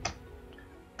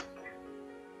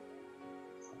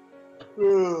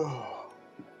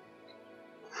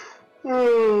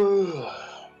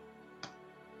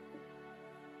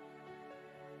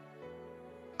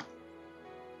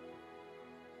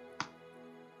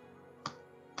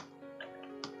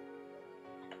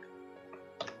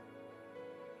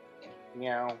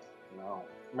 Meow, meow,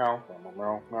 meow, meow,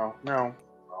 meow, meow, meow,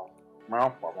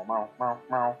 meow, meow, meow, meow,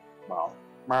 meow, meow,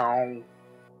 meow.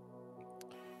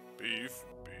 Beef,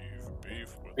 beef, beef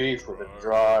with Beef with a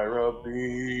dry rub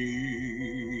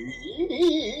beef.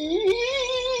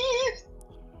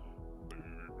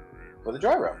 With a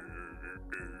dry rub.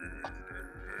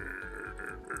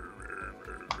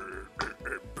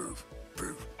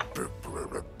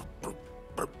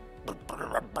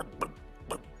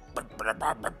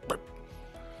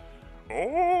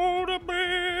 Oh, the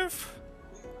beef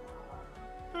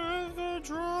is the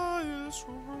driest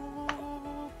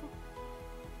rub.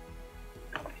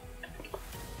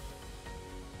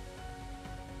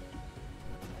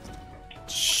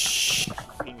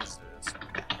 Jesus.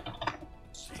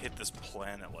 Hit this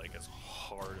planet like as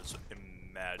hard as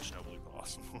imaginably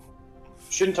possible.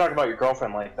 Shouldn't talk about your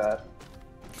girlfriend like that.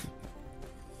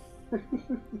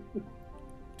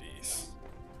 Jeez.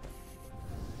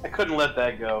 I couldn't let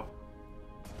that go.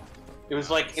 It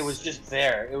was like, it was just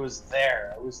there. It was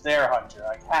there. It was there, Hunter.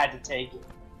 I had to take it.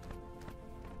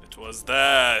 It was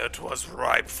there. It was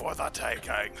ripe for the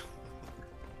taking.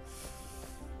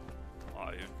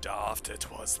 Are you daft? It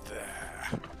was there.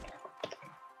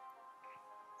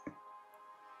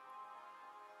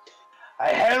 I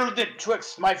held it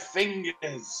twixt my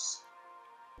fingers.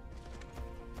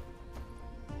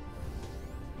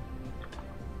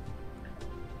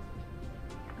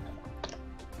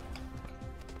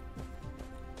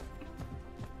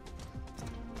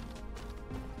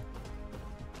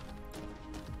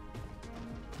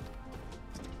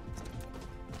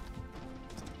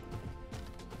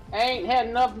 I ain't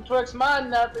had nothing twixt my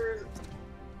nuthers.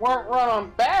 Weren't run on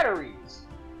batteries.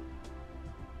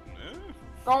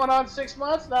 Going on 6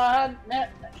 months now. I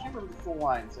can't remember the full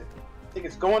lines. I think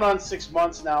it's going on 6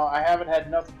 months now. I haven't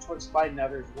had nothing twixt my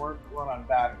nuthers. Weren't run on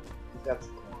batteries. I think that's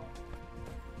the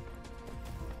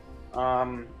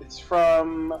line. It's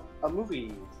from a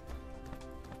movie.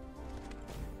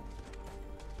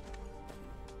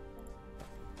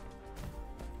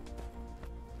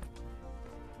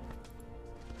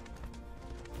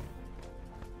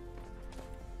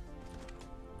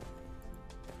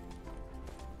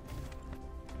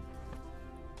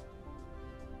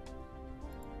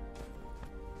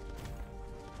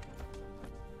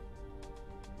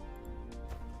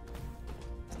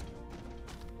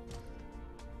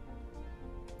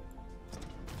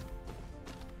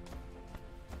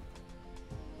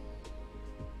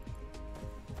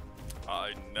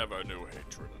 I never knew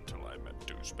hatred until I met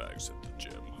douchebags at the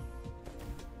gym.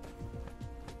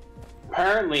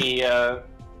 Apparently,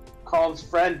 Colin's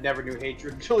friend never knew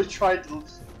hatred until he tried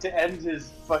to end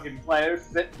his fucking Planet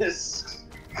Fitness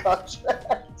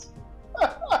contract.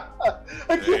 I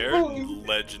can't They're believe.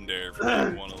 legendary for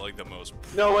being one of like the most.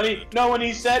 When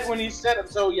he said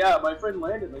so yeah, my friend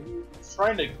Landon, like, he was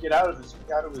trying to get out of his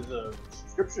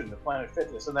subscription to Planet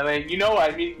Fitness, and then I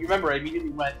immediately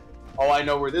went, oh, I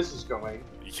know where this is going.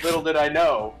 Little did I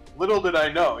know.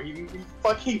 He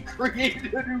fucking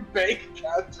created a new bank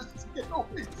account just to get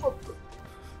away from it.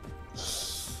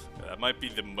 That might be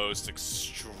the most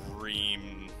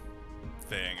extreme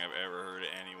thing I've ever heard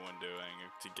anyone doing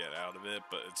to get out of it,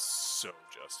 but it's so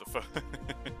justified.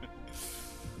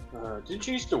 Didn't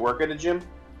you used to work at a gym?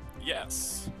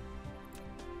 Yes.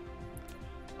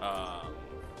 What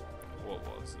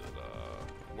was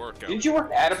it? Workout. Didn't you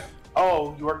work at a...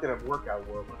 Oh, you worked at a workout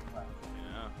world.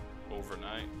 Yeah,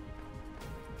 overnight.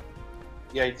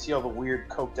 Yeah, you'd see all the weird,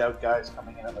 coked-out guys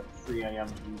coming in at like 3 a.m.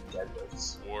 to do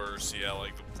deadlifts. Worse, yeah,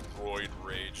 like the roid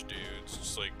rage dudes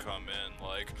just like come in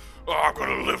like, oh, I'm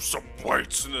gonna lift some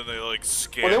weights, and then they like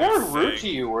scan. Well, they their weren't rude thing. to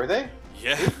you, were they?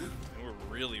 Yeah, they were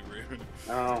really rude.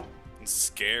 Oh. And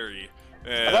scary.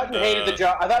 And, I thought you hated the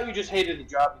job. I thought you just hated the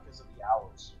job because of the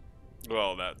hours.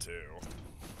 Well, that too.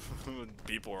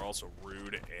 People are also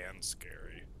rude and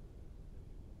scary.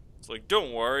 It's like,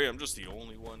 don't worry, I'm just the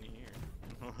only one here.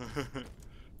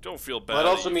 Don't feel bad. That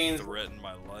also you means threaten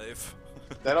my life.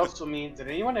 That also means, did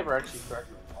anyone ever actually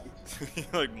threaten your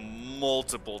life? Like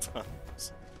multiple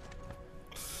times.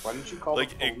 Why didn't you call like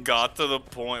the police? it got to the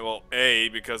point, well, A,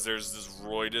 because there's this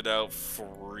roided out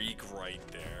freak right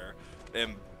there,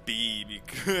 and B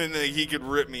because he could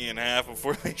rip me in half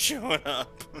before they showed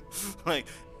up. Like,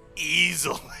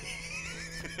 easily.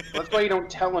 That's why you don't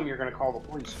tell him you're gonna call the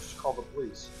police. You just call the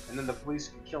police, and then the police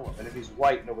can kill him. And if he's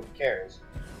white, nobody cares.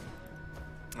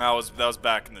 That was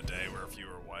back in the day where if you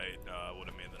were white, would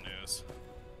have made the news.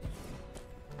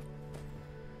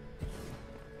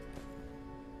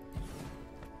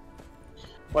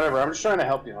 Whatever. I'm just trying to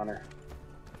help you, Hunter.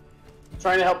 I'm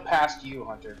trying to help past you,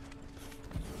 Hunter.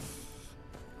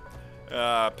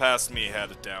 Past me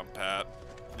had it down pat.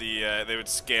 They would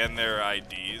scan their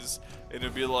IDs, and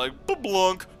it'd be like,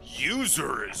 "Blunk,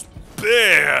 user is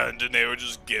banned," and they would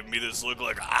just give me this look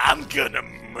like, "I'm gonna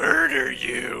murder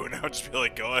you," and I would just be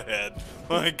like, "Go ahead,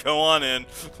 like, go on in."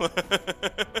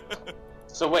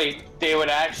 So wait, they would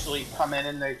actually come in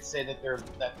and they'd say that their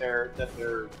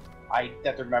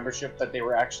membership, that they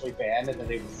were actually banned, and then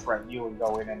they would threaten you and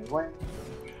go in anyway?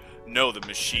 No, the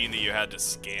machine that you had to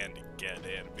scan to get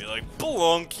in would be like,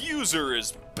 "Blunk, user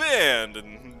is banned,"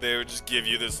 and they would just give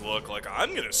you this look like,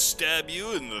 "I'm gonna stab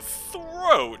you in the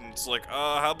throat," and it's like,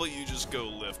 how about you just go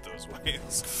lift those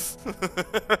weights?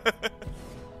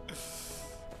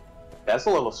 That's a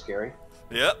little scary.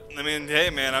 Yep, I mean, hey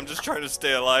man, I'm just trying to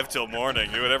stay alive till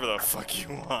morning. Do whatever the fuck you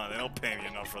want. They don't pay me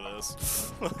enough for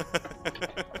this.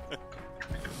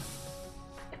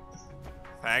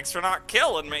 Thanks for not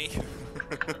killing me.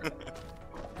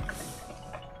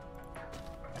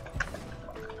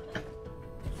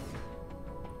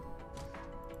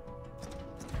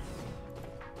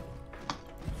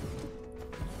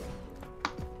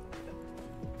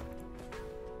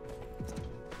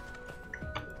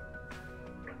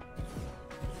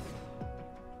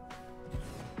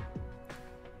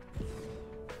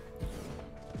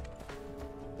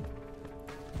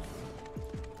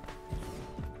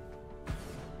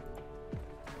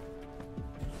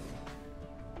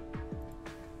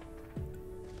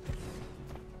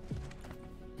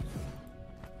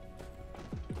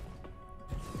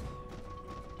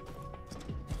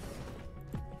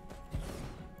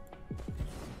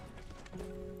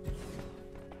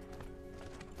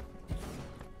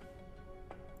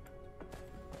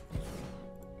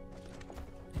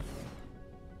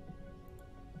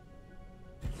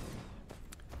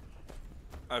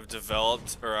 I've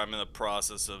developed, or I'm in the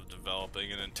process of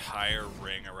developing, an entire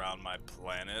ring around my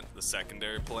planet, the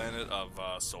secondary planet, of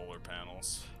solar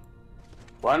panels.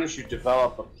 Why don't you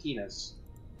develop a penis?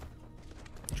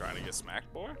 Trying to get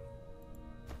smacked, boy?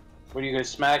 What are you gonna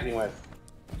smack me with?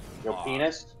 Your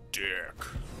penis? Dick.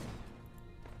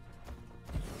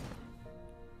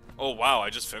 Oh wow, I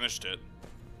just finished it.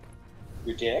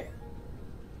 Your dick?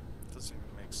 Doesn't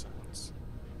even make sense.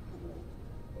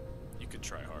 You could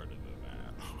try harder than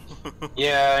that.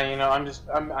 Yeah, you know,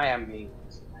 I am being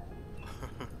lazy.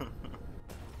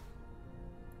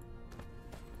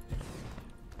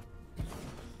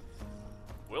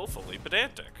 Willfully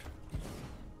pedantic.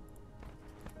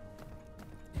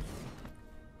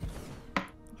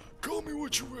 Call me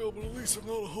what you will, but at least I'm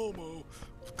not a homo.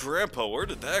 Grandpa, where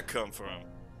did that come from?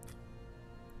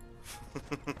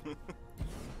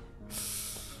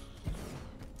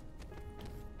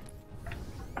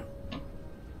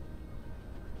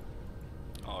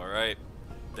 Alright.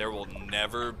 There will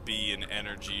never be an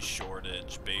energy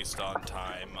shortage based on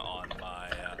time on my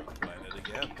planet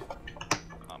again.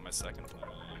 On my second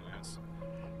planet, anyways.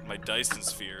 My Dyson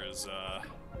sphere is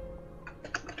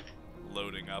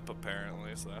loading up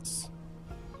apparently, so that's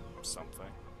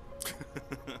something. I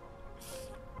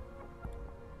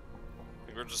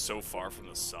think we're just so far from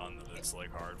the sun that it's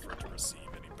like hard for it to receive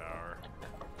any power.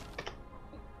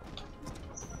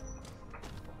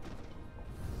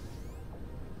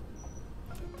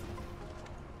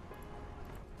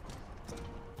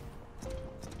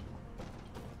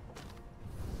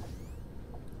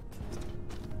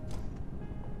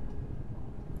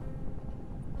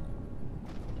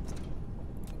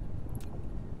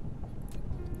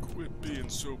 Quit being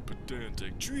so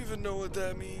pedantic. Do you even know what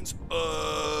that means?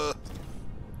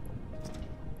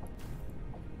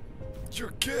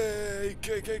 You're gay,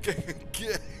 gay.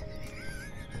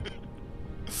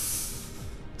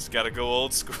 Just gotta go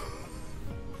old school.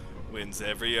 Wins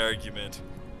every argument.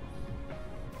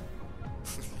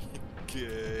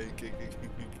 Gay.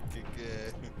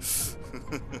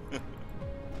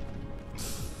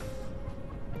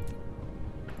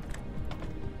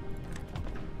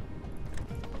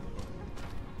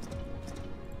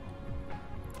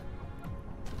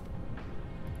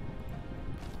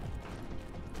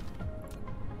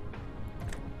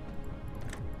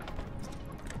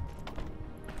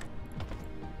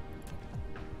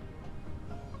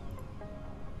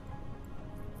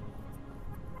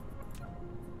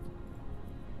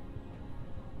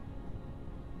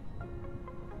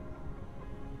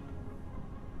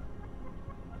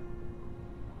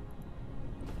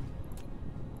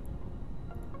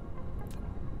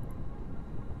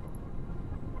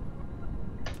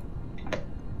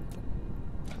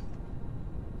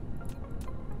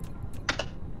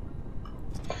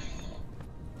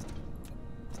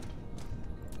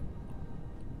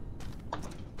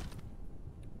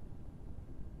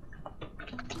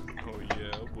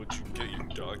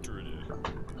 pretty.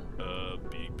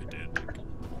 Being pedantic.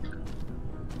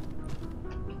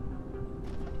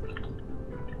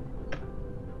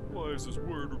 Why is this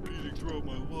word repeating throughout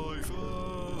my life?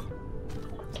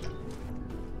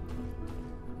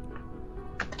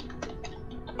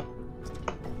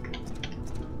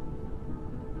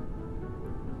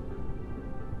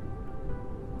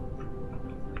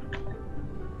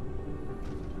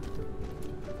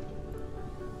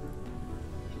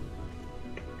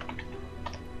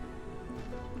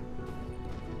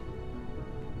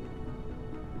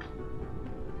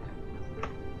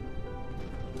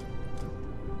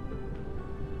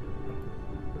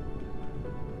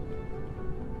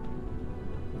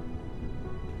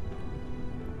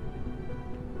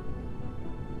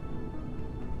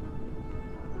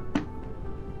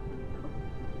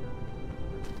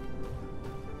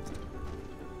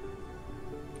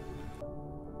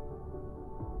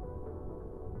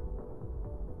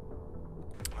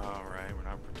 Alright, we're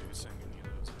not producing any of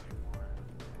those anymore.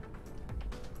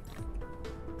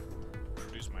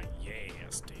 Produce my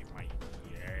yes, Dave, my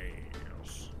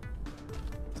yes.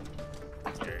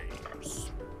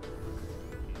 Yes.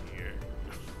 Yeah.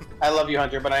 I love you,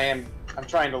 Hunter, but I'm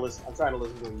trying to listen. I'm trying to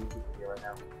listen to a YouTube video right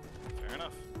now. Fair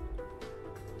enough.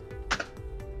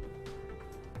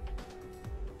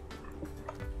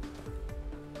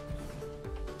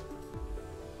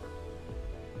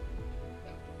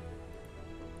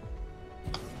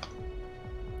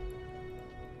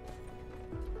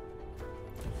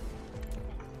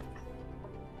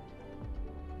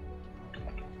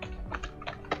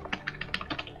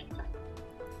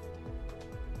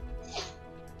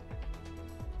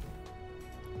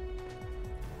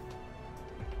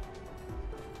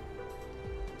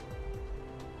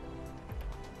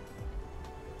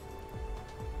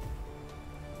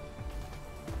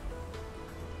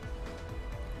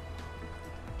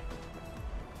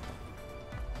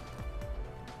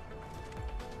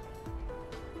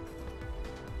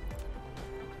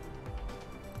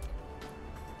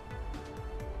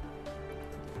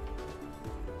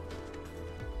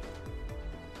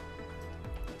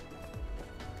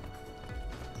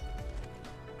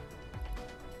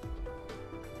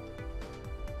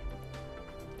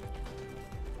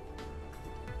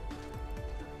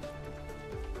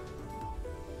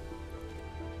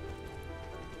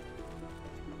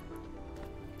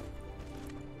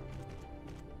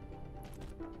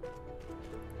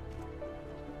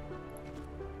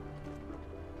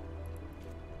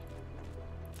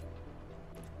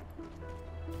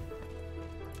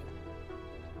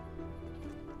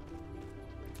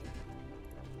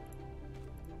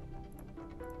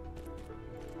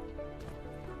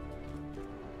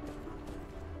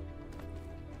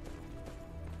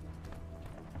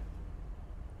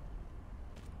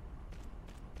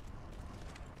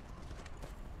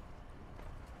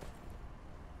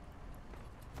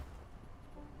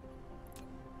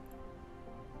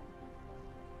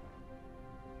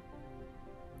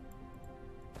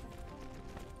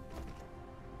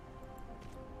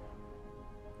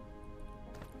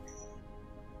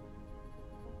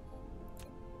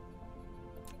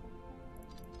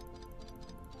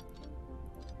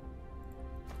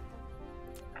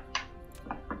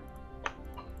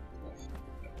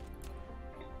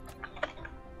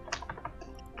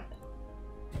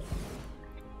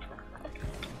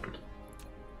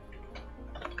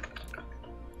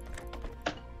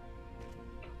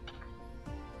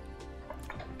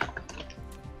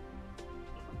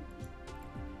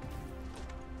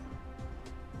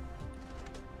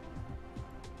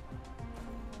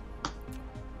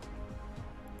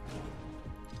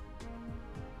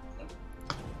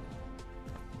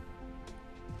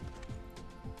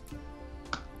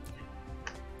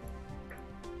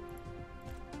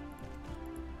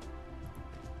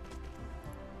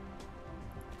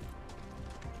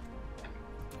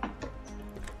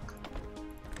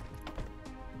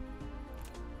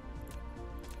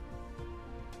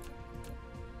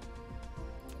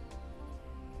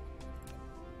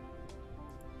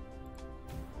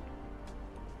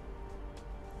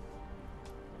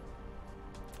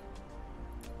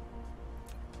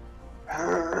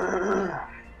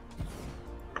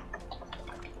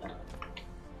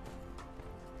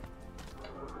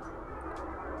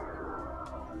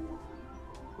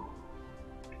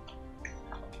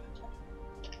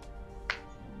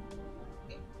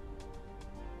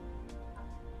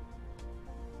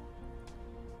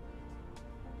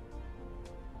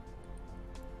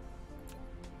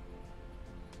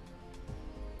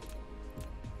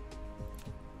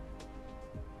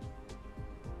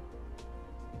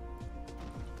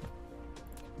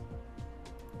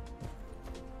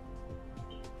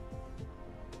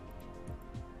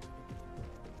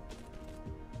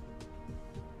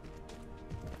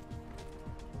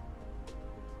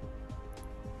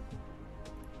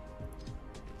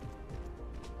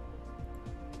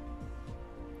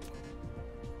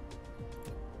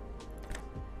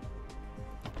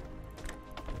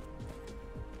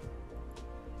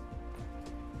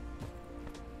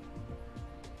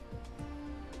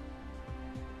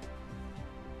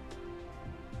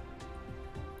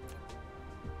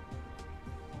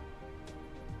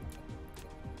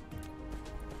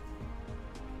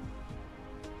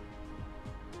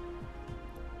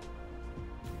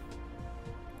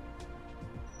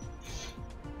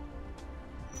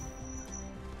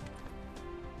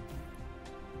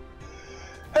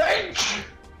 H!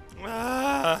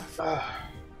 Ah. Ah,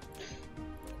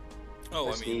 Oh, I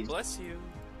I mean, sneezed. bless you.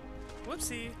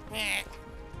 Whoopsie.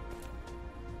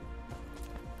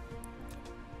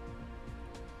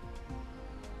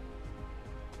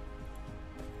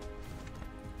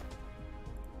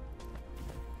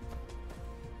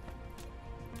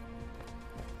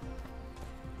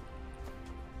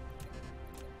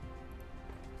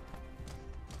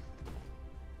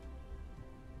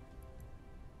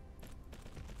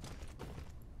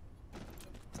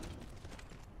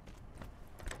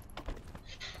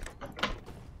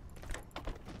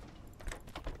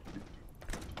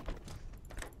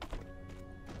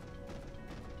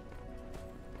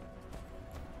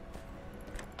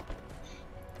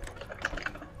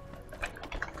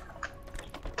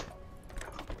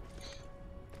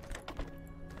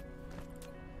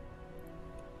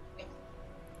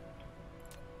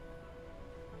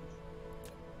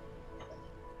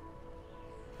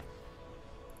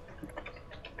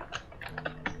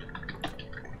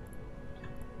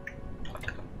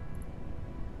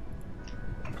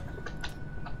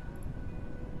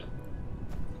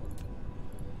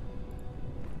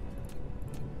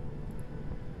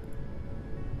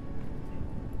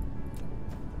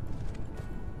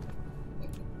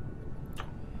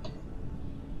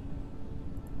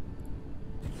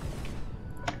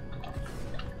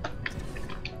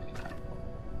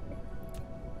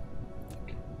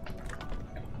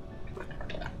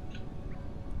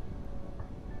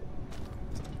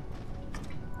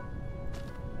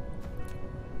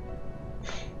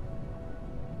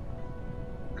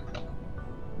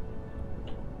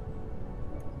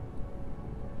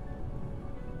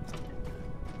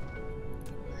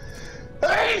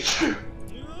 H!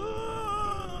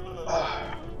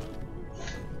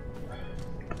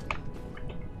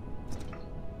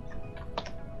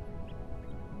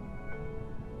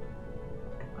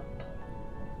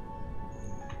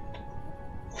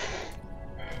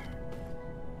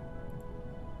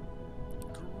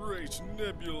 Great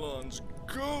Nebulon's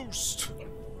ghost!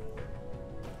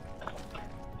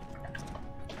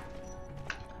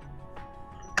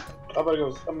 I'm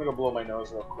gonna go blow my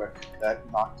nose real quick. That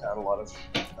knocked out a lot of.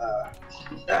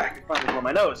 I can finally blow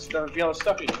my nose. Doesn't feel as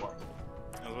stuffy anymore.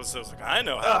 I was like, I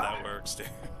know how that works, dude.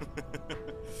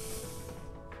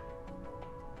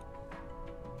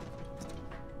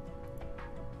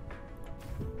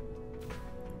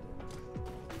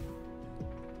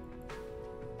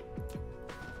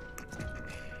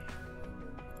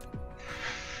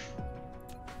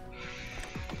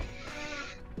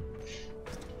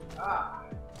 Ah.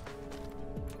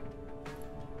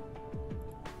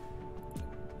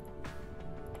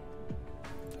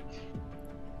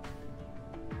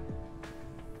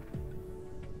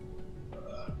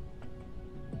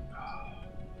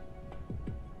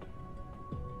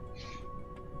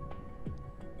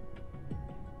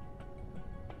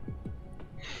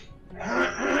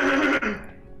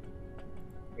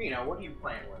 Reno, what are you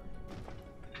playing with?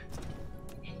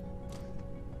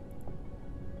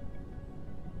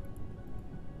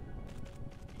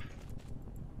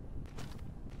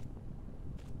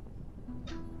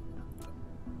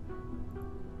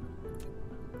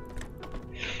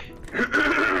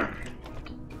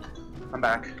 I'm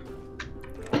back.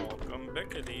 Welcome,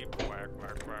 Bickety, quack,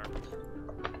 quack, quack.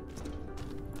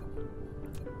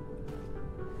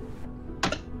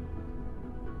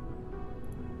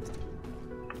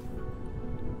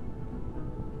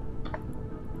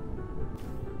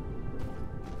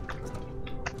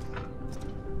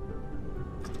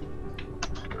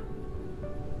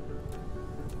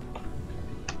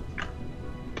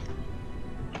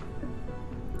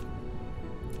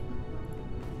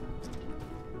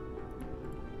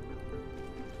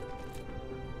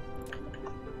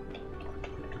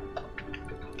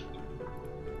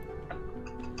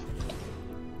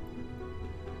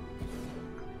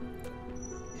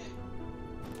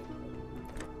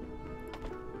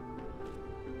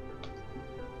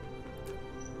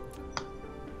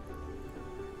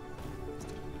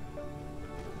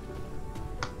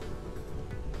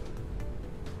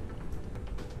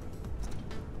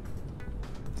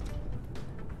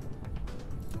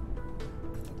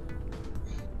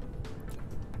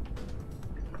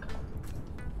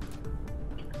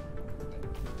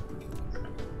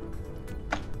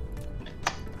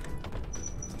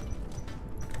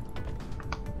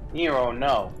 Nero,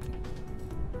 no.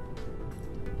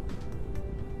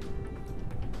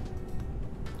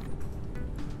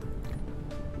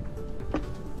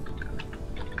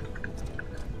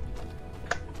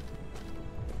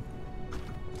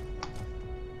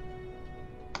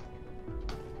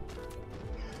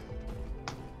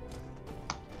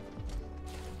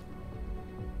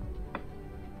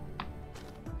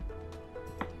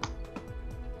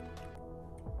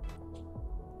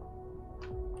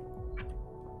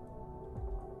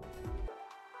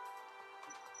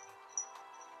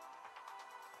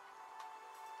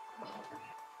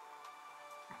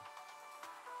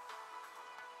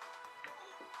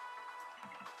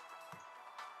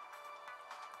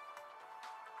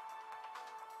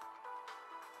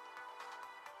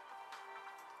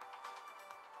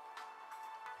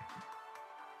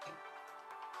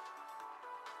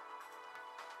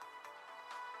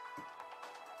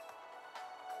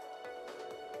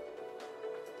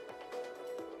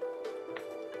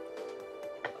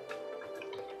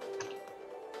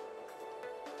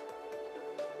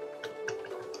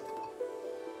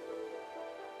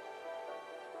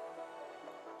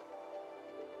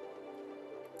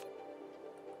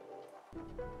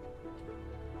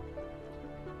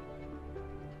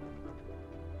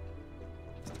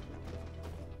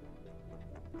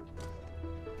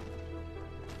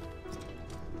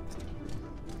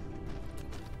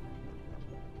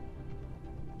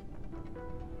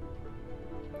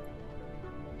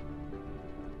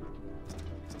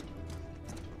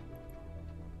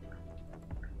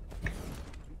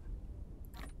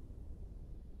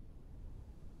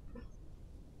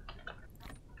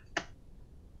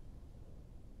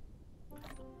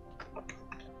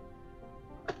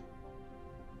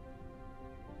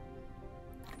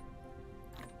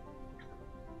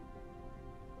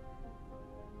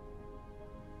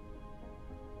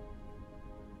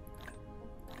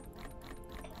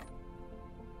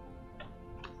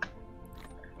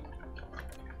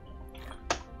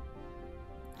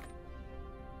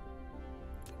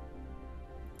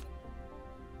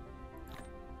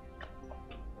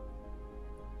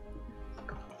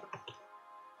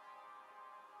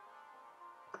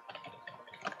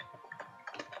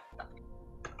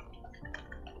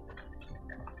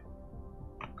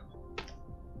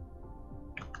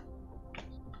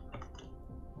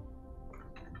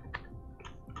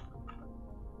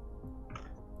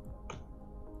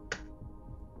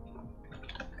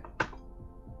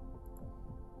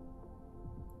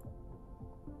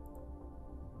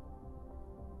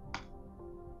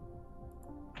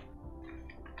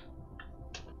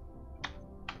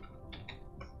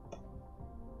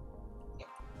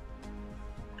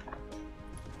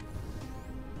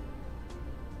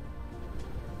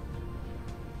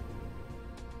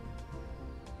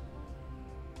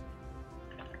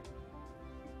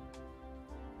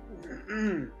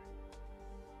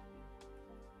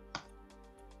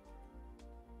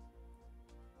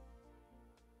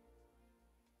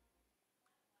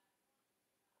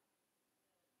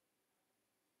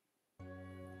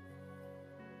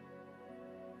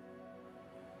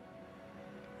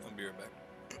 I'll be right back.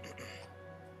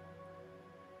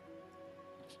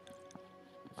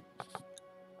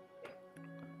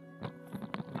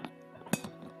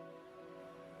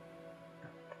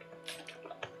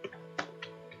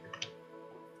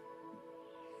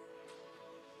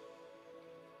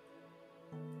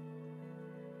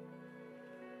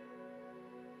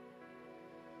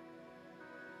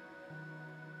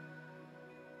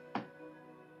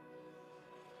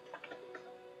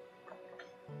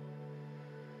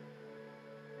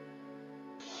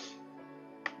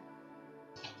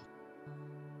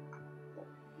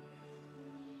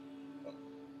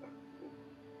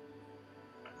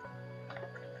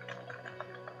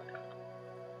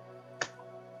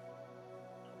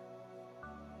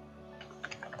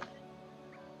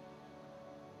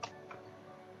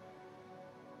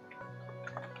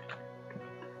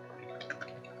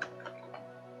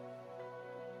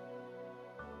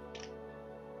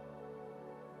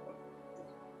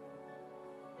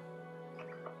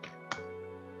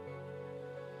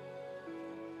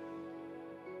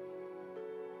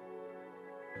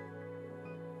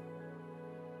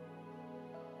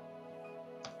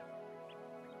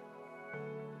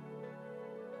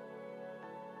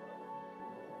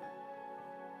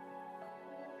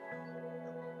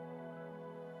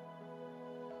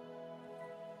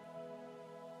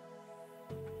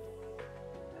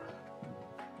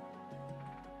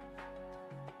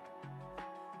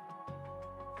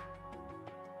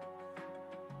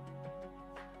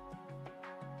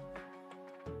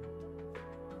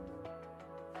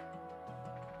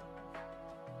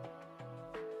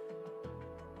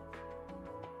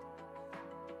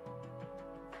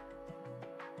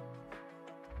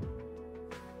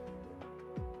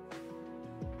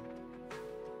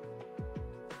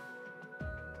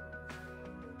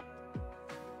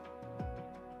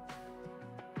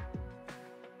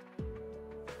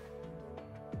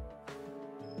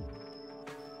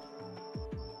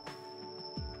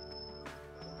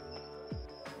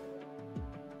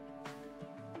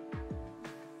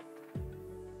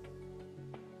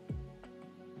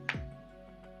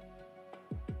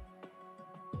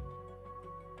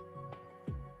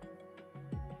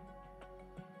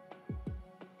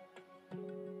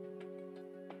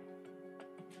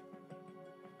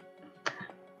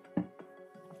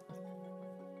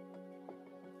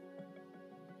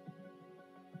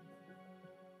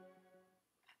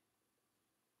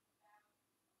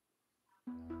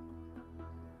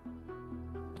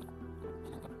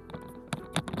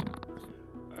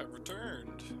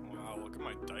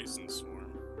 at my Dyson swarm.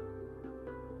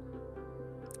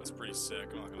 That's pretty sick,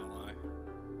 I'm not gonna lie.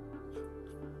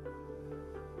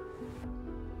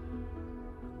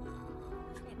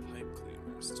 What kind of pipe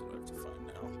cleaners do I have to find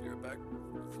now? Be right back.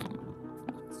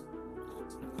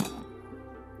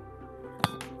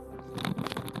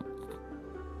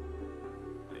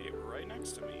 They were right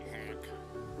next to me, Hank.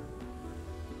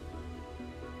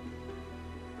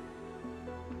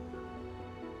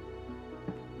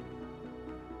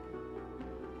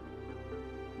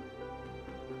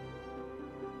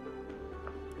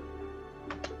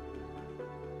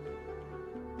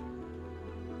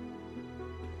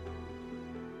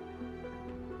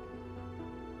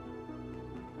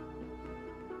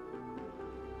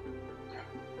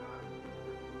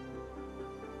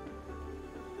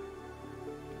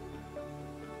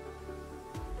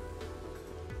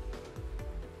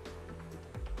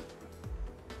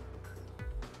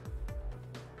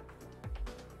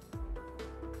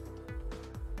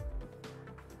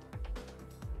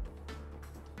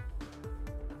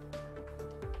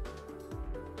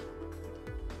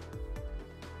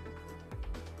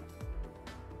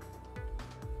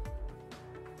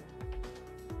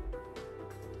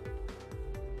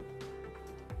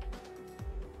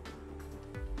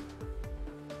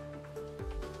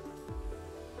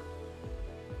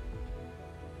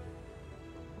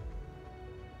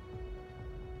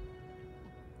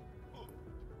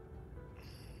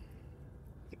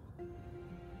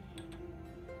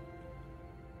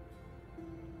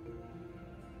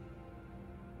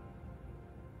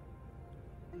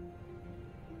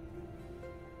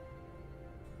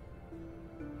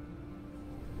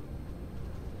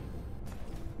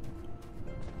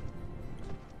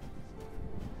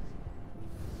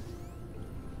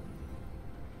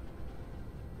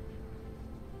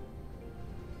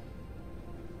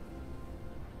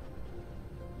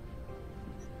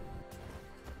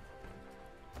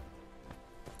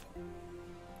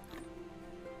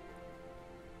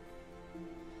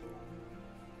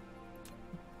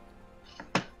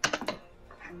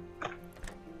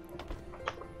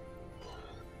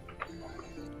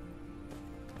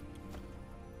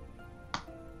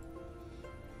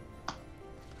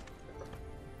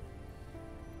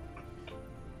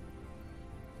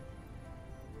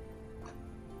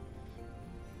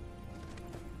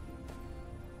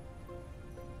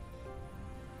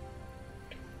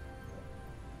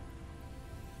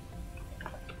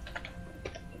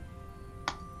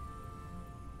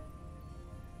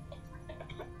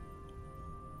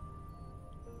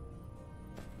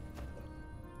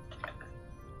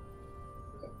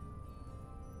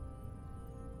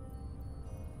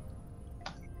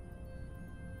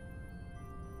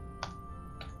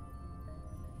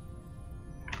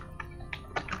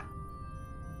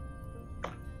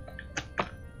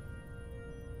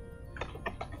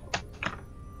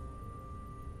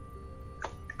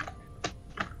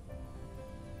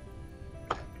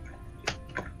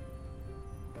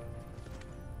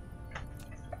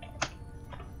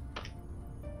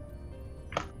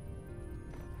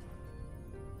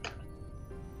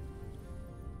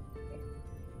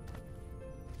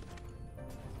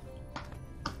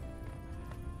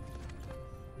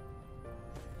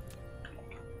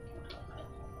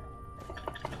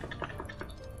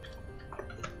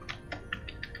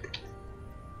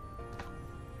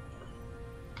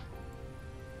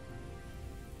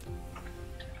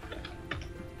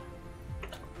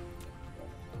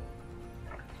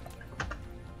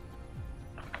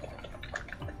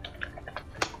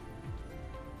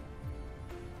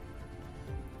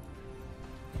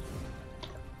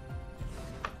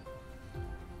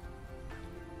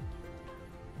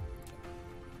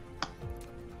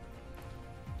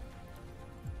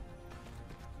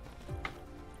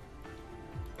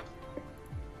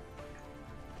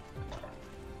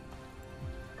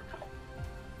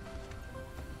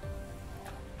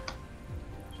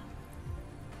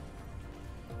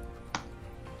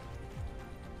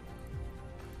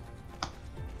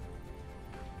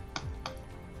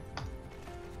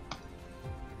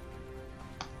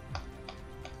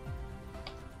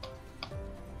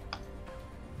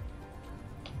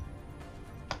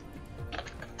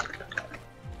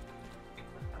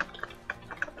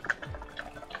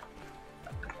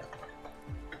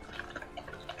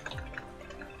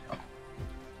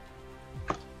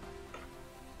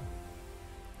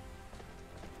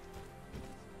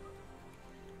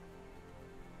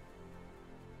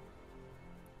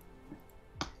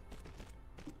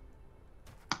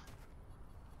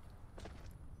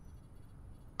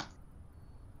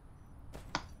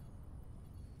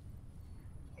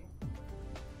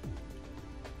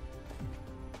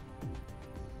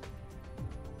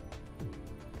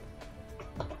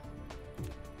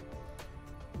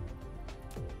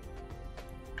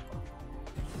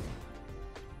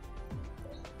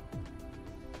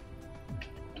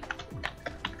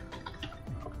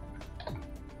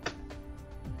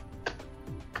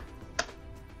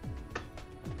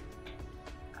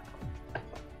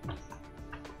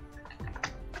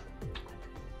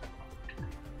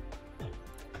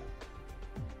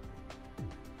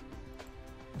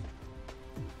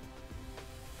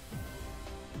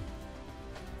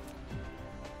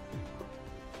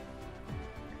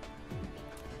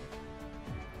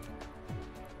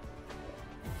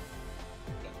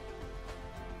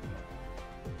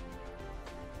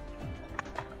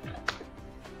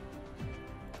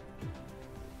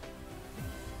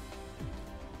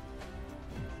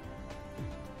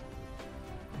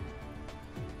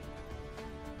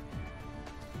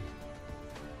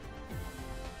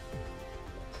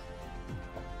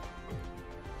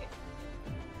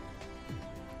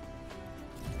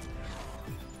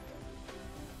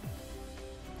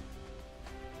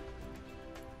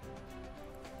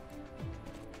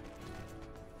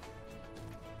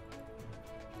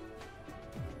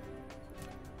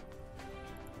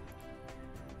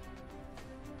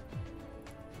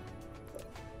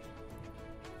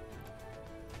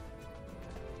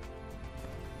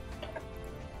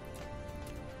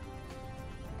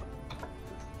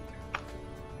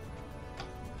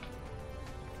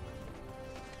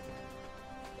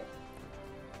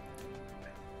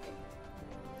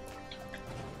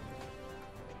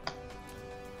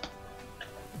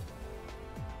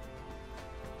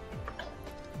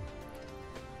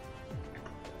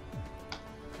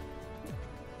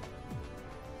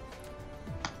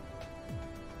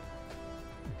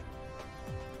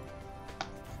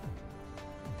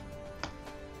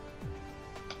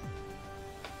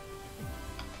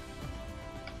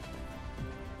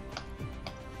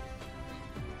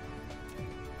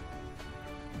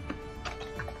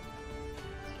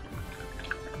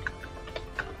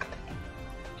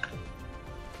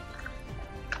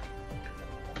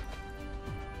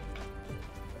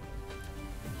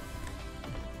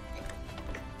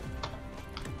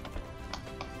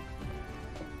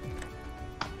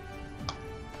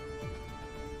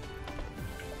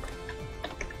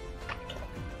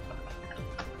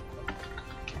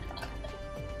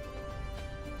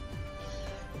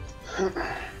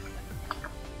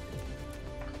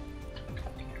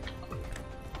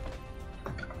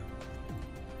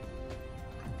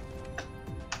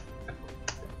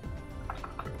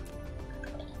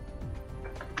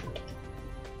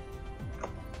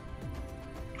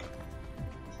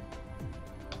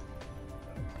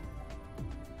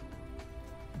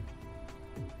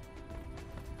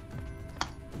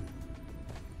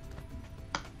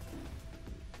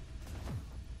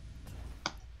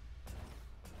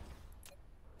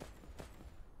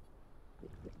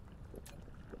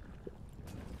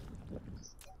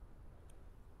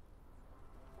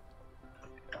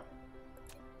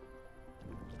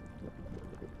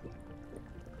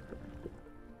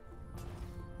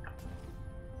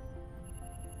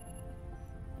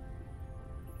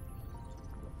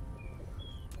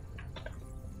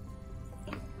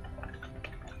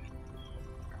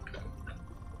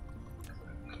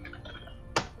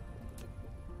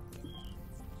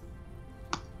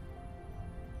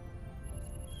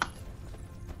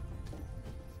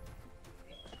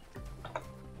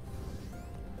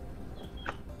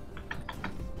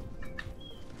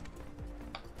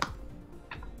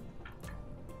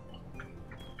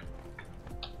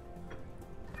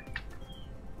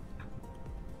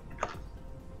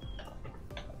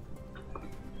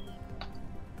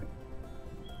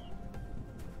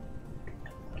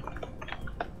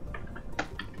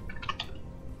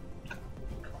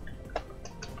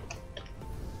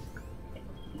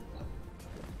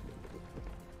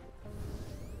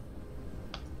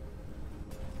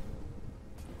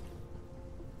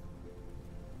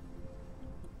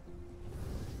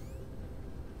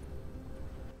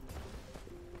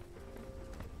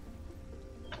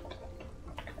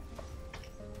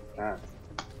 Ah.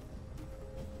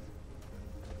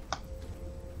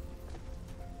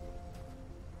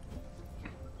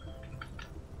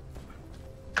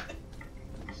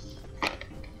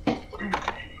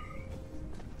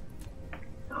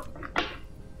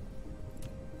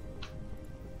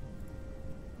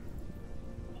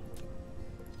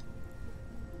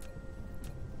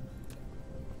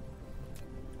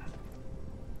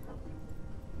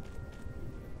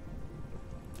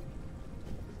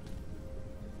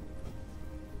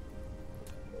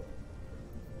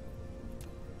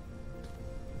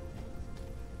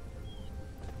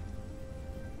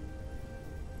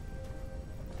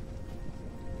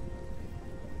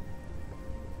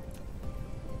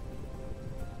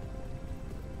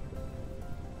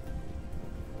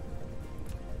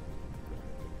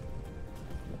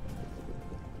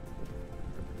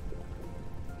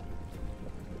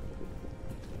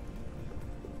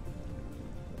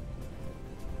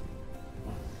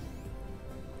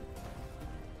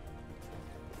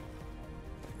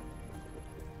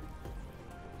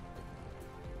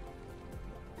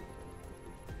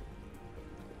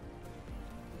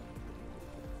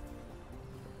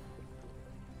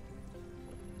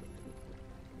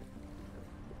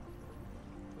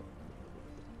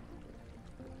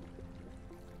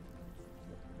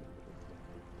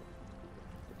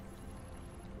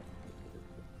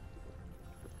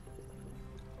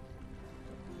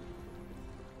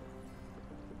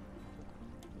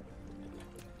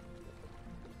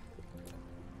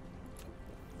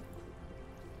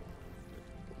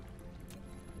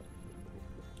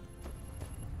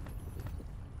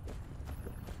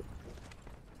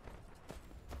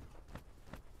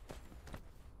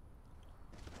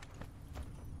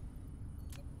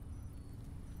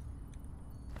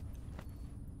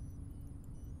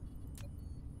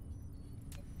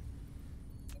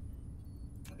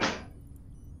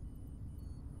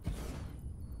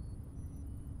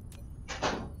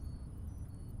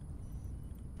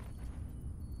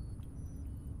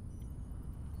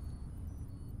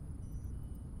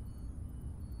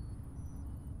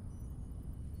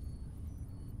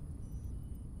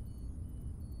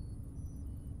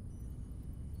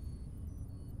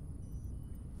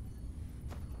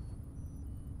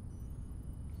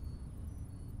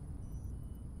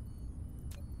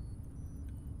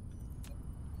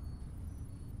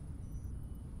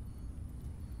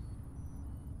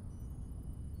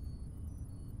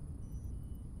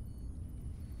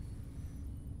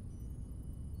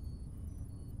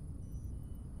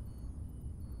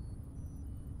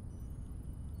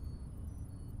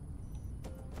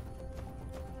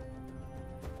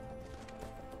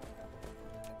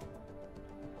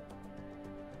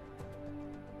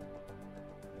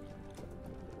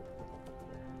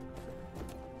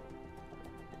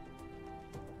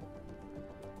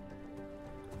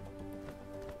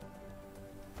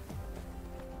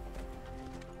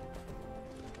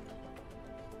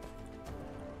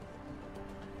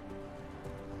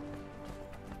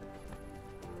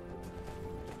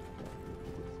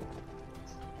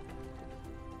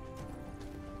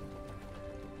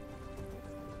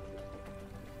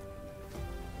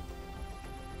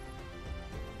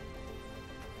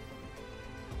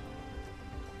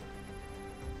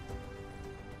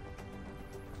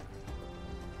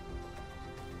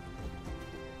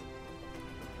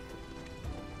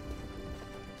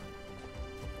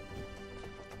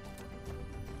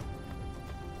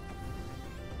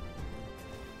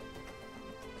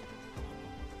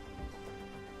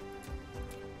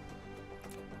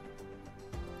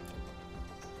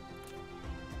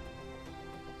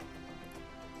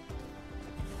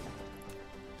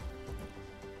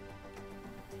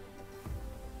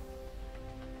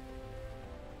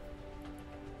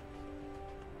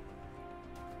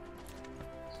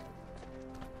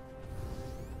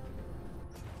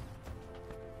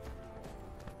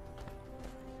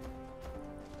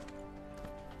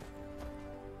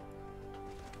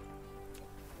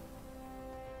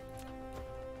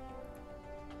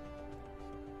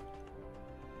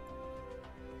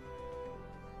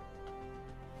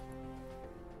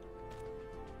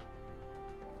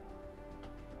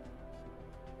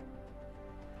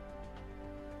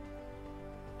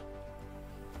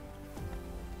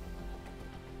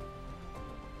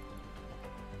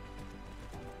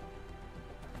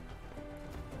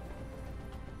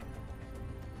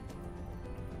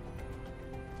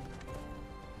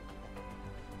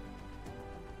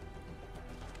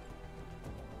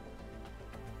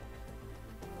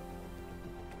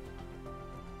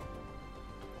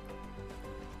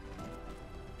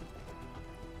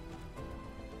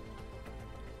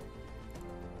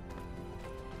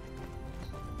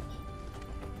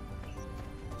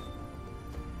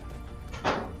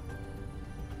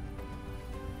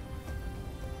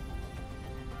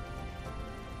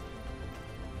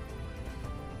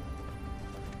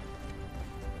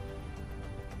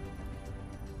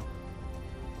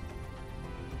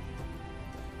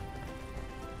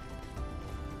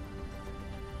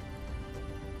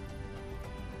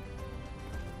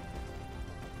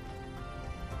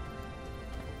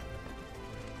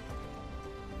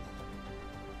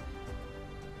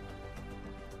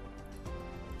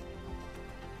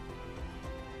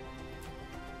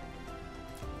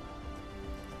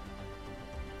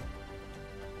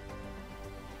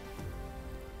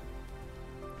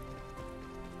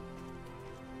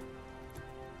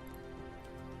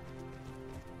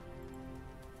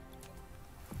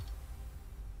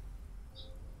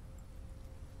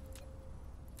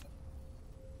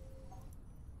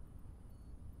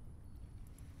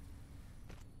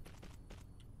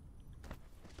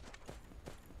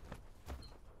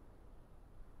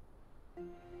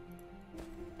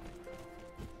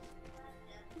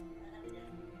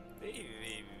 Baby,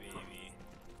 baby, baby.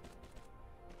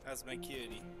 That's my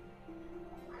cutie.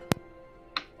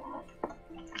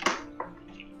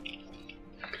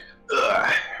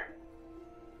 Ugh.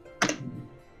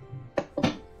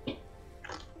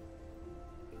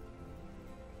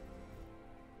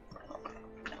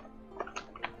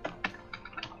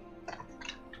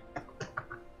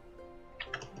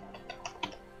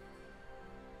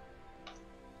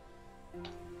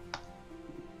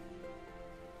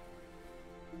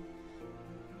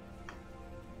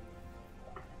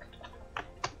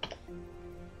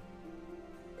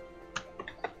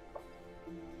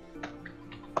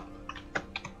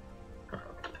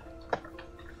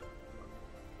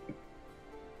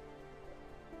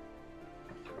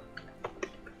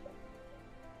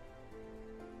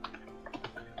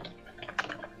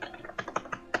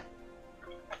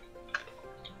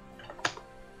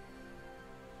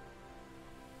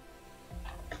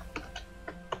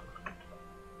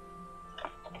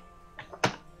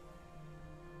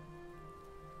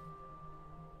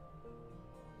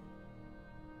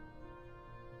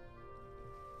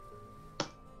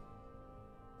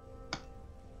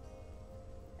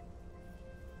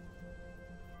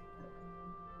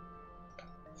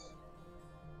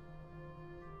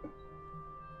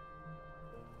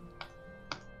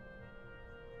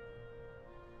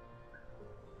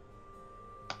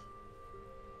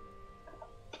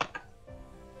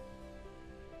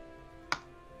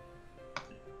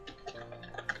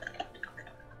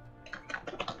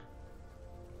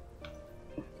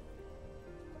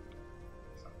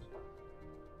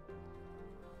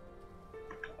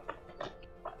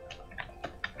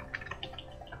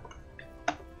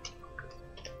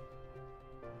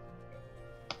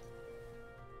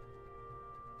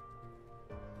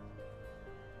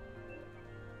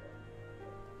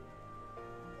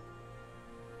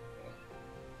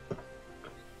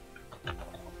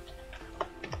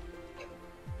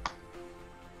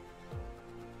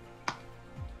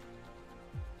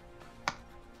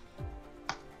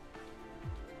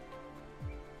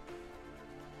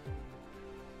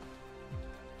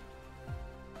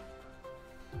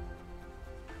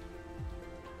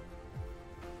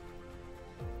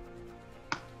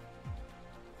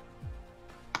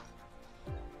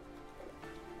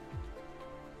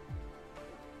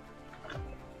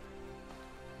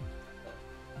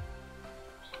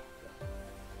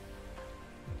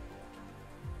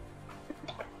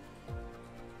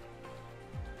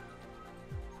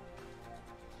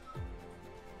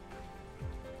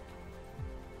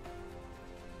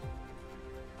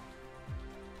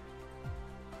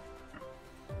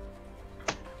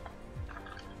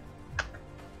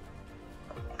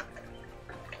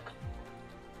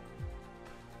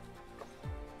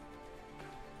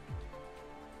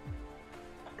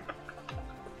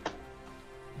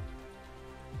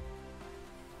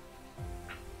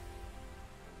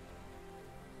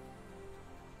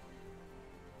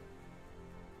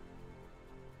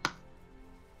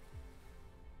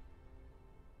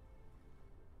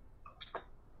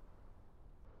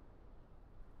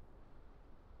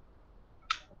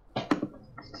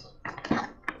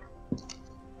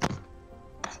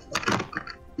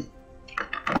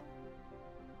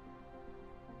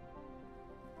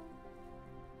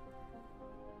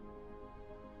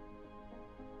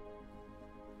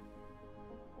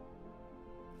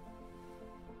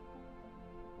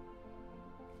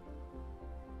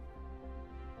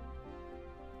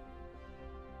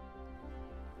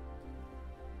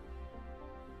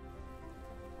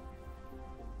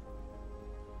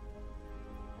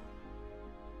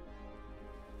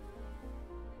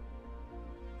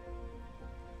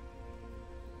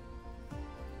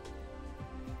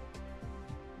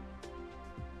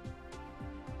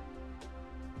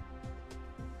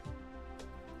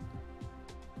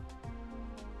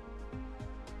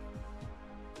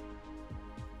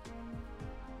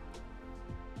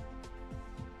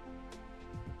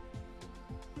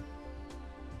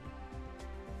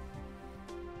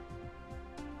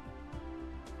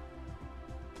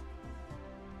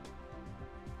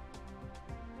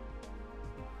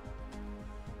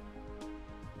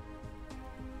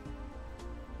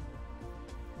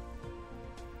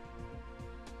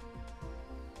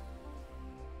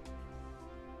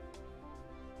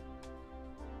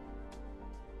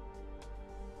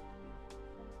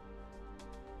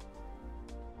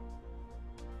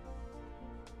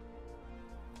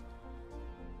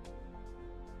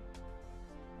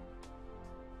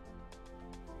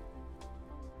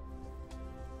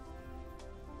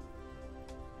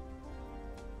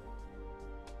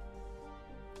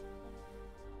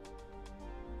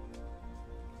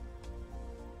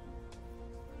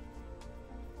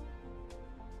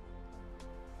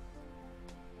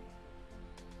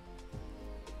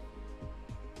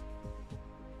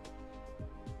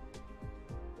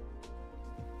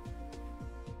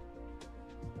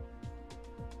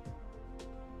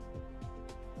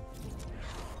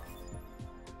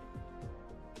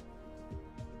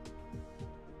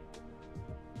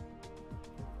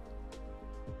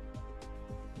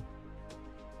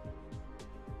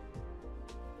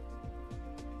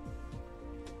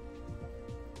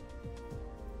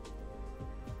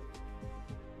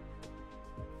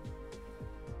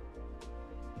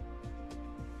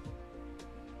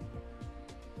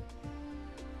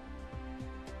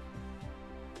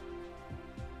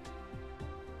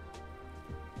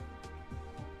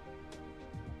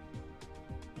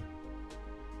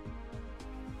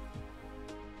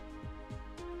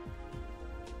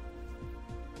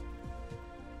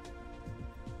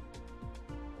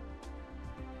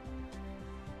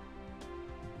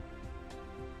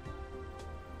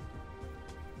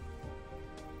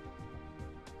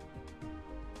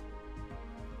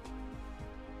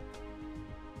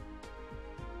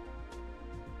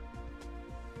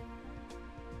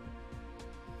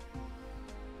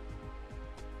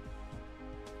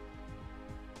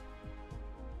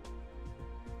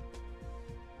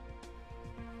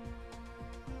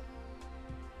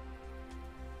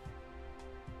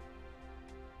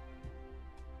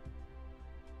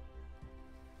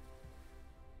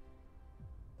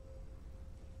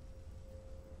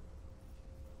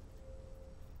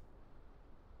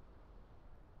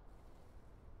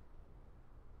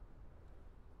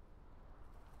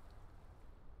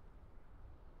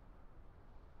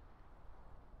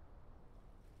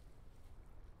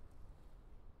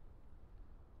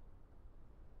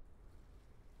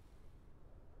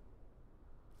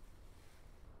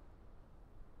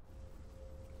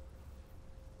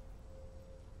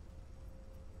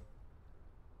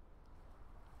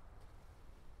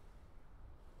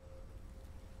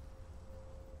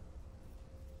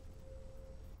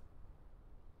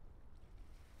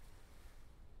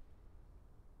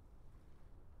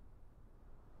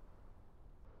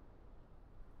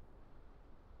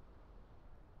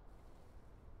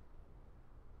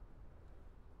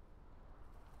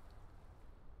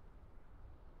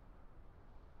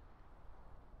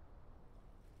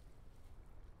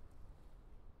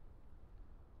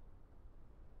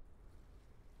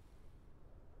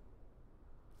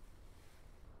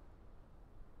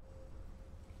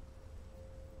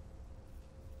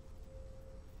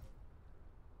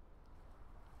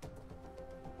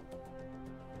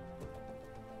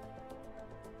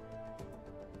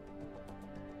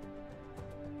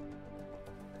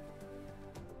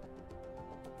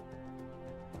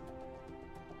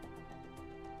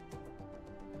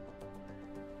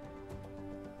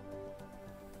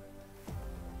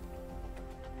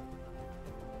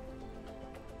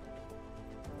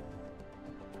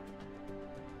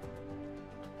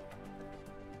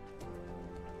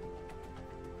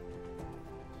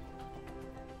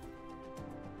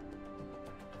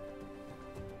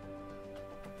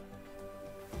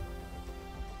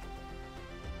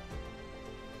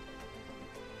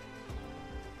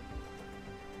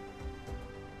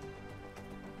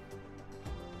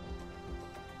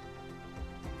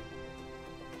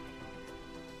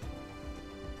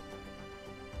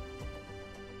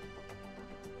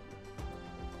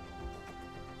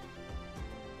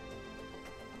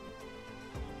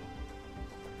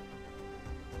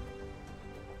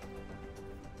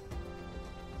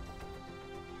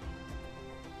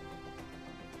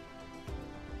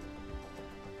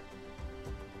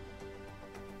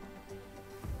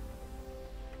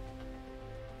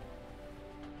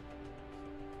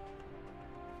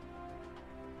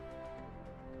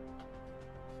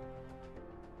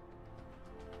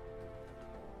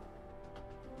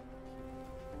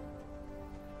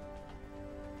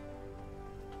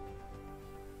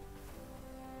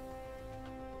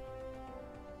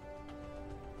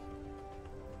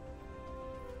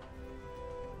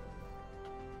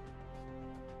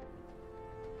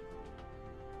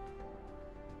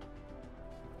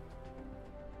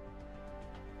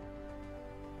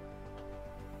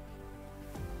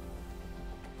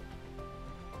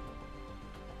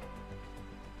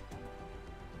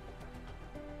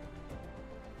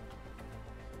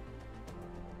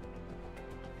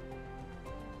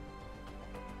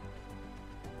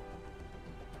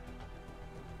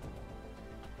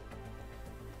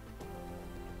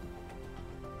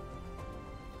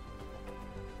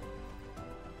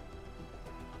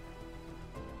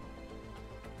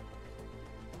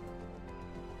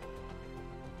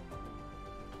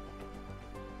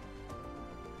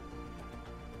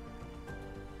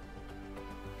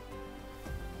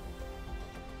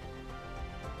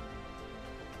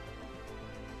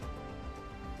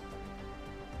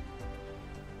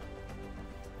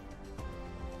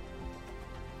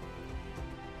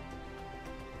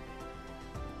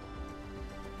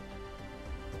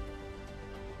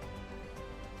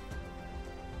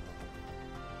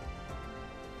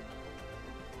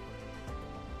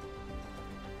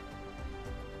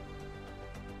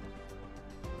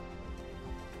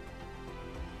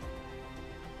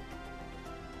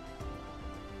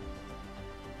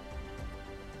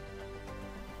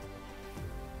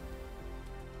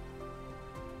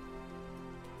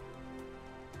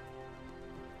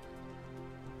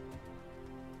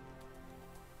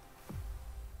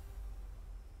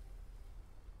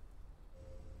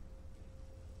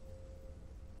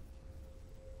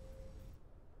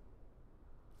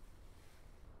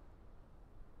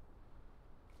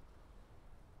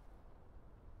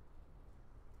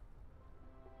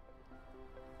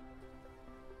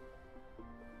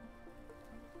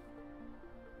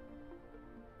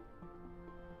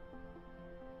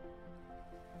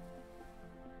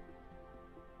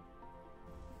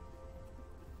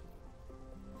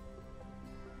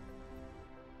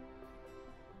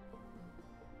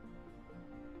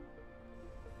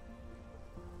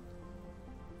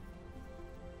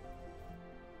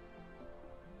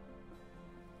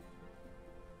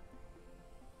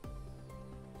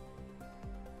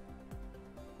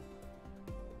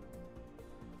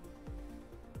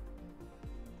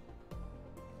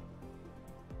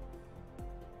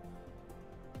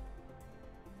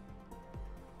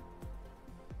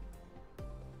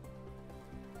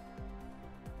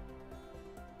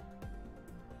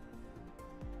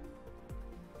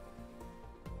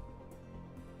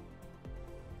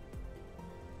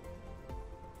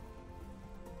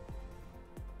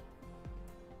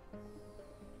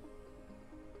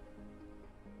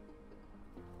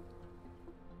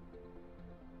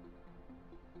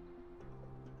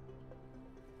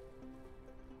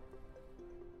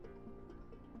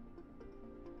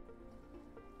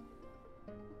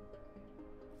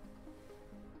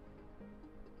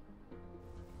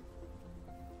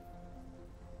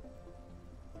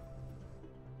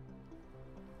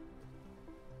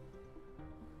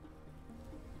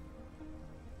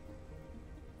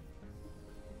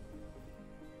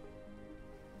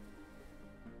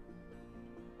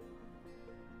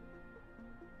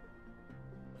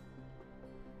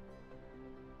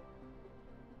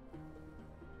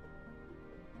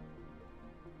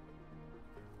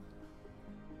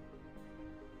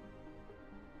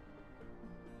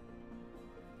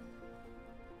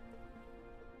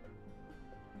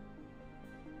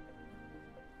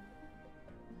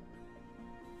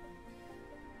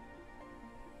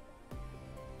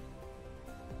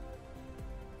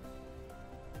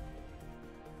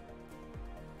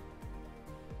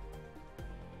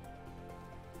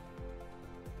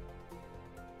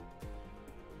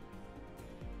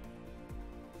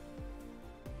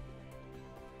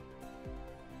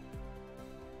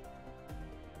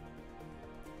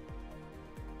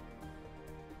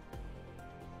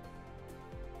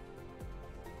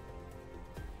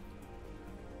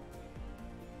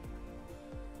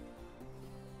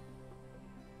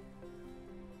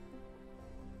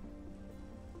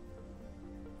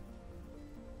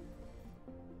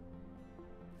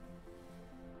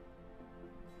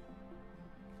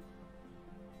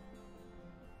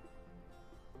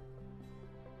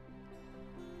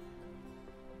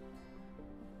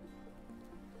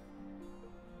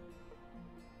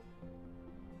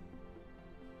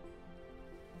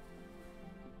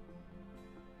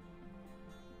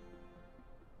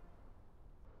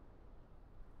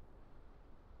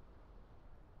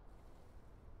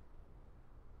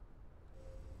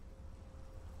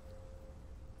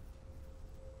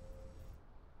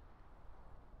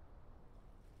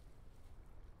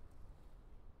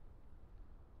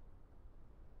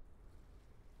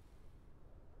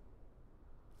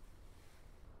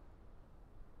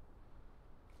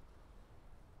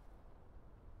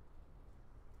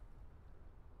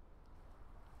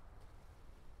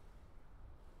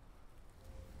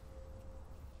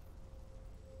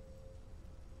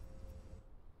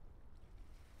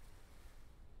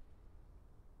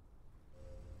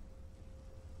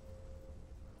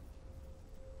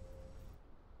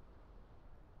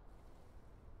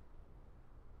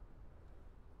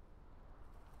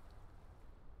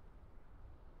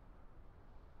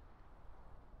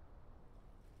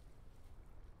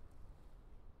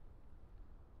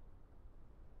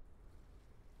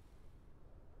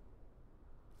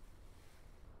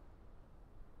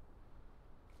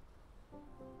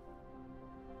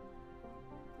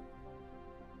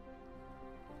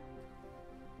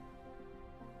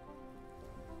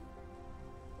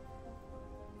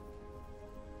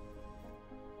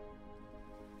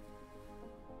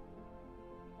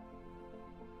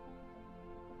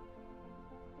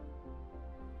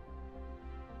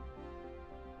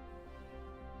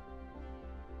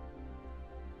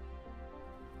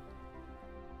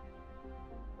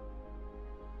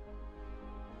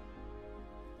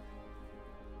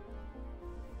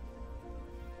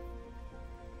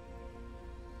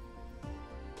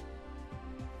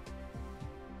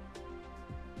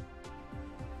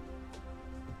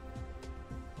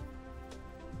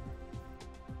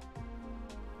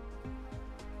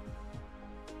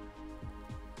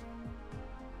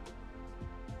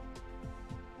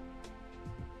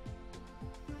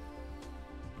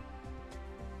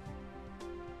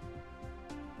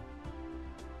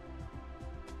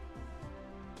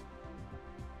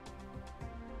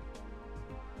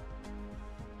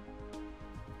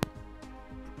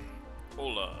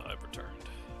 Hola, I've returned.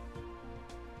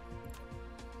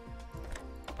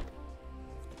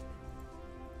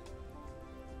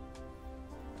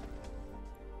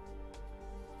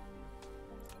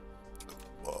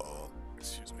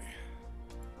 Excuse me.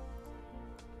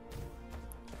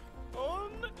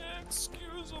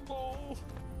 Unexcusable.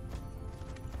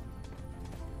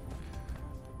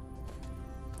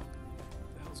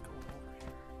 What the hell's going over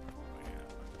here? Oh, yeah.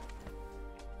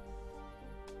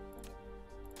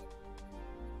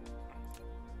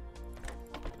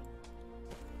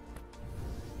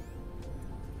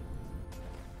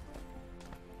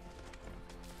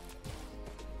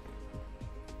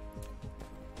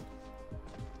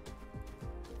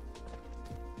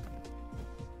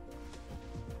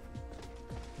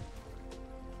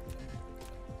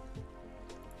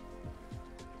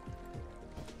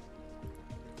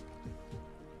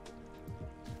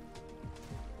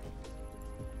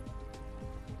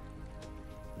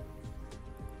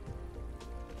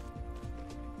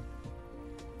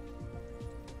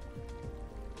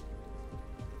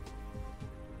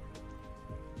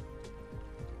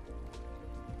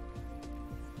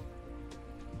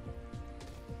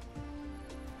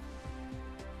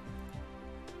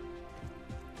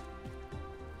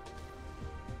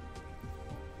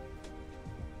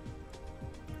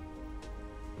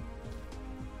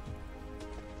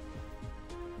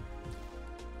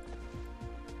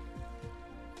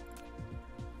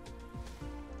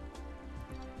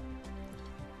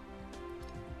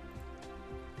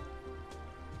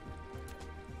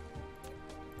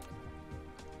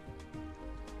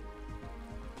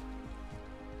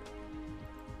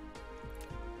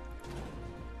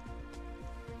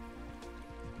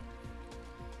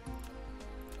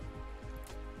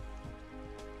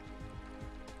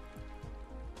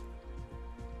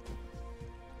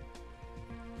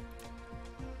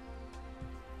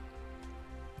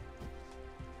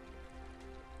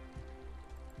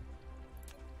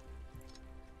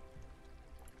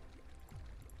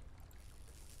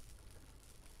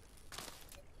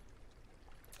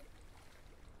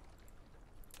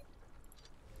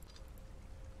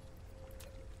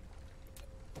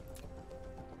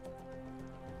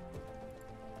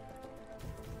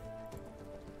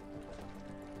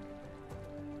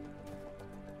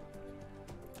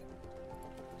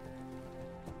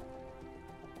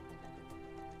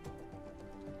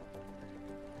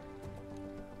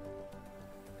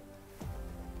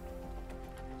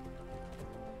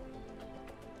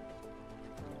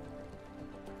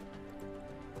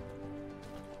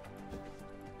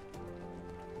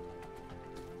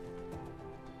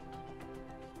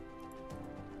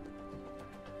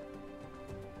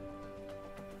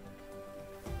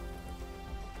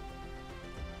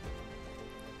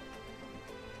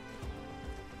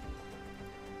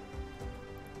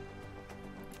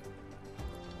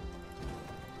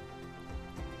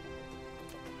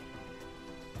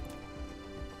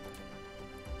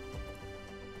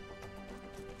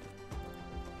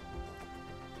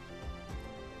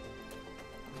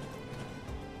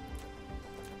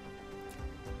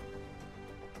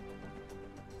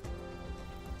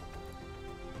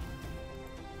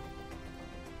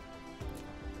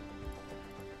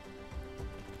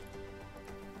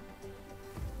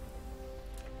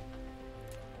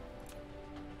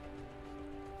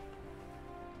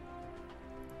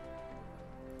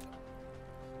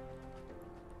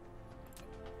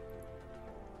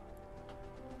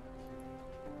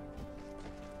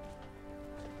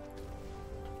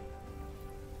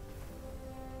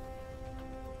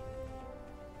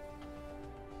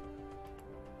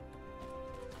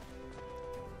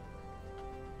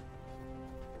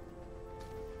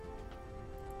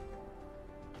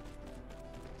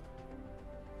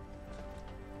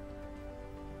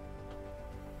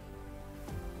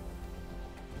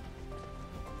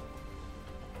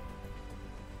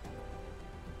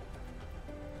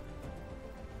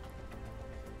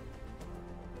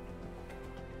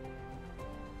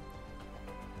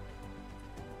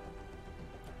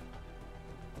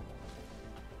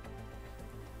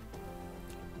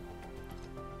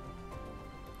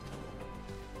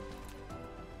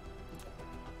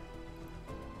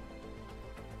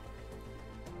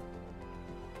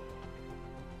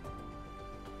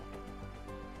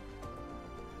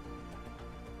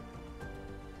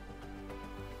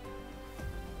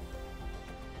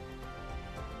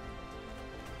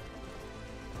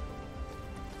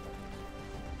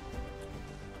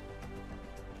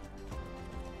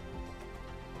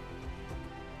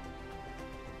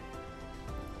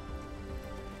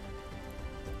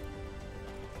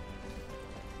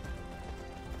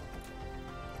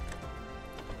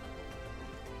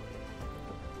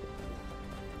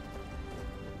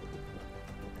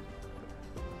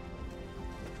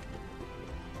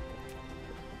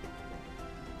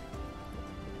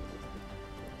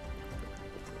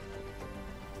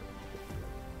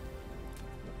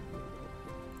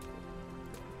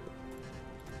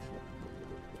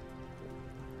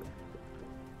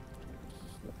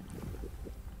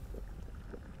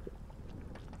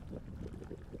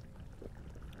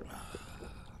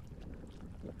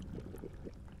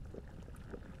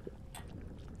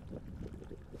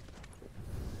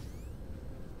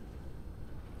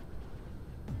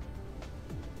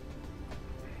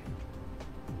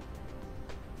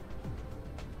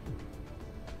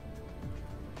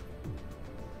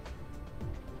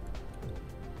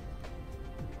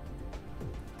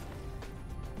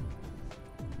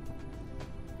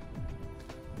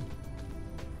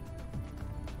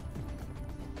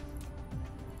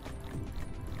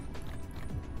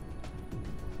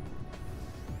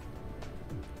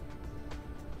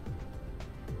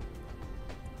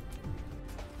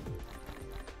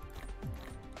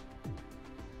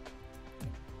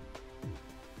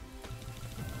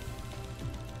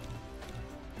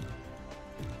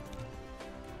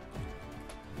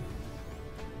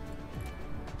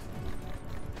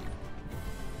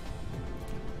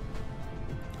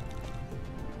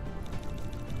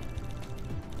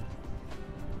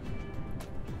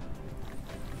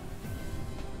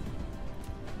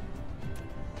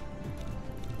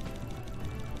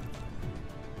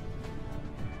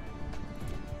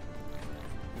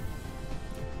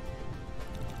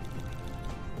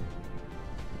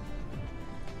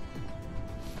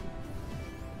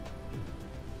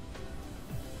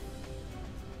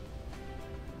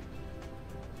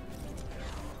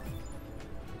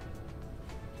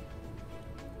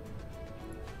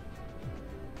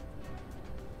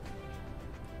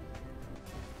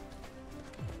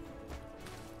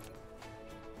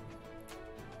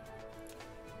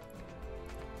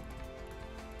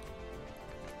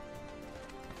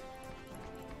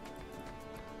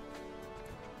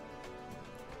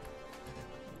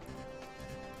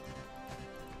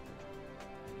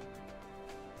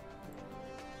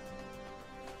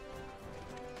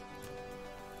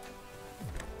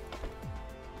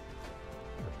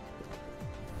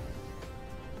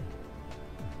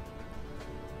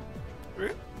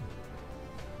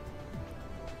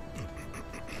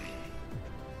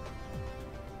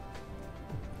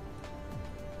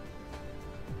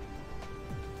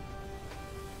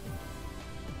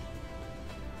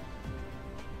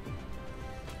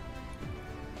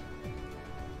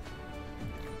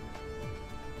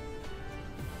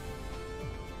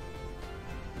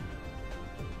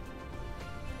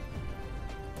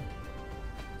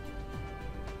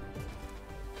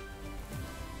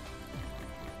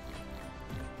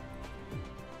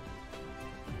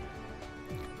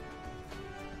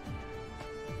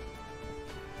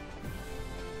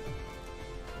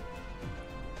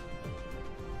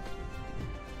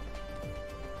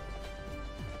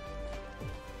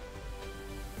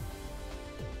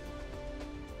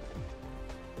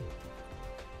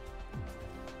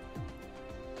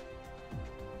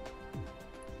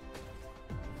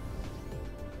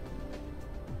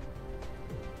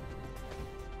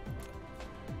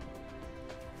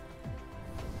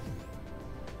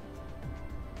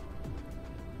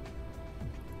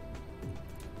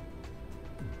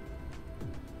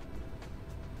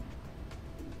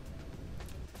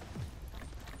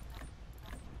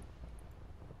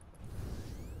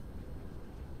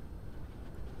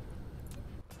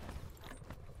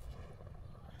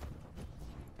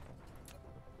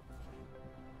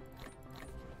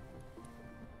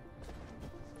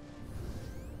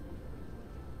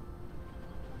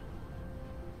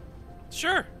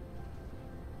 Sure.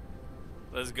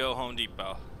 Let's go Home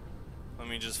Depot. Let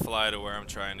me just fly to where I'm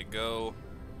trying to go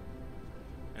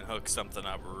and hook something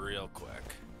up real quick.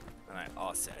 And I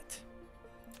all set.